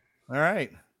too. All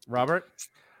right. Robert.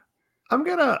 I'm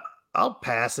gonna I'll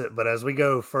pass it, but as we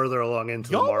go further along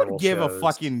into the Y'all Marvel would give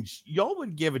shows, y'all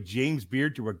would give a James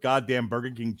Beard to a goddamn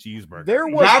Burger King cheeseburger. There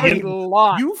was Robert, a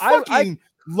lot. You fucking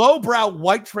lowbrow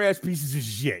white trash pieces of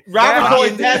shit. Robert's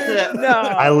only passing it. No,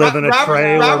 I live in a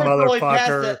trailer,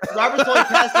 motherfucker. Robert's only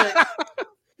passing it.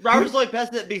 Robert's only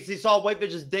passing it because he saw White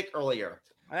Bitch's dick earlier.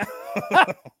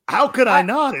 How could I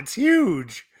not? It's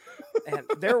huge. and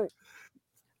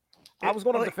I was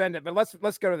going to defend it, but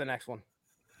let's go to the next one.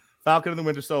 Falcon and the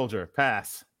Winter Soldier.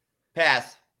 Pass.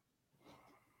 Pass.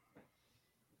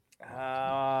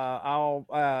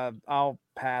 I'll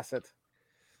pass it.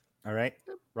 All right.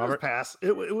 Robert, Robert. pass.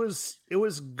 It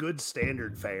was good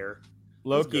standard fare.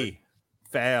 Loki.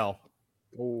 Fail.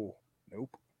 Oh,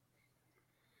 nope.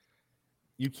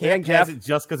 You can't Yeah, pass Jeff. it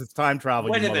just because it's time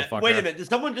travel. Wait you a minute. motherfucker. Wait a minute. Did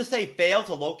someone just say fail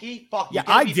to Loki? Fuck. Yeah, you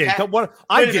can't I be did. Wait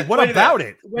I a did. minute, What wait a about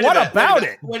minute, it? wait a What minute, about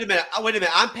it? Wait a minute. Wait a minute.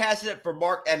 I'm passing it for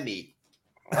Mark and me.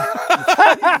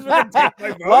 Love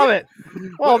it.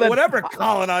 Well, then, Whatever,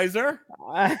 colonizer.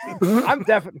 I'm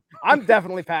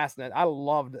definitely passing it. I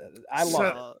loved it. I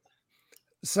loved it.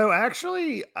 So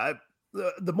actually,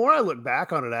 the more I look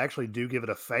back on it, I actually do give it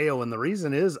a fail, and the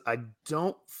reason is I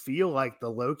don't feel like the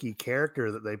Loki character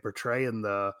that they portray in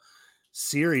the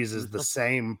series is the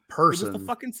same It person. was the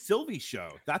fucking Sylvie show.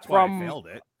 That's why From- I failed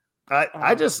it.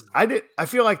 I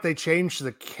feel like they changed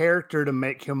the character to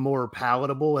make him more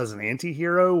palatable as an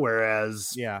anti-hero,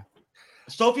 whereas Yeah.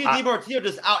 Sophia DiMartino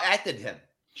just outacted him.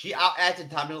 She outacted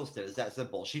Tom Hiddleston. It's that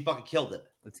simple. She fucking killed it.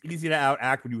 It's easy to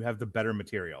outact when you have the better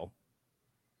material.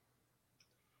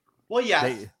 Well,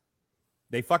 yes.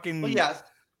 They fucking Well, yes.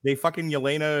 they fucking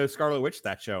Yelena Scarlet Witch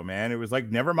that show, man. It was like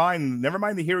never mind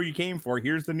the hero you came for.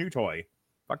 Here's the new toy.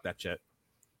 Fuck that shit.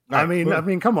 All I right, mean,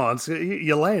 boom. come on, so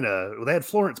Yelena. They had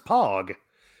Florence Pugh.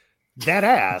 That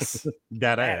ass.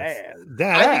 that ass.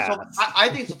 That ass. I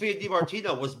think Sophia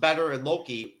DiMartino was better in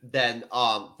Loki than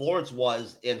Florence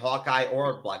was in Hawkeye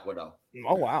or Black Widow.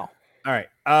 Oh wow. All right.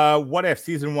 What if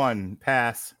season 1?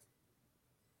 Pass.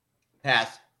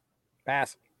 Pass.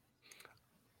 Pass.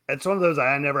 It's one of those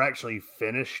I never actually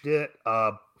finished it.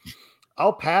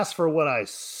 I'll pass for what I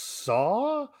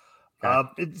saw. Okay.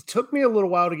 It took me a little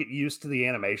while to get used to the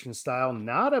animation style.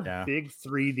 Not a Yeah. big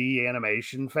 3D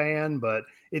animation fan, but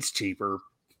it's cheaper. All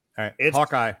right. It's-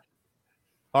 Hawkeye.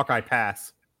 Hawkeye,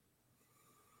 pass.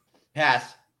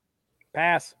 Pass.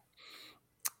 Pass.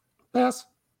 Pass.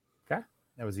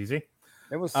 That was easy.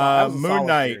 It was, that was a Moon solid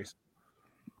Knight. series.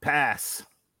 Pass.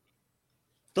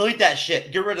 Delete that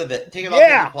shit. Get rid of it. Take it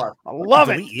Yeah. off Disney Plus. I love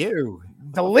it. Delete you.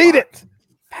 Delete it.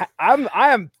 I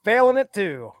am failing it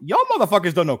too. Y'all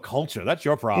motherfuckers don't know culture. That's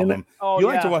your problem. Oh, you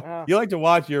like yeah, to watch. yeah. You like to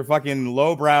watch your fucking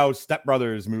lowbrow Step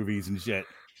Brothers movies and shit.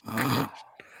 I'm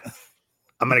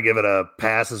going to give it a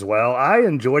pass as well. I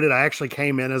enjoyed it. I actually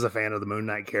came in as a fan of the Moon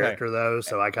Knight character, though,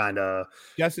 so I kind of...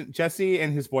 Jesse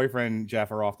and his boyfriend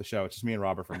Jeff are off the show. It's just me and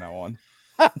Robert from now on.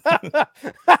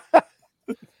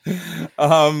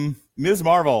 Ms.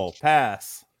 Marvel,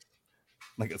 pass.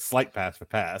 Like a slight pass for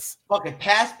pass. Fucking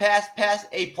pass,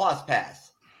 A+,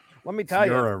 pass. Let me tell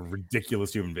You're you, a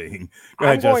ridiculous human being. Go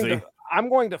ahead, Jesse. I'm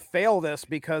going to fail this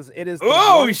because it is. the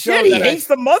Oh one show shit! He that I- hates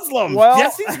the Muslims. Well-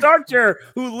 Jesse Starcher,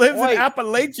 who lives Wait. in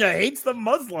Appalachia, hates the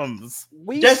Muslims.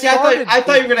 we Jesse, I started thought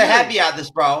you were this gonna have series. me on this,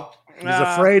 bro. He's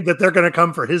afraid that they're going to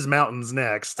come for his mountains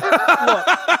next.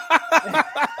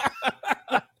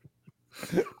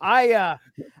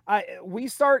 We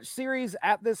start series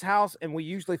at this house and we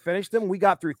usually finish them. We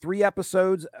got through 3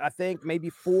 episodes, I think maybe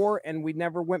 4, and we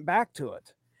never went back to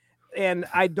it. And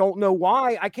I don't know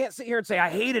why. I can't sit here and say I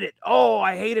hated it. Oh,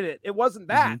 I hated it. It wasn't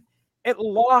that. It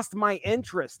lost my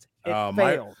interest. It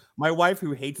failed. My wife,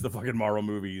 who hates the fucking Marvel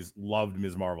movies, loved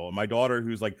Ms. Marvel. And my daughter,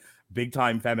 who's like big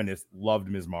time feminist, loved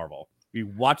Ms. Marvel. We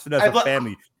watched it as a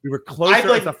family. We were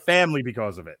closer as a family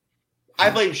because of it. I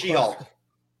blame She-Hulk.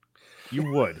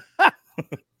 You would.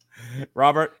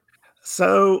 Robert.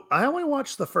 So I only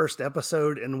watched the first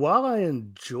episode, and while I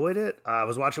enjoyed it, I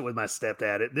was watching it with my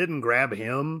stepdad. It didn't grab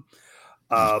him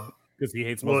Because he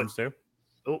hates Muslims too.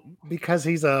 because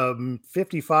he's a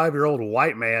 55-year-old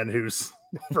white man who's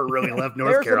never really left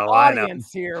North There's Carolina. an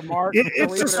audience here, Mark. It's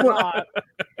believe just it or what- not.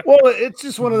 Well, it's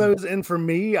just one of those. And for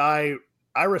me, I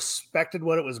respected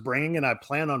what it was bringing, and I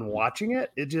plan on watching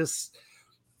it. It just,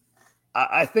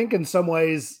 I think in some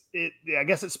ways, I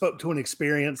guess it spoke to an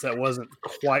experience that wasn't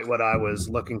quite what I was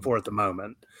looking for at the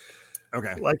moment.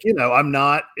 Okay. Like, I'm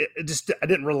not, I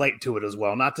didn't relate to it as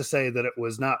well. Not to say that it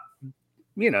was not,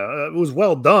 it was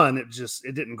well done.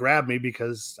 It didn't grab me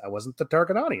because I wasn't the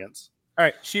target audience. All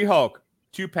right. She-Hulk.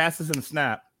 2 passes and a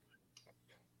snap.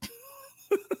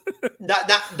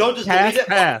 Don't just Pass, delete it.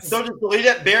 pass. Don't just delete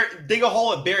it. Dig a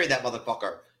hole and bury that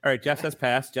motherfucker. All right, Jeff says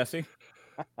pass. Jesse?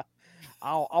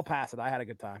 I'll pass it. I had a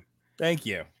good time. Thank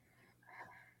you.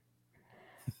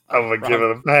 I'm gonna give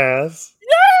it a pass.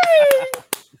 Yay!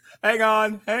 Hang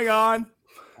on.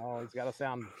 Oh, he's got a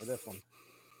sound for this one.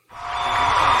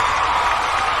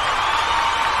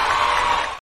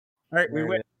 All right, we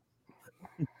win.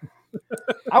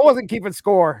 I wasn't keeping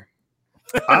score.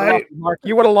 Mark,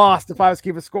 you would have lost if I was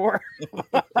keeping score.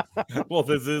 Well,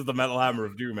 this is the Metal Hammer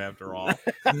of Doom, after all.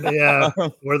 Yeah,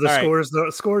 where the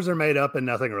All scores are made up and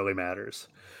nothing really matters.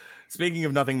 Speaking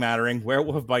of nothing mattering,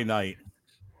 Werewolf by Night.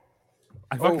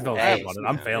 I fucking felt bad about it.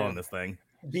 I'm failing this thing.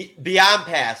 Beyond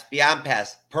pass.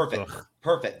 Perfect. Ugh.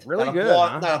 Perfect. Really not good, A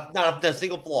flaw, huh? not a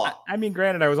single flaw. I mean,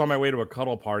 granted, I was on my way to a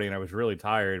cuddle party and I was really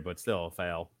tired, but still a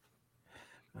fail.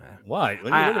 What?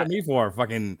 What are you looking at me for?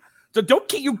 Fucking. So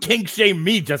don't you kink shame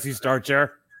me, Jesse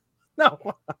Starcher. No.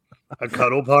 A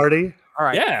cuddle party? All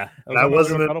right. Yeah, I on my way to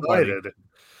wasn't a cuddle party. invited.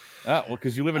 Well,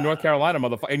 because you live in North Carolina,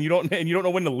 motherfucker, and you don't know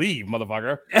when to leave,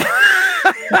 motherfucker.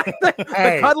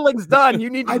 The cuddling's done. You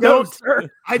need to go, sir.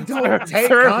 I don't take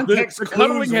Sir, context the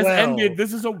cuddling clues has well. ended.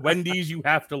 This is a Wendy's. You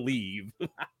have to leave.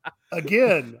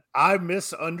 Again, I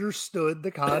misunderstood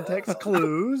the context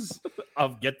clues.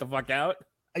 Of get the fuck out.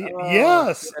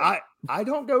 Yes, I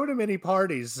don't go to many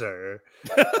parties, sir.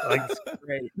 Like,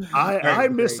 Great. I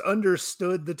Great.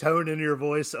 misunderstood the tone in your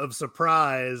voice of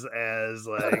surprise as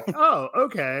like, oh,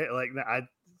 okay. Like I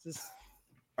just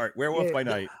All right, Werewolf by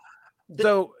Night.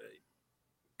 So,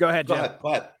 go ahead, Go Jeff.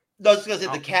 ahead. No, I was just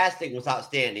gonna say the casting was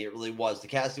outstanding. It really was. The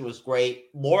casting was great.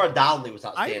 Laura Donnelly was I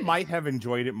outstanding. might have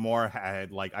enjoyed it more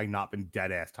had I not been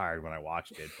dead ass tired when I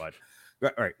watched it. But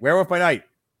all right, Werewolf by Night.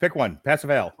 Pick one. Pass or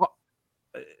fail.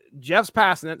 Jeff's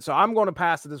passing it, so I'm going to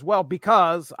pass it as well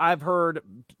because I've heard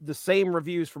the same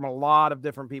reviews from a lot of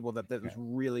different people that was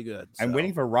really good. I'm so.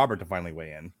 waiting for Robert to finally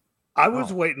weigh in. I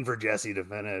was waiting for Jesse to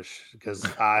finish because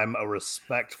I'm a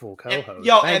respectful co-host.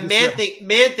 And Man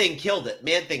Thing killed it.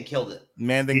 Man Thing killed it.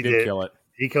 Man Thing did kill it.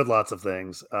 He killed lots of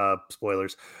things.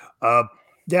 Spoilers.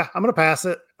 Yeah, I'm gonna pass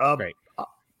it. Great. Go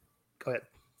ahead.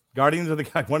 Guardians of the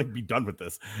I want to be done with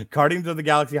this. Guardians of the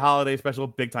Galaxy Holiday Special,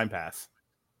 big time pass.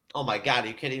 Oh my god, are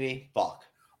you kidding me? Fuck.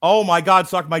 Oh my god,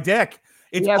 suck my dick.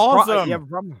 It's awesome.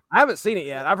 I haven't seen it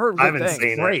yet. I've heard good things.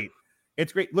 seen it. Great.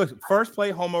 It's great. Look, first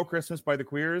play Homo Christmas by the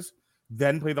Queers,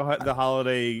 then play the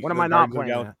holiday. When am I not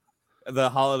playing that? The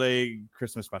holiday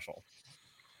Christmas special,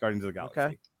 Guardians of the Galaxy.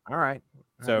 Okay. All right.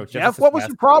 So Jeff, what was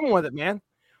your problem with it, man?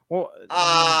 Well,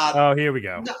 oh, here we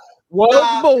go.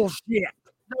 what bullshit?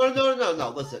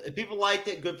 No. Listen, if people liked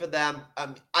it, good for them.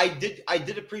 I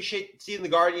did appreciate seeing the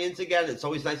Guardians again. It's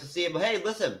always nice to see them. But hey,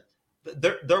 listen,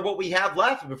 they're what we have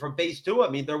left from Phase 2. I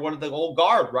mean, they're one of the old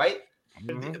guard, right?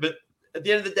 Mm-hmm. But at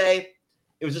the end of the day,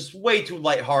 it was just way too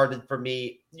lighthearted for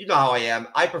me. You know how I am.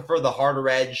 I prefer the harder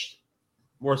edged,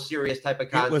 more serious type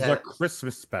of content. It was a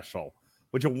Christmas special,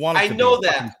 which you wanted. I know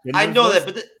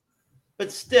that,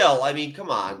 but still, I mean, come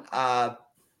on.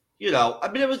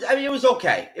 It was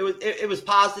okay. It was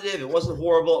positive. It wasn't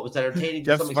horrible. It was entertaining.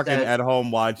 Jeff's to some fucking extent. at home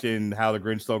watching How the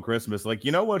Grinch Stole Christmas. Like,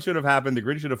 you know what should have happened? The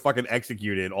Grinch should have fucking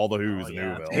executed all the Who's in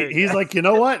Whoville. He's like, you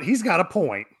know what? He's got a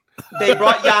point. They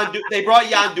brought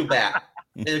Yondu back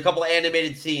in a couple of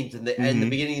animated scenes in the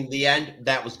beginning and the end.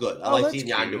 That was good. I like seeing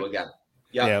Yondu again.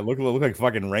 Yep. Yeah, look like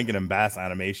fucking Rankin and Bass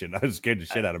animation. That scared the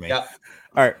shit out of me. Yep.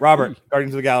 All right, Robert,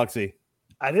 Guardians of the Galaxy.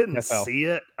 I didn't see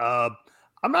it.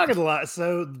 I'm not gonna lie.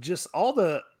 So just all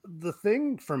the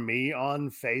thing for me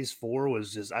on Phase 4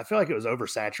 was just I feel like it was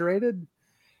oversaturated.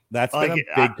 That's been a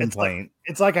big complaint.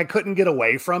 It's like I couldn't get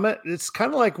away from it. It's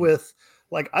kind of like with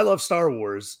I love Star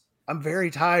Wars. I'm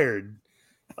very tired.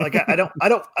 Like I don't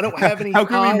have any. How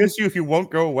can time. we miss you if you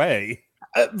won't go away?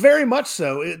 Very much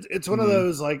so. It's one of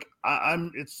those like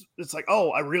it's like, oh,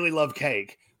 I really love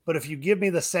cake, but if you give me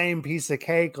the same piece of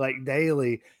cake like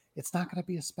daily, it's not going to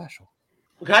be a special.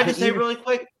 Can I just say really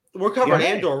quick? We're covering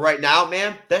Andor right now,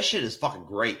 man. That shit is fucking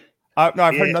great. No,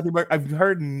 I've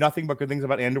heard nothing but good things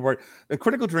about Andor. The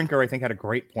Critical Drinker, I think, had a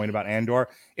great point about Andor.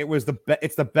 It was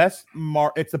it's the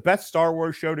best Star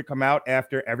Wars show to come out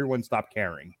after everyone stopped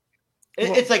caring.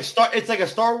 It's like a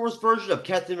Star Wars version of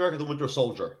Captain America: The Winter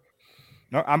Soldier.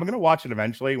 No, I'm gonna watch it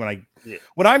eventually when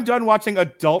I'm done watching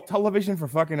adult television for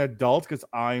fucking adults because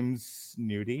I'm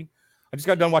snooty. I just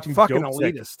got done watching fucking Dope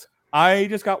elitist. Sick. I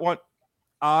just got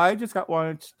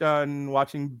done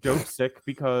watching Dope Sick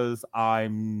because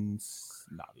I'm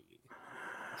snotty.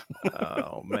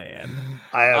 Oh man,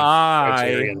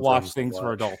 I watch things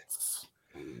for adults.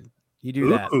 You do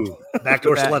that.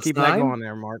 Backdoor Sluts. Keep that going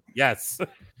there, Mark. Yes,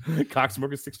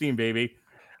 Cocksmoker 16, baby.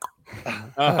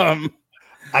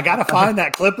 I gotta find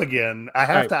that clip again. I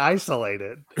have Right. to isolate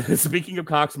it. Speaking of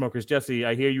cocksmokers, Jesse,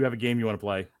 I hear you have a game you want to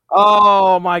play.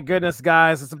 Oh my goodness,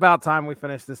 guys! It's about time we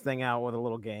finish this thing out with a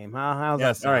little game, huh? How's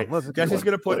Yes, that all sound? right. Let's do Jesse's it.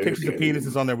 going to put Play pictures of a game.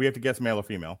 penises on there. We have to guess male or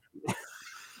female.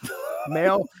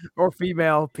 Male or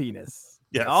female penis.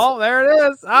 Yes. Oh, there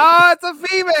it is. Oh, it's a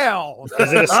female.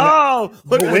 Is it a Oh,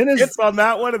 look at When the is- tits on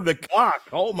that one and the cock.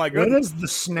 Oh, my What goodness. is the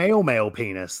snail mail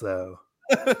penis though?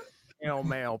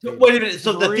 Male So, penis. wait a minute.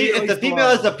 So if Really the female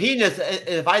has slow. a penis,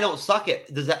 if I don't suck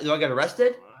it, do I get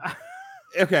arrested?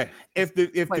 Okay. If Play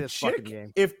the this fucking chick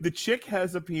game. if the chick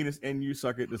has a penis and you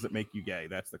suck it, does it make you gay?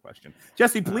 That's the question.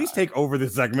 Jesse, please take over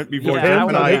this segment before Yeah, Jeff I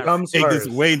and will I do. comes take this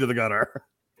first. way into the gutter.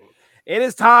 It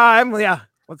is time. Yeah,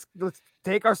 let's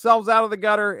take ourselves out of the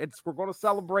gutter. We're going to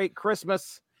celebrate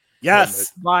Christmas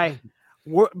Yes. by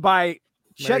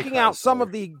checking out some Chrysler.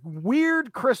 of the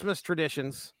weird Christmas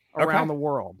traditions Okay. around the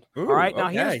world. Ooh, All right, now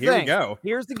okay, here's the here we thing. go.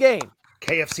 Here's the game.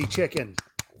 KFC chicken.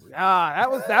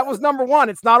 That was number one.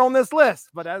 It's not on this list,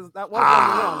 but that was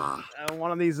number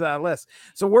one on these lists.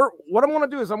 So what I want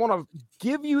to do is I want to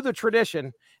give you the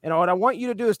tradition, and what I want you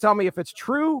to do is tell me if it's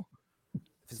true, if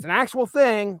it's an actual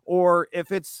thing, or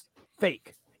if it's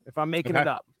fake. If I'm making Okay. it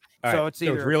up. All So right. it's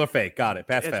either real or fake. Got it.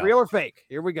 Pass it's fail. real or fake.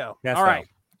 Here we go. Pass All fail. right.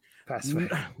 Pass No,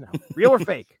 fail. real or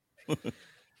fake?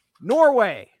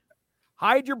 Norway,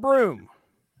 hide your broom.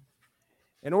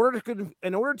 In order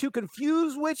to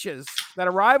confuse witches that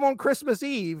arrive on Christmas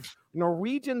Eve,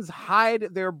 Norwegians hide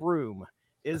their broom.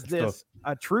 Is That's this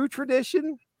a true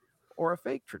tradition or a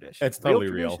fake tradition? It's totally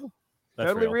real. tradition? That's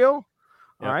Totally real. real.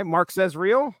 Yep. All right, Mark says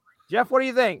real. Jeff, what do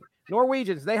you think?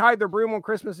 Norwegians, they hide their broom on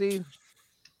Christmas Eve.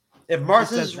 If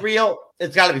Mars It says is that. real,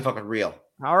 it's got to be fucking real.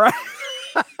 All right.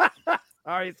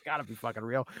 All right, it's got to be fucking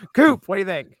real. Coop, what do you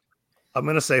think? I'm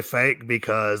gonna say fake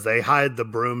because they hide the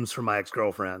brooms from my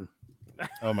ex-girlfriend.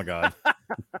 Oh my god.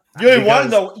 You ain't want to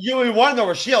Because- know. You ain't want to know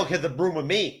where she'll get the broom with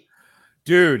me.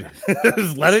 Dude,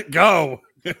 just let it go.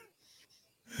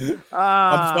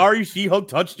 I'm sorry She-Hulk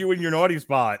touched you in your naughty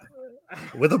spot.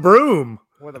 With a broom.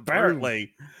 With a broom.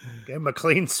 Apparently. Gave him a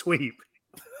clean sweep.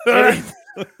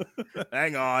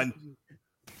 Hang on.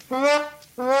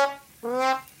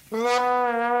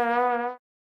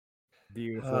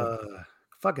 Beautiful.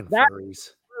 Fucking That- furries.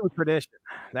 True tradition.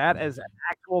 That is an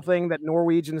actual thing that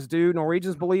Norwegians do.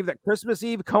 Norwegians believe that Christmas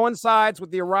Eve coincides with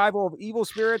the arrival of evil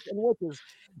spirits and witches.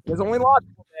 It is only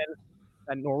logical then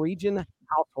that Norwegian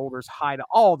householders hide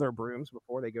all their brooms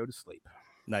before they go to sleep.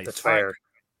 Nice. That's fair.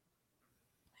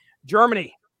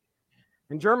 Germany.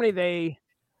 In Germany, they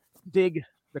dig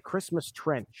the Christmas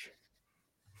trench.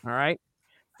 All right.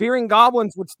 Fearing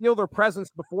goblins would steal their presents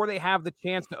before they have the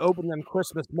chance to open them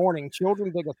Christmas morning,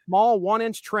 children dig a small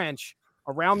 1-inch trench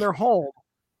around their home,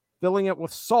 filling it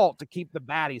with salt to keep the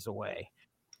baddies away.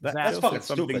 That That's feels fucking like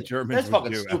something stupid. Germans That's would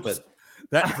fucking do. stupid.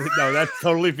 That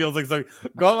totally feels like something.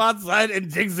 Go outside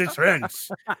and dig the trench.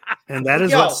 And that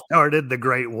is Yo. what started the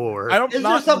Great War. I'm Is there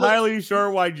not something- entirely sure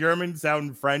why Germans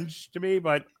sound French to me,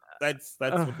 but that's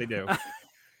what they do.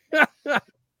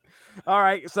 All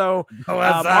right, so Go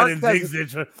Mark outside and says-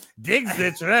 dig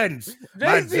the trench.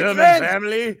 My Dig the German trench.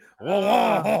 family.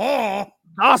 Whoa.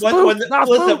 Das When, Boot, when, Das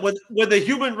listen, Boot. when the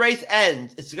human race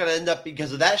ends, it's gonna end up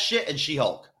because of that shit and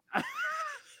She-Hulk.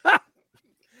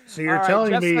 So you're All right,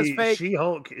 telling Jeff says me fake.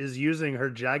 She-Hulk is using her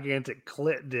gigantic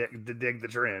clit dick to dig the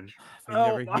trench? I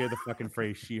Oh, never hear the fucking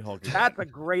phrase She-Hulk. again. That's a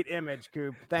great image,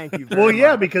 Coop. Thank you. very Well,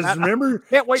 yeah, much. because That- remember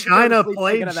can't wait to go to China sleep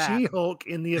played thinking of that. She-Hulk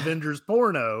in the Avengers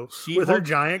porno with her She-Hulk-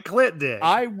 giant clit dick.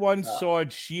 I once saw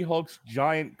She-Hulk's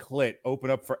giant clit open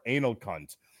up for anal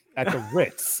cunt at the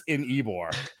Ritz in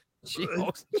Ybor.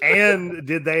 She-Hulk's- And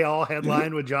did they all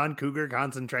headline with John Cougar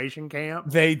concentration camp?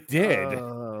 They did.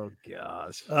 Oh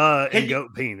gosh. And Can you-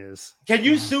 goat penis. Can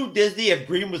you sue Disney if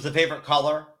green was the favorite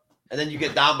color, and then you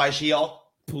get down by She-Hulk?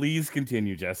 Please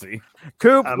continue, Jesse.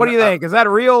 Coop, I'm what do you not- think? Is that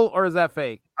real or is that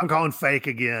fake? I'm calling fake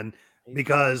again He's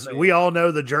because calling we fake. all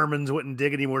know the Germans wouldn't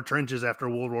dig any more trenches after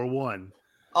World War One.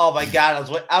 Oh my god,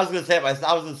 I was gonna say it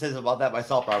myself. I was gonna say something about that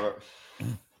myself, Robert.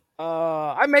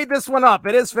 I made this one up.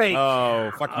 It is fake.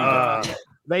 Oh, fuck you. Uh, Jesse.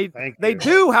 they thank they you.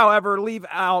 do, however, leave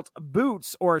out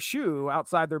boots or a shoe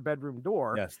outside their bedroom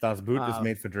door. Yes, Das Boot is Uh,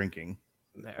 made for drinking.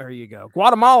 There you go.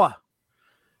 Guatemala.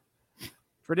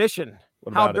 Tradition.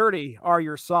 What How about it? dirty are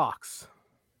your socks?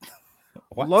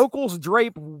 What? Locals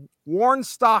drape worn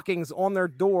stockings on their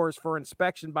doors for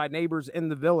inspection by neighbors in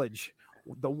the village.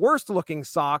 The worst looking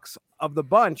socks of the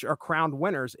bunch are crowned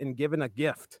winners and given a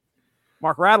gift.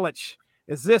 Mark Radlich,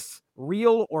 is this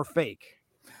real or fake?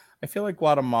 I feel like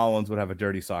Guatemalans would have a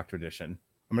dirty sock tradition.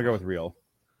 I'm gonna go with real.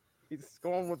 He's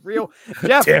going with real.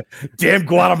 Jeff, Damn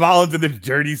Guatemalans and the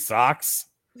dirty socks.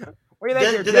 What do you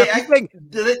think? Do, there,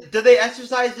 do, Jeff? do they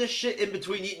exercise this shit in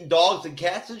between eating dogs and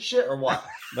cats and shit, or what?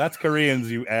 That's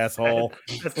Koreans, you asshole.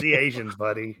 That's the Asians,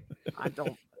 buddy. I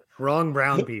don't. Wrong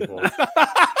brown people.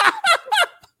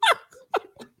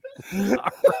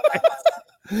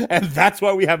 And that's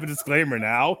why we have a disclaimer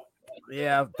now.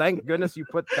 Yeah, thank goodness you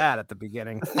put that at the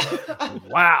beginning.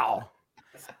 Wow.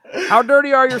 How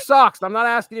dirty are your socks? I'm not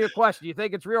asking you a question. You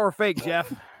think it's real or fake,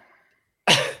 Jeff?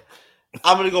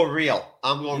 I'm gonna go real.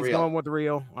 I'm going He's real. going with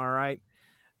real. All right.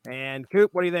 And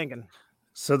Coop, what are you thinking?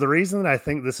 So the reason that I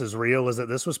think this is real is that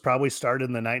this was probably started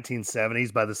in the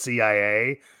 1970s by the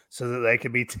CIA, so that they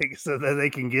can so that they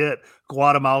can get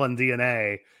Guatemalan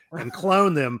DNA and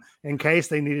clone them in case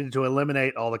they needed to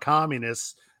eliminate all the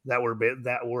communists that were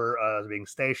being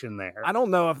stationed there. I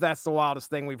don't know if that's the wildest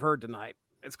thing we've heard tonight.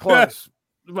 It's close,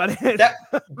 but that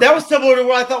was similar to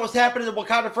what I thought was happening in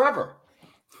Wakanda Forever.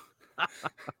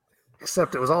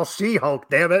 Except it was all She-Hulk,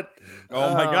 damn it.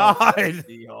 Oh my God.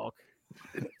 She-Hulk.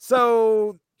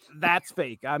 So that's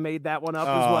fake. I made that one up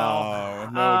as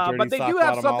well. No but they do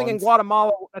have something in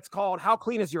Guatemala that's called How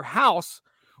Clean Is Your House?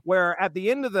 Where at the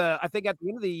end of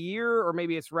the year, or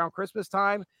maybe it's around Christmas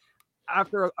time,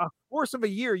 after a course of a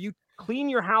year, you clean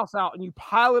your house out and you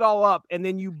pile it all up, and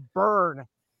then you burn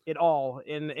it all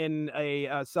in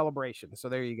a celebration. So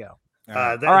there you go.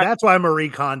 That's why Marie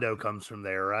Kondo comes from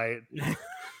there, right?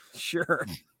 Sure.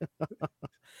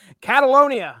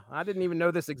 Catalonia. I didn't even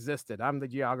know this existed. I'm the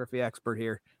geography expert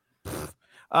here.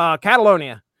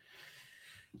 Catalonia.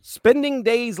 Spending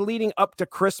days leading up to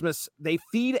Christmas, they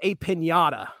feed a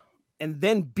piñata and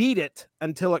then beat it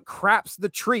until it craps the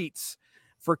treats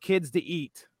for kids to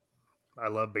eat. I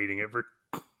love beating it for.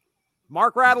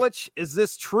 Mark Radulich, is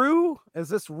this true? Is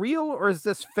this real or is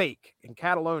this fake in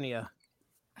Catalonia?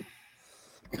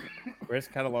 Where's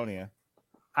Catalonia?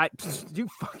 You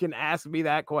fucking asked me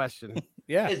that question.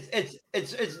 Yeah, it's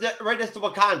right next to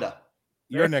Wakanda.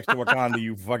 You're next to Wakanda,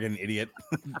 you fucking idiot.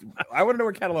 I want to know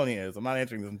where Catalonia is. I'm not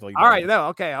answering this until you. All right, no,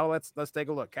 okay. Let's take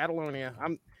a look. Catalonia.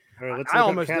 I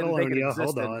almost didn't think it existed.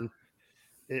 Hold on.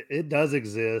 It does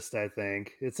exist. I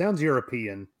think it sounds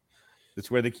European. It's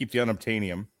where they keep the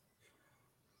unobtainium.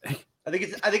 I think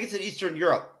it's in Eastern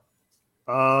Europe.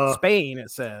 Spain,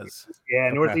 it says.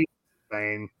 Yeah, northeast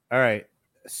Spain. All right.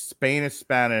 Spain is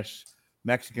Spanish.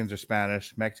 Mexicans are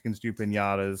Spanish. Mexicans do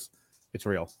piñatas. It's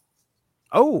real.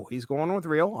 Oh, he's going with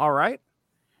real. All right.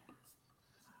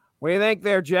 What do you think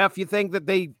there, Jeff? You think that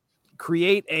they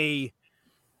create a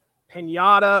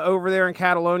piñata over there in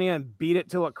Catalonia and beat it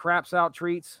till it craps out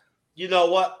treats? You know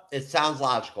what? It sounds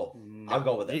logical. I'll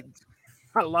go with it.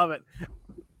 I love it.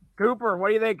 Cooper, what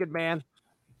are you thinking, man?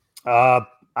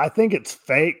 I think it's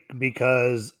fake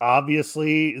because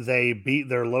obviously they beat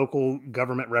their local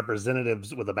government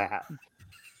representatives with a bat.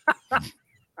 I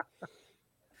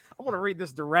want to read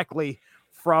this directly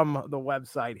from the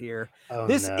website here.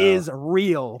 This is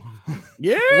real.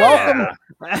 Yeah.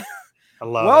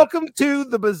 Welcome to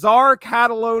the bizarre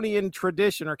Catalan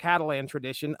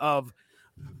tradition of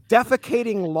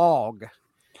defecating log.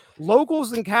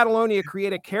 Locals in Catalonia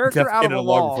create a character out of a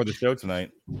log for the show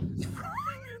tonight.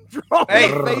 Hey,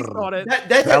 face on it.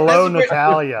 Hello,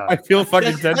 Natalia. I feel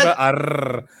fucking dead.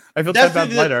 I feel 10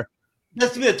 pounds lighter.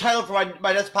 That's gonna be the title for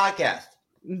my next podcast.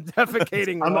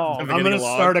 Defecating log. I'm going to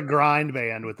start a grind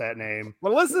band with that name.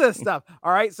 Well, listen to this stuff.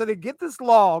 All right, so they get this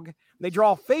log, they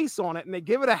draw a face on it, and they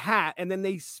give it a hat, and then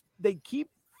they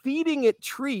keep feeding it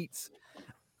treats,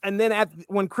 and then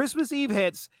when Christmas Eve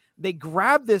hits, they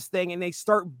grab this thing and they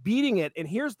start beating it. And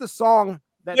here's the song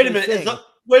that Wait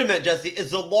a minute, Jesse.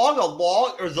 Is the log a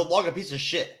log or is the log a piece of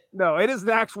shit? No, it is an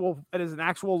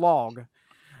actual log. And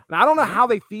I don't know how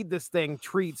they feed this thing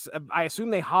treats. I assume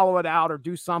they hollow it out or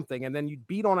do something, and then you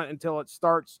beat on it until it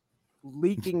starts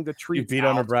leaking the treats. You beat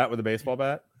on a brat with a baseball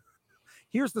bat?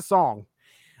 Here's the song.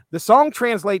 The song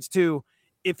translates to,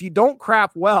 "If you don't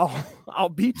crap well, I'll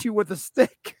beat you with a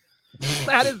stick."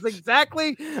 That is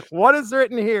exactly what is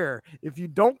written here. If you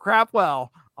don't crap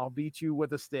well, I'll beat you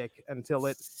with a stick until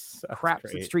it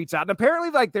craps its treats out. And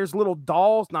apparently, like, there's little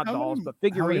dolls, but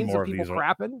figurines of people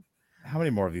crapping. How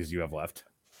many more of these do you have left?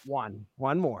 One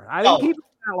more. I didn't keep it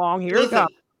that long. Here it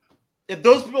comes. If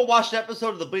those people watched the episode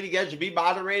of The Bleeding Edge and be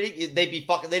moderating,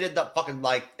 they'd end up fucking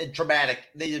like in traumatic.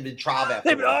 They'd have been trauma.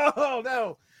 Oh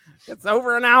no, it's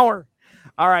over an hour.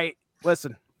 All right,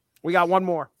 listen, we got one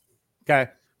more. Okay.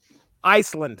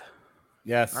 Iceland.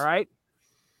 Yes. All right.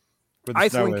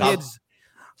 Iceland kids.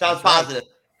 Sounds positive.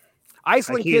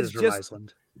 Iceland kids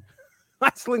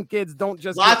Iceland kids don't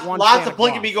just lots get one of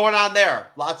polygamy going on there.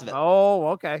 Lots of it. Oh,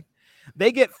 okay.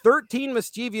 They get 13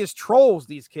 mischievous trolls,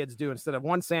 these kids do, instead of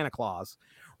one Santa Claus,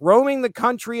 roaming the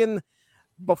country in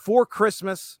before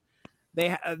Christmas.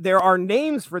 There are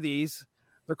names for these.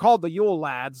 They're called the Yule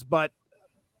Lads, but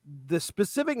the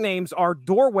specific names are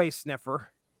Doorway Sniffer,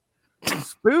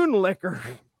 Spoon Licker,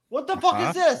 What the fuck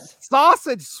is this?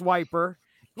 Sausage Swiper,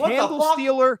 What the Candle fuck?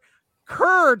 Stealer,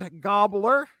 Curd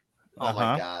Gobbler, Oh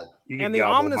my god. You can and the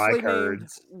gobble my ominously named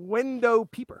curds. Window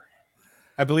Peeper.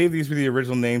 I believe these were the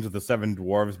original names of the 7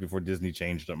 dwarves before Disney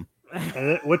changed them.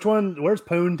 Which one? Where's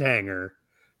Poontanger?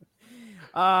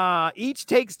 Each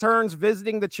takes turns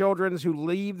visiting the children who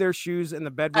leave their shoes in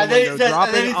the bedroom And then window, he says,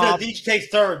 dropping off. each takes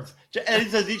turns. And he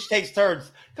says each takes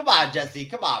turns. Come on, Jesse.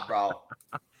 Come on, bro.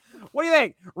 What do you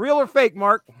think? Real or fake,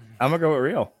 Mark? I'm gonna go with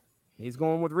real. He's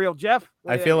going with real. Jeff?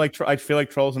 What I do you feel like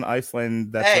trolls in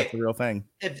Iceland. That's the real thing.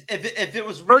 If it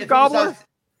was Bird Gobbler?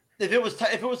 if it was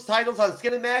titles on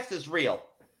Skin and Max, it's real. think?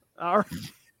 All right.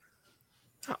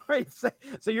 All right.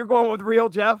 So you're going with real,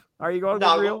 Jeff? Are you going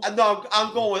with real? No,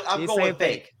 I'm going with He's saying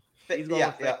fake. He's going Yeah,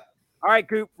 with fake. yeah. All right,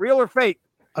 Coop. Real or fake?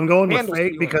 I'm going with Candle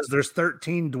fake stealer. because there's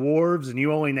 13 dwarves and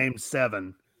you only named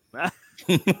 7.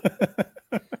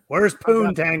 Where's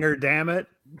Poontanger, damn it?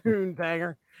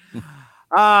 Tanger.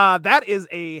 That is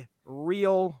a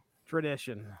real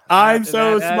tradition. I'm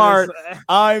so That smart. is-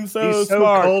 I'm so He's so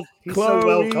smart. cold. He's so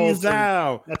well Chloe cultured.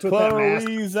 Zhao. That's what that mask-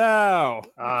 Chloe Zhao.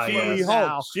 Ah, She yes.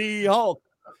 Hulk. She Hulk.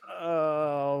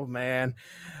 Oh man.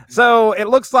 So it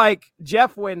looks like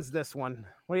Jeff wins this one.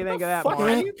 What do you think of that, Fuck, Mark?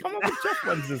 how do you come up with Jeff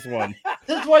wins this one?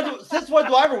 Since when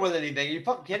do I ever win anything? Are you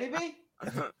fucking kidding me?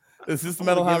 Is this the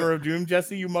Metal Hammer of Doom,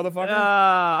 Jesse? You motherfucker.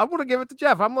 I'm gonna give it to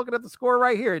Jeff. I'm looking at the score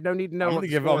right here. No need to know I'm what gonna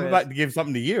the give. score I'm is. about to give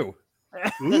something to you.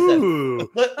 Ooh.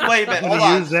 Wait a minute. I'm Hold gonna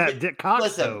on. use that dick cock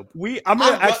Listen. soap. I'm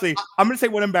gonna I'm go- I'm gonna say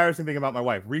one embarrassing thing about my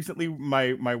wife. Recently,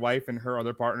 my wife and her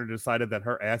other partner decided that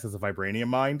her ass is a vibranium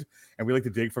mind, and we like to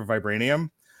dig for vibranium.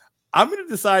 I'm gonna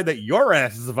decide that your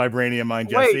ass is a vibranium mind,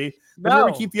 Wait, Jesse. We're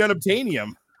gonna no. keep the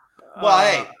unobtainium. Well,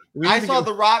 hey, We I need to saw give-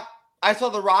 The Rock. I saw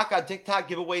The Rock on TikTok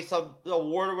give away some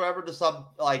award or whatever to some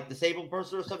like disabled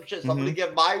person or some shit. So I'm gonna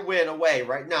give my win away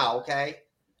right now. Okay,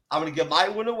 I'm gonna give my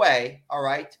win away. All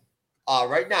right,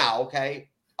 right now. Okay,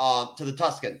 to the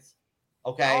Tuscans.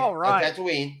 Okay, All right. on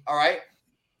Tatooine. All right,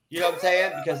 you know what I'm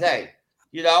saying? Because hey,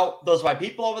 you know those are my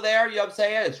people over there. You know what I'm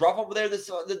saying? It's rough over there,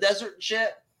 the desert and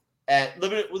shit. And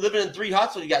living in 3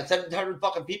 huts when you got 700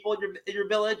 fucking people in your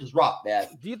village is rough, man.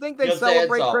 Do you think they You know what I'm saying?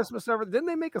 celebrate So- Christmas over? Didn't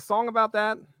they make a song about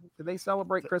that? Did they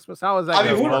celebrate Christmas? How is that? I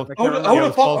mean, gonna who work? the I can't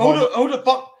remember.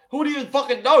 fuck? Who would even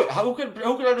fucking know it? Who can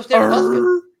understand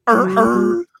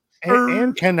Tuscan?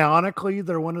 And canonically,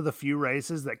 they're one of the few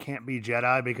races that can't be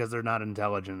Jedi because they're not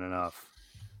intelligent enough.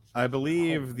 I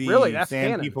believe the really? That's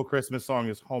Sand canon. People Christmas song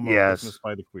is Homo Yes. Christmas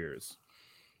by the Queers.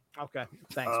 Okay,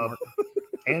 thanks, Uh, Mark.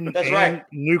 And, That's and right.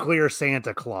 nuclear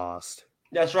Santa Claus.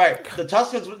 That's right. The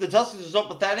Tuscans are so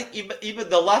pathetic. Even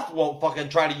the left won't fucking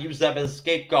try to use them as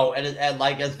scapegoat and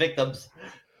like as victims.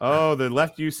 Oh, the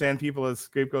left use Sand People as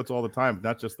scapegoats all the time,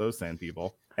 not just those Sand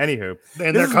People. Anywho, And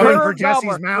This they're is coming Bird for Jesse's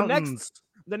Gobbler. Mountains.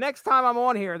 The next time I'm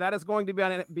on here, that is going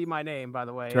to be my name, by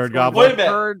the way. It's Curd going to be Gobbler? Wait a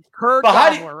minute. Curd But how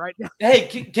do you- Gobbler, right now. Hey,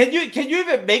 can you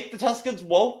even make the Tuscans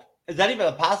woke? Is that even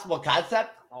a possible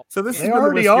concept? so this They has been the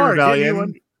already Whiskey are. Rebellion.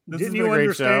 Didn't This has you been a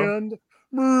great show. understand?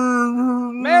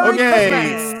 Merry Okay,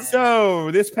 Christmas!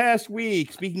 so this past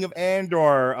week, speaking of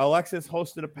Andor, Alexis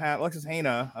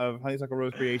Haina of Honeysuckle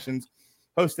Rose Creations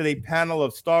hosted a panel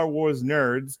of Star Wars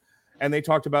nerds, and they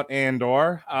talked about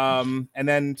Andor. And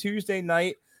then Tuesday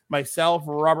night, myself,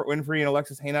 Robert Winfrey, and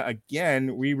Alexis Haina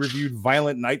again, we reviewed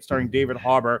Violent Night, starring David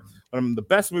Harbour, one of the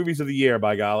best movies of the year,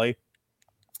 by golly.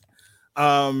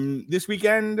 This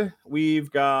weekend,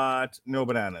 we've got no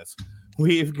bananas.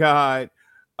 We've got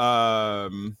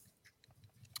the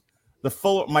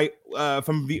full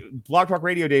from the Blog Talk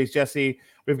Radio days, Jesse.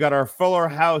 We've got our Fuller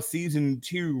House season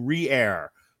 2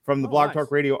 re-air from the Blog nice.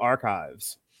 Talk Radio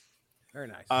archives. Very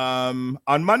nice.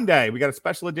 On Monday, we got a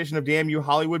special edition of Damn You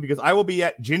Hollywood because I will be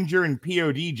at Ginger and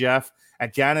POD, Jeff,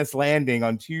 at Janice Landing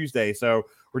on Tuesday. So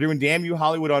we're doing Damn You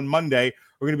Hollywood on Monday.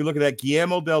 We're going to be looking at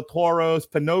Guillermo del Toro's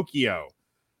Pinocchio.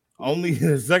 Only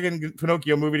the second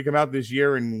Pinocchio movie to come out this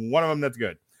year, and one of them that's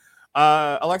good.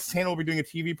 Alexis Haina will be doing a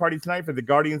TV party tonight for the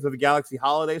Guardians of the Galaxy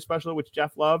holiday special, which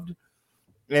Jeff loved.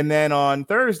 And then on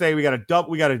Thursday, we got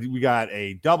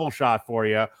a double shot for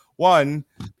you. One,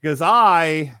 because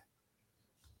I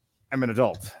am an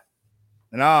adult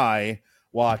and I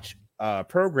watch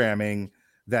programming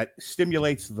that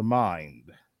stimulates the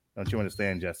mind. Don't you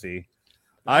understand, Jesse?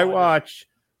 I watch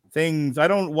things. I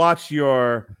don't watch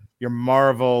your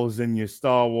Marvels and your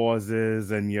Star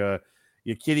Warses and your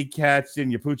kitty cats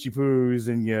and your poochie poos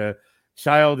and your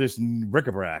childish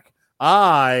bric-a-brac.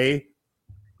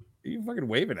 What are you fucking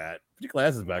waving at? Put your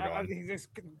glasses back on. Just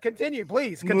continue,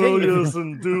 please. Well, Continue. yes,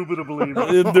 indubitably.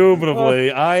 Indubitably.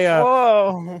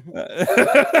 Whoa.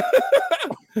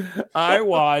 I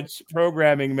watch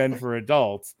programming meant for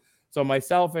adults. So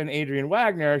myself and Adrian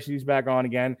Wagner, she's back on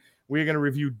again. We're going to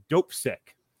review Dope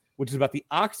Sick, which is about the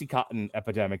Oxycontin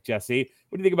epidemic. Jesse,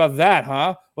 what do you think about that?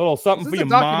 Huh? A little something for your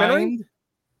mind.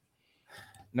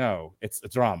 No, it's a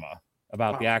drama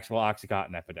about the actual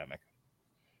Oxycontin epidemic.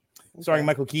 Okay. Starring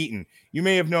Michael Keaton. You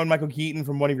may have known Michael Keaton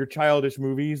from one of your childish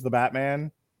movies, The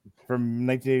Batman from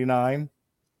 1989,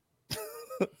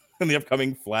 and the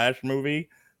upcoming Flash movie.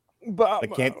 But I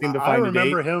can't seem to find. I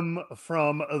remember him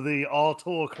from the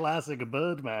all-tool classic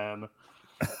Birdman.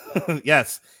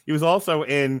 Yes, he was also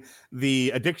in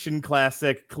the addiction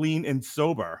classic Clean and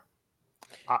Sober.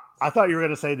 I thought you were going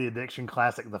to say the addiction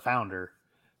classic The Founder.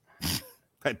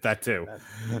 That too.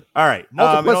 All right.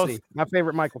 Multiplicity, my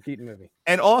favorite Michael Keaton movie.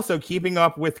 And also, keeping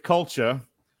up with culture,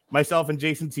 myself and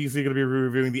Jason Teasley are going to be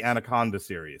reviewing the Anaconda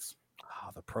series.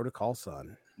 Oh, the Protocol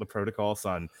Son. The Protocol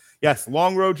Son. Yes,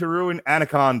 Long Road to Ruin,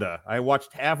 Anaconda. I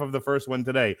watched half of the first one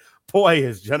today. Boy,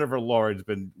 has Jennifer Lawrence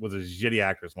was a shitty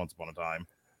actress once upon a time.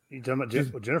 You talking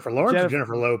about Jennifer Lawrence or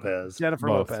Jennifer Lopez? Jennifer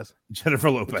Lopez.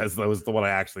 Jennifer Lopez. That was the one I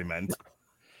actually meant.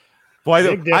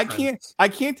 Boy, I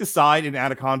can't decide in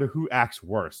Anaconda who acts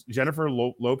worse, Jennifer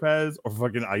Lopez or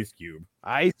fucking Ice Cube.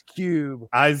 Ice Cube.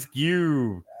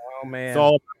 Oh man, it's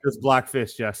all about this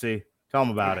Blackfish, Jesse. Tell them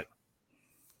about it.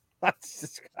 That's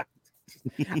just.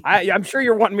 I'm sure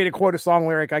you're wanting me to quote a song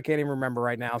lyric I can't even remember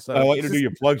right now. So I want you to do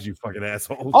your plugs, you fucking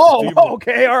asshole. Oh,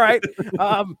 okay, all right.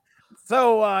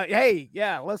 Hey,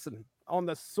 yeah, listen, on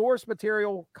the Source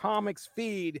Material Comics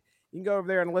feed, you can go over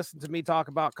there and listen to me talk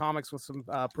about comics with some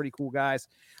pretty cool guys.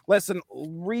 Listen,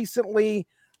 recently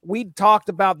we talked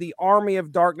about the Army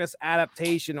of Darkness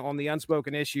adaptation on the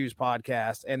Unspoken Issues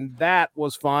podcast, and that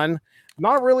was fun.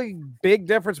 Not a really big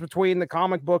difference between the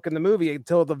comic book and the movie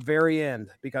until the very end,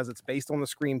 because it's based on the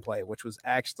screenplay, which was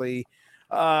actually,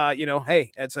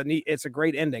 hey, it's a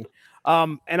great ending.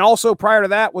 And also prior to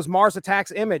that was Mars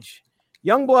Attacks Image.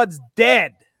 Youngblood's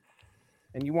dead,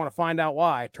 and you want to find out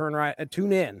why?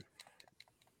 Tune in.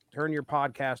 Turn your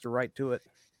podcaster right to it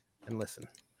and listen.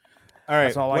 All right.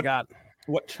 That's all I got.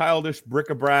 What childish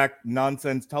bric-a-brac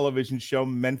nonsense television show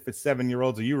meant for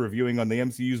 7-year-olds are you reviewing on the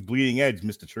MCU's Bleeding Edge,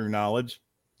 Mr. True Knowledge?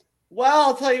 Well,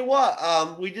 I'll tell you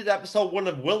what. We did episode 1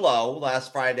 of Willow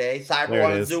last Friday. Cyber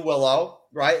wanted to do Willow,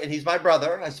 right? And he's my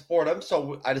brother. I support him,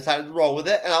 so I decided to roll with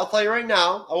it. And I'll tell you right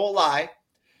now, I won't lie.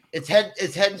 It's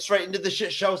heading straight into the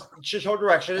shit show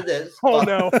direction. It is. Oh,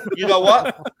 no. You know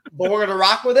what? But we're gonna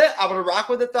rock with it. I'm gonna rock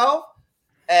with it though.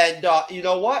 And you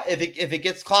know what? If it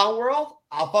gets Clown World,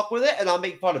 I'll fuck with it and I'll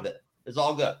make fun of it. It's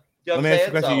all good. You know Let me ask you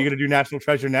a question. You're gonna do National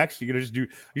Treasure next? You're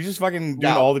just fucking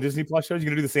doing all the Disney Plus shows? You're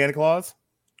gonna do the Santa Claus?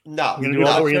 No. You're gonna do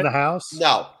all in the house?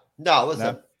 No.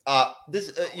 Listen.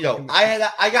 No. I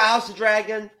got House of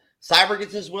Dragon. Cyber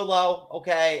gets his Willow.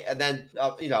 Okay, and then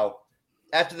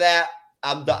after that.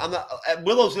 I'm not.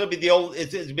 Willow's gonna be the old.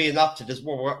 It's gonna be enough to just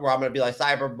where I'm gonna be like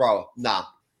Cyber, bro. Nah,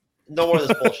 no more of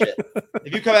this bullshit.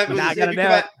 If you come at me, you're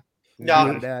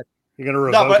gonna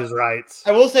revoke his rights.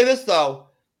 I will say this though: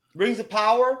 Rings of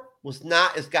Power was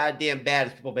not as goddamn bad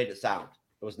as people made it sound.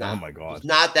 It was not. Oh my god, it was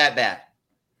not that bad.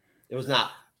 It was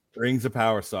not. Rings of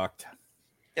Power sucked.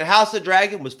 And House of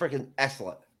Dragon was freaking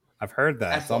excellent. I've heard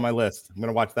that. Excellent. It's on my list. I'm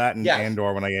gonna watch that and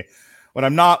Andor when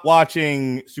I'm not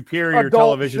watching superior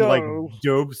television like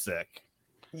Dope Sick.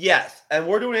 Yes, and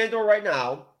we're doing Andor right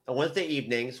now on Wednesday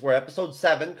evenings. We're episode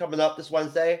 7 coming up this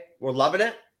Wednesday. We're loving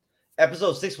it.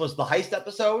 Episode 6 was the heist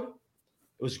episode.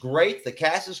 It was great. The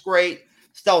cast is great.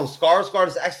 Stellan Skarsgård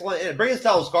is excellent. And bringing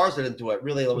Stellan Skarsgård into it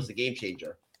really was a game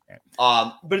changer.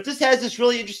 But it just has this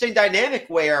really interesting dynamic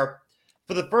where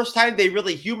for the first time they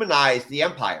really humanize the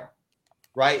Empire,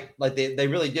 right? Like they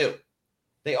really do.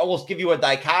 They almost give you a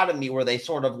dichotomy where they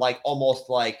sort of almost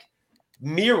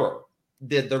mirror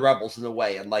the rebels in a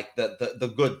way and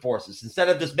the good forces instead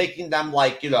of just making them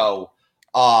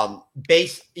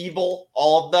base evil,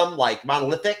 all of them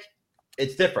monolithic.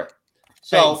 It's different.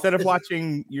 So instead of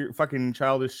watching your fucking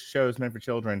childish shows meant for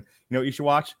children, you know what you should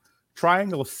watch?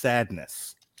 Triangle of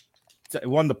Sadness. It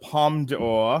won the Palme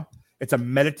d'Or. It's a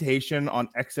meditation on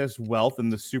excess wealth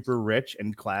and the super rich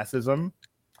and classism.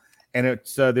 And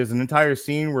it's there's an entire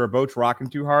scene where a boat's rocking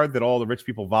too hard that all the rich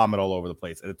people vomit all over the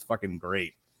place, and it's fucking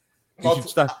great. I'll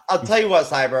tell you what,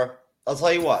 Cyber. I'll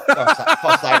tell you what. Oh,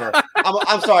 fuck Cyber.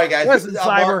 I'm sorry, guys. Listen,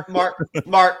 Cyber.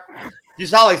 Mark, you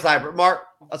sound like Cyber. Mark,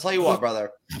 I'll tell you what,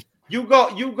 brother. You go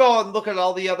and look at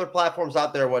all the other platforms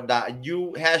out there and whatnot, and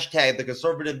you hashtag the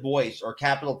conservative voice or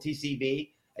capital TCB,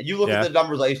 And you look Yeah. at the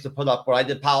numbers I used to put up when I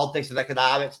did politics and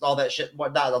economics and all that shit and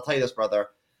whatnot. And I'll tell you this, brother.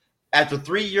 After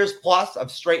 3 years plus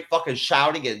of straight fucking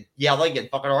shouting and yelling and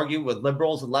fucking arguing with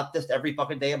liberals and leftists every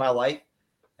fucking day of my life,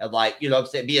 and like, you know what I'm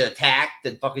saying, being attacked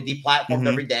and fucking deplatformed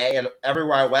every day and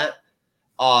everywhere I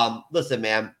went. Listen,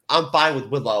 man, I'm fine with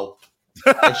Willow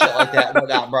and shit like that and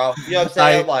whatnot, bro. You know what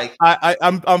I'm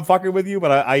saying? I'm fucking with you,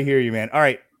 but I hear you, man. All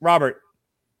right, Robert,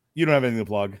 you don't have anything to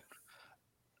plug.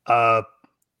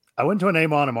 I went to an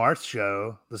Amon and Marth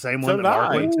show, the same So one did that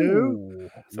Mark I. went to.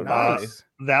 So nice.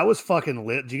 That was fucking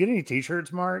lit. Did you get any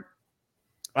t-shirts, Mark?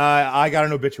 I got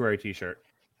an obituary t-shirt.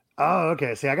 Oh,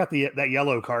 okay. See, I got that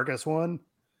yellow carcass one.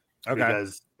 Okay.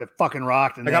 Because it fucking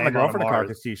rocked. And I got my Amon and girlfriend a Marth.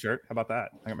 carcass t-shirt. How about that?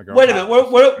 I got my girlfriend. Wait a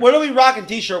minute. What are we rocking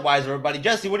t-shirt wise, everybody?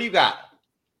 Jesse, what do you got?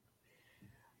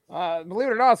 Believe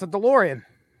it or not, it's a DeLorean.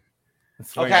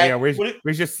 Okay. Yeah,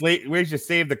 we just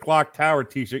save the clock tower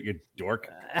t-shirt, you dork.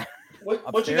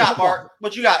 What you got, Mark?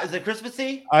 What you got? Is it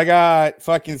Christmassy? I got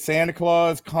fucking Santa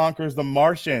Claus conquers the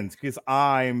Martians because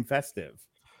I'm festive.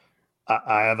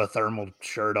 I have a thermal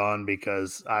shirt on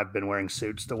because I've been wearing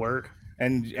suits to work.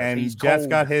 And he's Jeff's cold.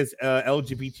 got his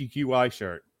LGBTQI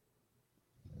shirt.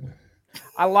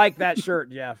 I like that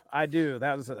shirt, Jeff. I do.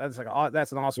 That's an Of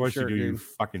awesome course you shirt, do, you dude.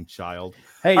 fucking child.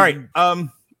 Hey, All right.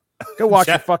 go watch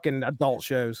your Jeff- fucking adult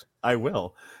shows. I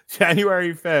will.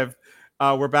 January 5th,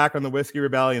 we're back on the Whiskey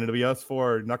Rebellion. It'll be us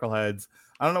four knuckleheads.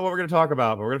 I don't know what we're going to talk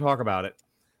about, but we're going to talk about it.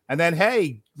 And then,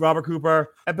 hey, Robert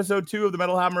Cooper, episode 2 of the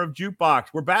Metal Hammer of Jukebox.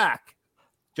 We're back.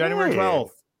 January Hey.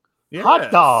 12th. Yes.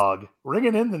 Hot dog,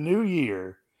 ringing in the new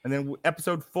year. And then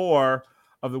episode 4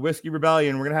 of the Whiskey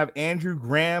Rebellion, we're going to have Andrew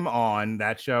Graham on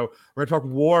that show. We're going to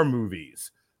talk war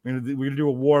movies. We're going to do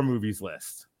a war movies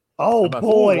list. Oh about-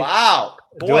 boy! Wow.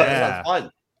 Boy, Yeah. that sounds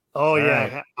fun. Oh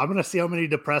yeah, right. I'm gonna see how many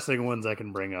depressing ones I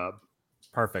can bring up.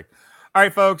 Perfect. All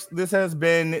right, folks, this has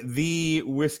been the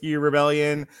Whiskey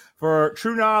Rebellion. For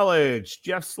True Knowledge,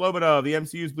 Jeff Sloboda, the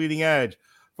MCU's Bleeding Edge.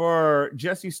 For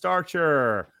Jesse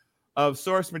Starcher of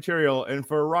Source Material. And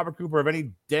for Robert Cooper of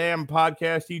any damn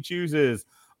podcast he chooses,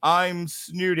 I'm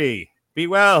Snooty. Be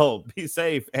well, be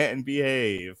safe, and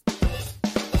behave.